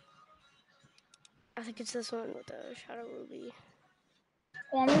think it's this one with the Shadow Ruby.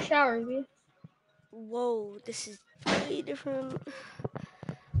 Oh, I'm in the shower, baby. Whoa, this is way different.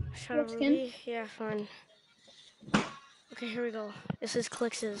 Shadow What skin? Ruby? Yeah, fine. Okay, here we go. This is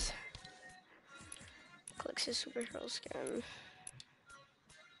Clix's. Clix's superhero skin.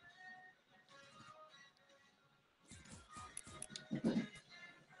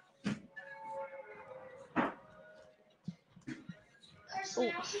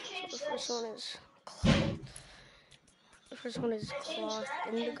 Oh, so the first one is cloth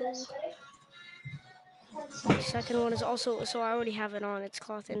indigo. The second one is also, so I already have it on. It's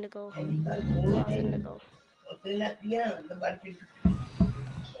cloth indigo. Cloth indigo.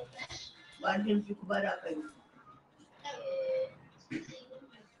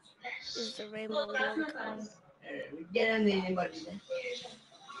 Is the rainbow milk.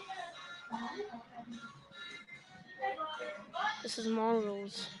 This is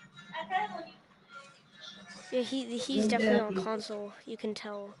mongrels. Yeah, he's definitely on console. You can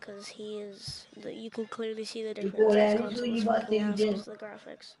tell because he is. You can clearly see the difference. His console is fucking ass because of the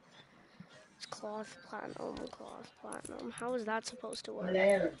graphics. It's cloth platinum, cloth platinum. How is that supposed to work?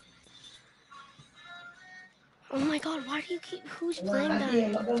 Oh my god, why do you keep... Who's playing that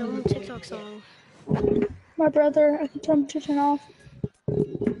dumb TikTok song? My brother, I can tell him to turn off.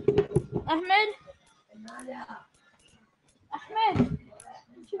 Ahmed? Ahmed,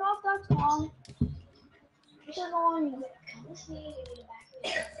 turn off that song. It's annoying.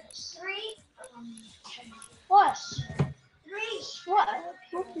 What? What?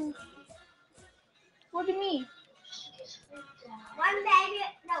 What do you mean? One baby,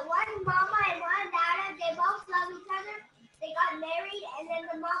 no, one mama and one dada, they both love each other. They got married, and then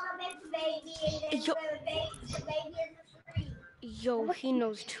the mama makes a baby, and then the baby is a tree. Yo, he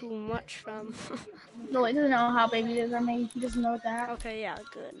knows too much from... No, he doesn't know how babies are made. He doesn't know that. Okay, yeah,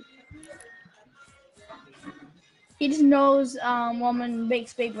 good. He just knows woman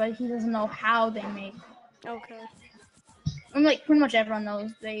makes baby, but he doesn't know how they make. Okay. And like pretty much everyone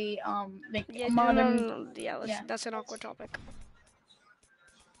knows they make Yeah, a mother. no, yeah, that's an awkward topic.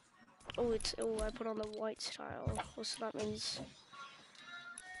 Oh, I put on the white style. So that means...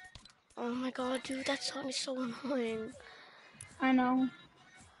 Oh my god, dude, that song is so annoying. I know.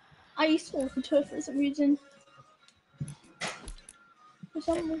 I used to listen to it for some reason. For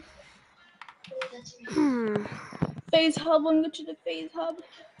some reason. Phase Hub, I'm going to the Phase Hub.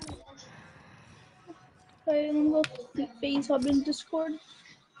 Okay, I'm going to the Phase Hub in Discord.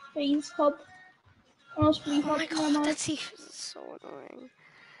 Phase Hub. Oh my god, that's so annoying.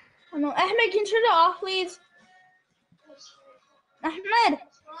 I know. Ahmed, can you turn it off, please? Ahmed! Can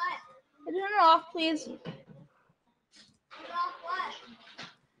you turn it off, please? Turn off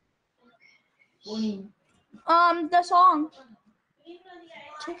what? The song.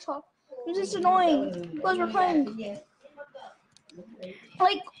 TikTok. It's just annoying. Because we're playing.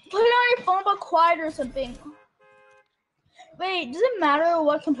 Like, put it on your phone but quiet or something. Wait, does it matter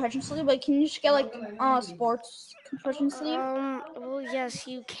what compression sleeve? Like, can you just get like sports compression sleeve? Well, yes,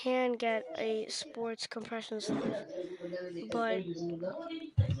 you can get a sports compression sleeve, but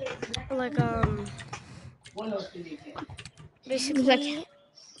like basically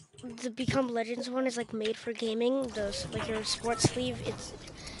the Become Legends one is like made for gaming. Like your sports sleeve, it's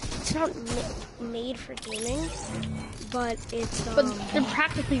not made for gaming, but it's But they're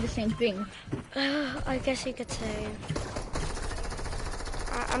practically the same thing. I guess you could say.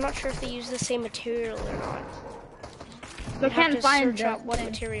 I'm not sure if they use the same material or not. I can't find search up what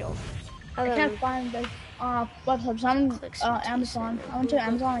material. I can't find the website. I'm Amazon. I went to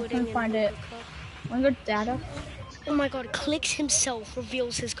Amazon. I couldn't find it. Want to go data? Oh my god! Clicks himself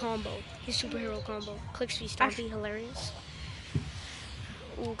reveals his combo, his superhero combo. Clicks be Stompy, hilarious.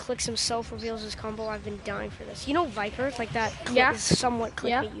 Ooh, Clicks himself reveals his combo. I've been dying for this. You know Viper, like that. Yeah. Is somewhat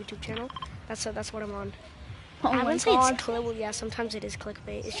clickbait YouTube channel. That's what I'm on. Oh I my wouldn't say god. it's well, yeah, sometimes it is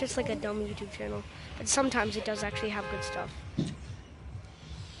clickbait. It's just like a dumb YouTube channel. But sometimes it does actually have good stuff.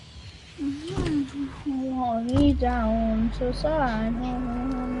 Me down so sad.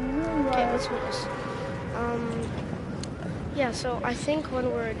 Okay, let's do this. Yeah, so I think when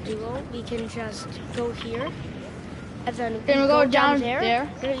we're a duo, we can just go here. And then we go down there.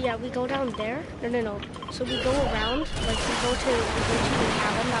 Yeah, we go down there. No. So we go around, like we go to the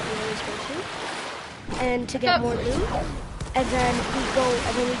cabin that we always go to. And to get more loot. And then we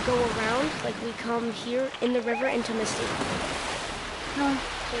go around, like we come here in the river into Misty. So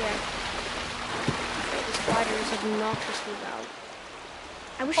yeah. The spider is obnoxiously loud.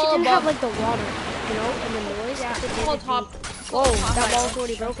 I wish it didn't have like the water, you know, and the noise. Yeah, whoa, that wall's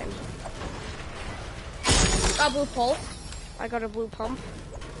already broken. Got blue pulse. I got a blue pump.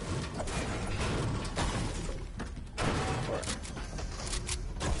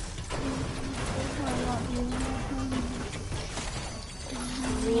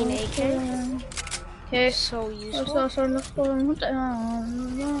 Green AK. Okay. So useful. Can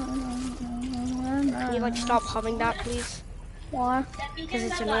you like stop humming that, please? Why? Because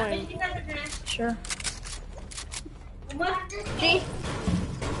it's annoying. Sure. G.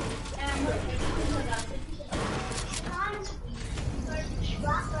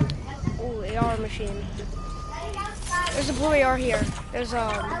 Ooh, AR machine. There's a blue AR here. There's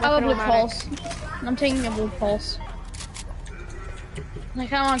I have a blue weapon-o-matic. pulse. I'm taking a blue pulse. I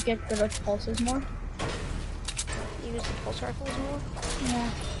kind of want to get rid of pulses more. You use the pulse rifles more? Yeah.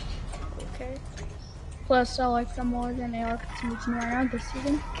 Okay. Plus, I like them more than AR because I'm right now this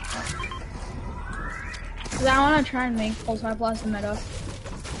season. Because I want to try and make pulse rifle as the meta.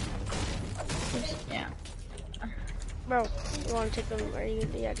 Yeah. Bro, you want to take them? Or you,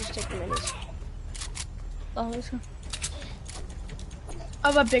 yeah, just take the minis. Oh, let's go. I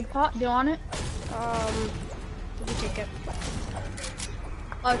have a big pot. Do you want it? You can take it.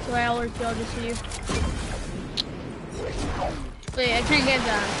 Oh, it's way I'll go to see you. Wait, I can't get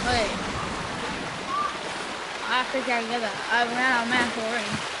that. Wait. I think I can get that. I ran out of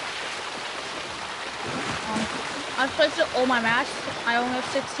Macoronini. I've placed all my masks. I only have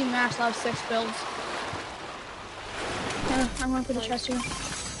 16 masks. I have 6 builds. I'm going for the chest here.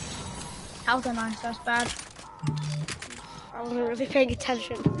 How's that nice? That's bad. I wasn't really paying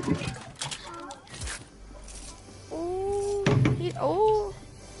attention. Ooh, oh.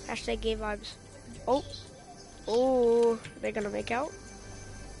 Hashtag gay vibes. Oh. Oh. They're gonna make out?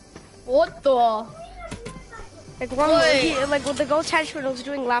 What the? Like one like the ghost henchman was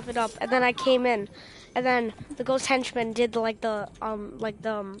doing laugh it up, and then I came in, and then the ghost henchman did the heart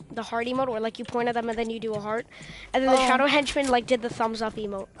emote where like you point at them and then you do a heart, and then the shadow henchman like did the thumbs up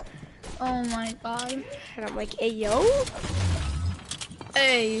emote. Oh my god. And I'm like, hey yo.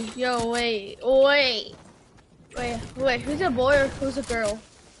 Hey yo, wait. Who's a boy or who's a girl?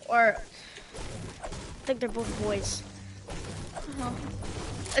 Or I think they're both boys.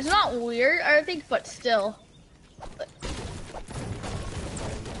 it's not weird, I think, but still.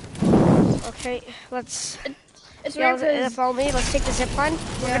 Okay, let's. It's Yeah, weird. follow me. Let's take the zip line.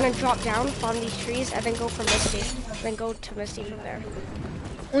 We're gonna drop down on these trees and then go for Misty. Then go to Misty from there.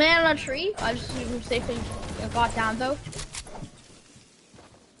 Land on a tree. I just safely got down though.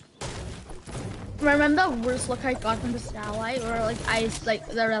 Remember the worst look I got from the satellite, or like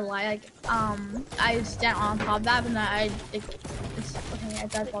the red light, I stand on top of that, and then I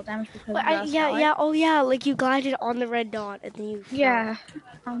died fall damage because of the satellite. Oh yeah, like you glided on the red dot and then you. Yeah,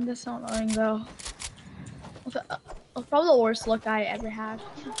 that's so annoying though. It's probably the worst look I ever had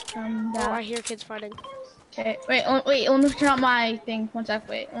from that. Oh, I hear kids fighting. Okay, wait, let me turn on my thing. One sec,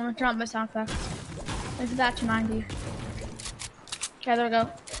 wait, let me turn on my sound effects. Is that to 90? Okay, there we go.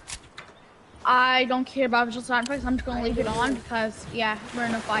 I don't care about visual sound effects. I'm just gonna leave it on because yeah, we're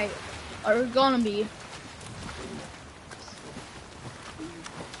in a fight, or we're gonna be.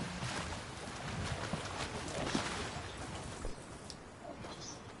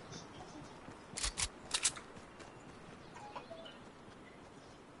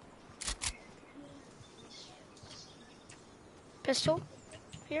 Pistol,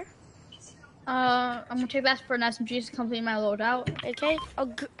 here. I'm gonna take that for an SMG to complete my loadout. Okay.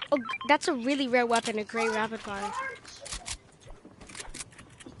 That's a really rare weapon, a gray rapid fire.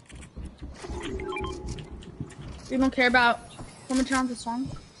 You don't care about. Let me turn on the song.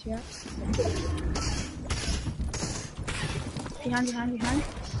 Yeah. Behind.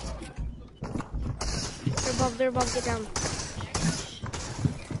 They're above, get down.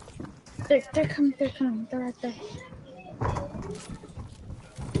 They're coming. They're right there.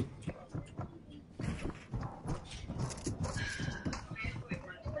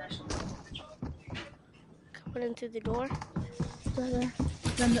 Coming in through the door. There.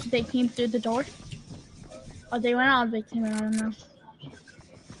 Then they came through the door. Oh, they went out. They came in. I don't know.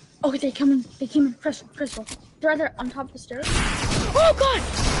 Oh, they came in. Crystal. They're right there on top of the stairs. Oh god!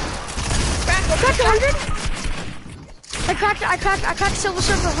 I cracked 100. I cracked silver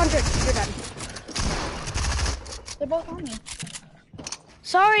surfer 100. You're done. They're both on me.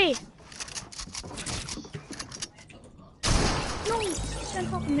 Sorry. No, stand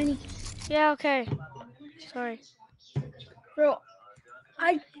top of mini. Yeah, okay. Sorry. Bro,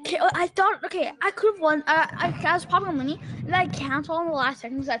 I thought, okay, I could have won. I was popping a mini, and I canceled in the last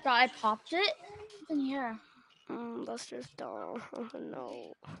second because I thought I popped it. Then yeah. That's just dumb. Oh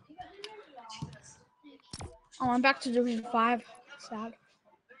no. Oh, I'm back to Division 5. Sad.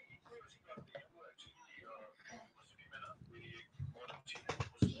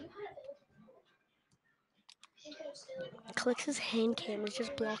 Clix's hand cam is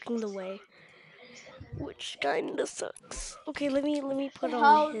just blocking the way, which kinda sucks. Okay, let me put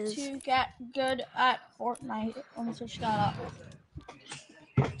on his. How to get good at Fortnite. Let me switch that up.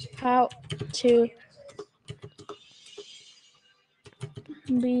 How to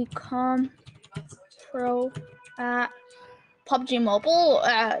become pro at PUBG Mobile,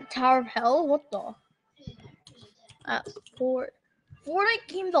 Tower of Hell. What the? At Fortnite. Fortnite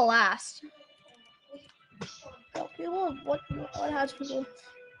came the last. People, what has people?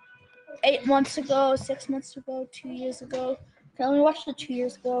 8 months ago, 6 months ago, 2 years ago. Okay, let me watch the 2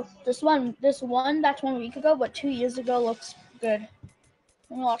 years ago. This one, that's 1 week ago, but 2 years ago looks good.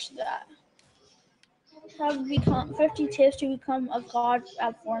 Let me watch that. Have become 50 tips to become a god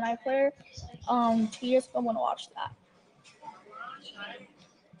at Fortnite player. 2 years ago, I'm gonna watch that.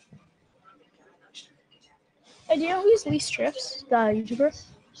 Hey, do you know who's Lee Strips, the YouTuber?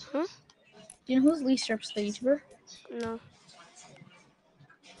 Hmm? Do you know who's Lee Strips, the YouTuber? No.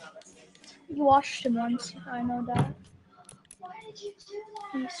 You watched him once. I know that.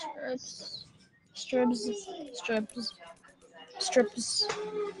 Lee Strips.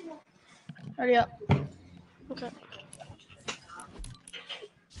 Hurry up. Okay.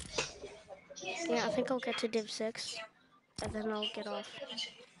 Yeah, I think I'll get to Div 6, and then I'll get off.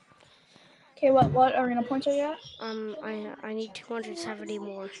 Okay, what arena points are you at? I need 270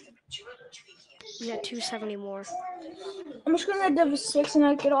 more. Yeah, 270 more. I'm just gonna Div 6 and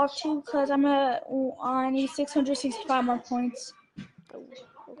I get off too, because I need 665 more points. Oh,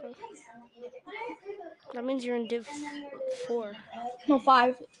 okay. That means you're in Div 4. No,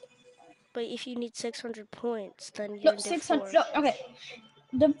 5. But if you need 600 points, then you're No, in Div 600. 4. No, okay.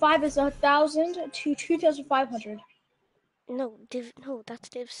 Div 5 is 1,000 to 2,500. No, that's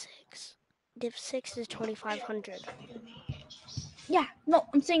Div 6. Div 6 is 2,500. Yeah, no,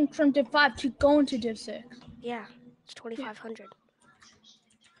 I'm saying from Div 5 to go into Div 6. Yeah, it's 2,500.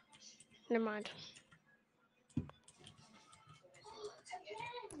 Never mind.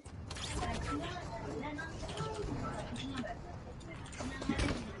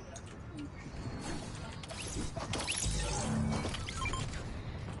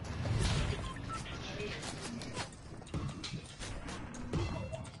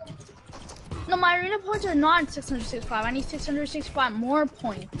 No, my arena points are not 665. I need 665 more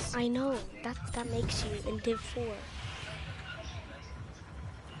points. I know, that makes you in Div 4.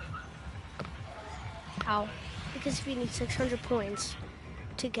 How? Because if you need 600 points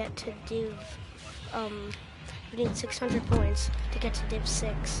to get to Div, you need 600 points to get to Div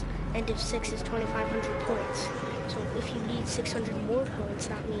 6, and Div 6 is 2,500 points. So if you need 600 more points,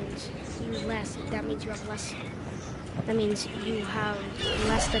 that means you have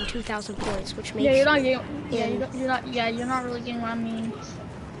less than 2,000 points, which makes you're not really getting what I mean.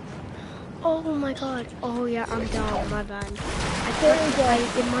 Oh my god. Oh yeah, I'm down. My bad. I thought,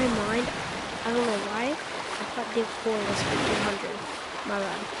 in my mind, I don't know why, I thought Div 4 was 1,500. My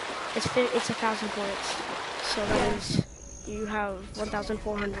bad. It's 1,000 points. So that means you have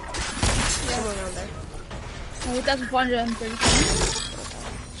 1,400. Somewhere around there. 1,430.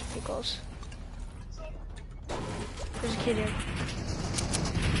 It's pretty close. There's a kid here.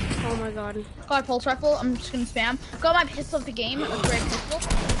 Oh my god. Got a pulse rifle. I'm just gonna spam. Got my pistol of the game. A great pistol.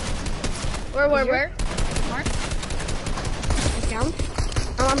 Where? Mark. He's down.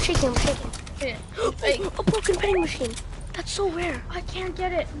 I'm shaking. Hey. A broken vending machine. That's so rare. I can't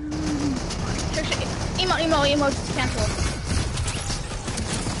get it. Emo, just cancel.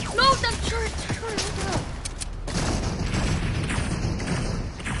 No, that's short.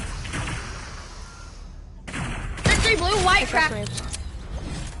 Victory blue, white crack.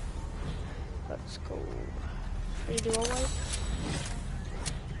 Let's go. Should we do all white?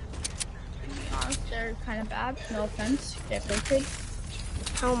 They're kind of bad. No offense. They're kid.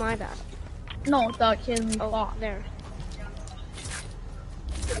 How am I bad? No, the kid we fought. There.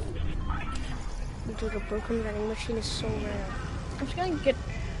 Dude, a broken vending machine is so rare. I'm just gonna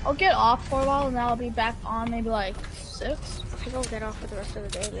I'll get off for a while and then I'll be back on maybe like 6. I think I'll get off for the rest of the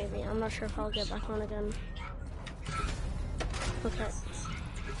day maybe. I'm not sure if I'll get back on again. Okay.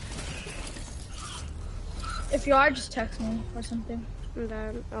 If you are, just text me or something. And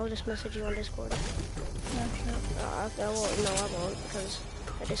then I'll just message you on Discord. Yeah, sure. I won't, because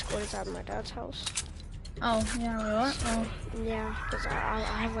the Discord is at my dad's house. Oh, yeah, wait, what? Oh. Yeah, because I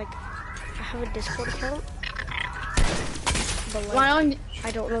have a Discord account, but I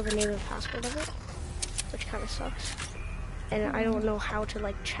don't know the name and password of it, which kind of sucks. And I don't know how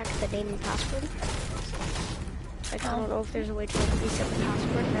to check the name and password. I don't know if there's a way to reset the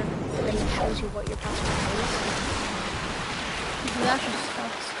password, and then it shows you what your password is. That just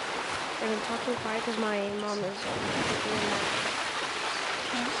sucks. And I'm talking quiet because my mom is doing that.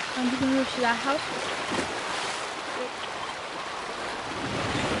 I'm just gonna move to that house.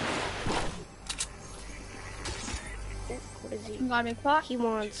 What is he? Got a big pot. He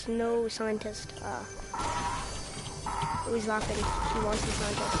wants no scientist. Oh, he's laughing. He wants the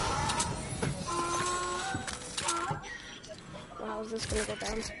scientist. Well, how is this gonna go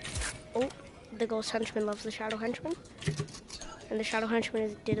down? Oh, the ghost henchman loves the shadow henchman. And the Shadow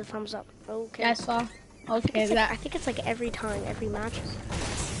Henchman did a thumbs up. Okay. Yeah, I saw. I think Okay, it's like, that. I think it's like every time, every match.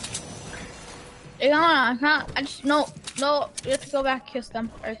 I can't. I just no. You have to go back, kiss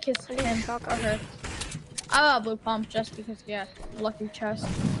them, or kiss I need a him or shotgun. her. I got a blue pump just because, yeah, lucky chest.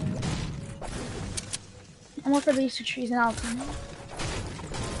 I'm looking for these two trees now.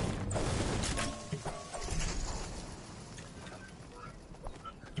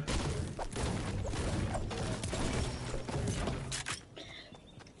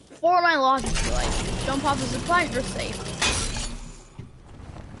 For my logic, like jump off the zip line, you're safe.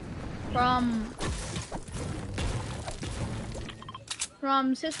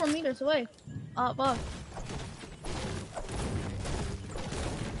 From 64 meters away, above.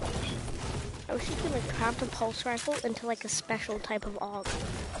 I wish you could like craft a pulse rifle into like a special type of AUG.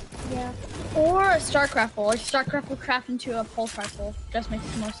 Yeah. Or a StarCraft rifle. Like StarCraft will craft into a pulse rifle. Just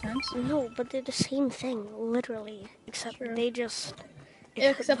makes more sense. No, but they're the same thing, literally. Except True. they just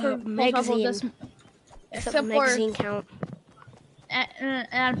Except for magazine. Except for for magazine count.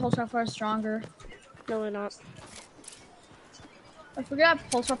 and pulse rifle are stronger. No, they're not. I forgot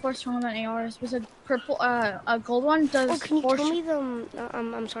pulse rifle are stronger than ARs. Was a purple, a gold one does. Oh, can you tell me them?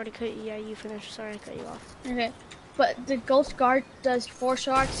 I'm sorry to cut. Yeah, you finished. Sorry, I cut you off. Okay, but the Ghost Guard does 4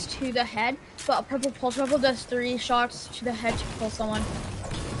 shots to the head, but a purple pulse rifle does 3 shots to the head to kill someone.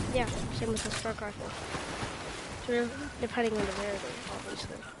 Yeah, same with the spark rifle. True. Depending on the rarity,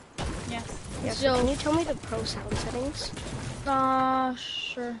 obviously. Yeah. Yeah. So can you tell me the pro sound settings?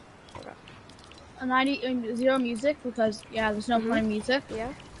 Sure. Okay. A 90 0 music because there's no point in music. Yeah.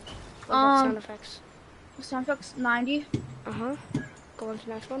 What about sound effects? Sound effects 90. Go on to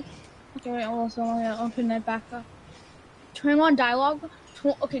the next one. Okay, wait, also I'm gonna open it back up. 21 dialogue.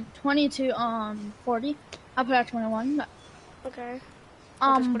 20 to 40. I'll put it at 21. But, Okay.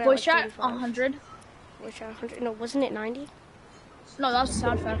 voice chat 35. 100. Voice chat 100. No, wasn't it 90? No, that was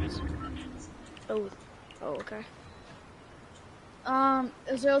sound effects. Oh. Oh, okay.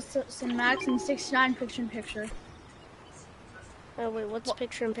 0 cinematics and 69 picture in picture. Oh wait, what's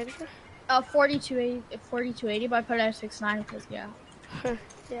picture in picture? 40 to 80, but I put it at 69 because yeah.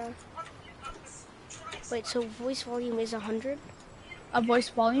 Yeah. Wait, so voice volume is 100? Voice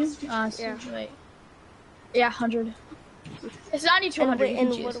volume? Yeah. Wait. Yeah, 100. It's 90 to 100.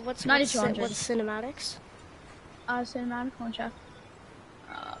 And what's 90 to 100. What's cinematics? Cinematic, one check.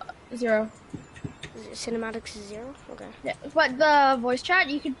 0. Cinematics is 0? Okay. Yeah, but the voice chat,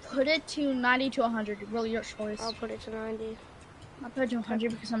 you could put it to 90 to 100. Really your choice. I'll put it to 90. I'll put it to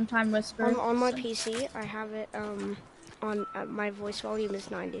 100 because sometimes whisper. On my PC, I have it on my voice volume is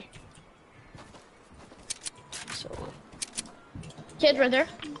 90. So. Kid, right there.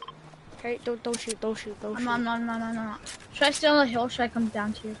 Okay, don't shoot. I'm not. Should I stay on the hill? Or should I come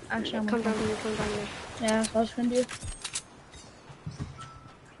down to you? Actually, I'm come down here. Yeah, that's what I was gonna do.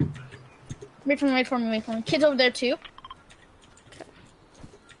 Wait for me. Kids over there too. Okay.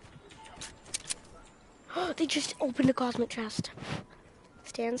 They just opened a cosmic chest.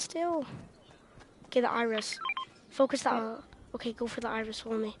 Stand still. Okay, the iris. Focus the. Okay, go for the iris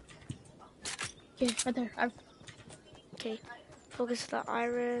for me. Okay, right there. Okay, focus the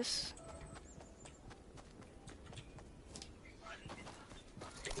iris.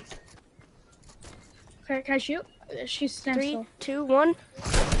 Okay, can I shoot? She's standing 3, still. 2, 1.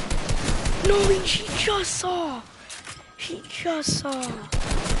 No, she just saw. Teammate's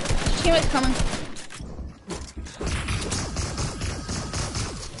coming.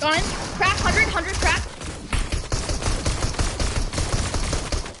 Going. Crack. 100. Crack.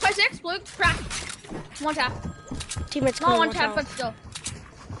 26. Blue. Crack. 1 tap. Teammates No, coming. 1 watch tap, out. but still.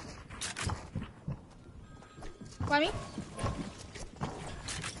 By me?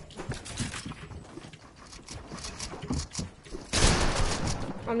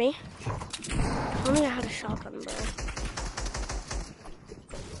 On me? If only I had a shotgun, bro.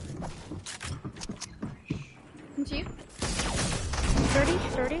 Into you? 30?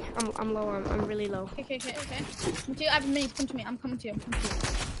 I'm low. I'm really low. Okay. Into you. I have minis. Come to me. I'm coming to you.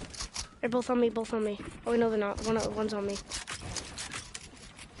 They're both on me. Oh, no, they're not. One's on me.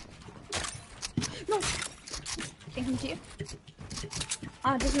 No. Can't come to you.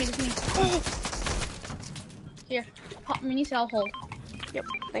 Just me. Oh. Here. Pop mini cell hold. Yep,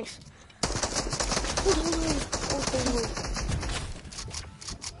 thanks.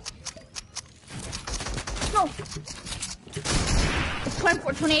 No.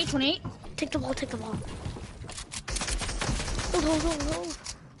 24, 28. Take the ball.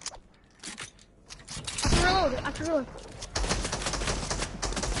 Hold. After reload.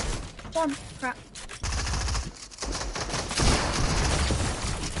 Bomb. Crap.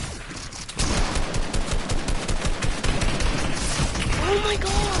 Oh my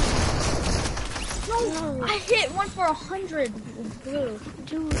god! No, I hit one for 100 blue.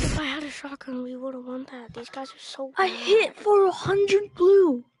 Dude, if I had a shotgun, we would have won that. These guys are so bad. I hit for 100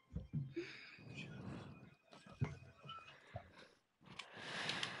 blue.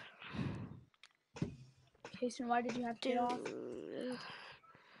 Jason, why did you have to get off?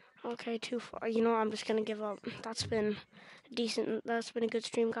 Okay, too far. You know, I'm just gonna give up. That's been decent. That's been a good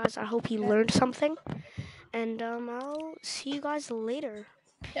stream, guys. I hope you learned something. And I'll see you guys later.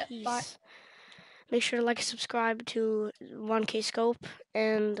 Yeah, Peace. bye. Make sure to like and subscribe to 1K Scope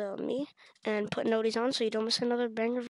and me, and put noties on so you don't miss another banger.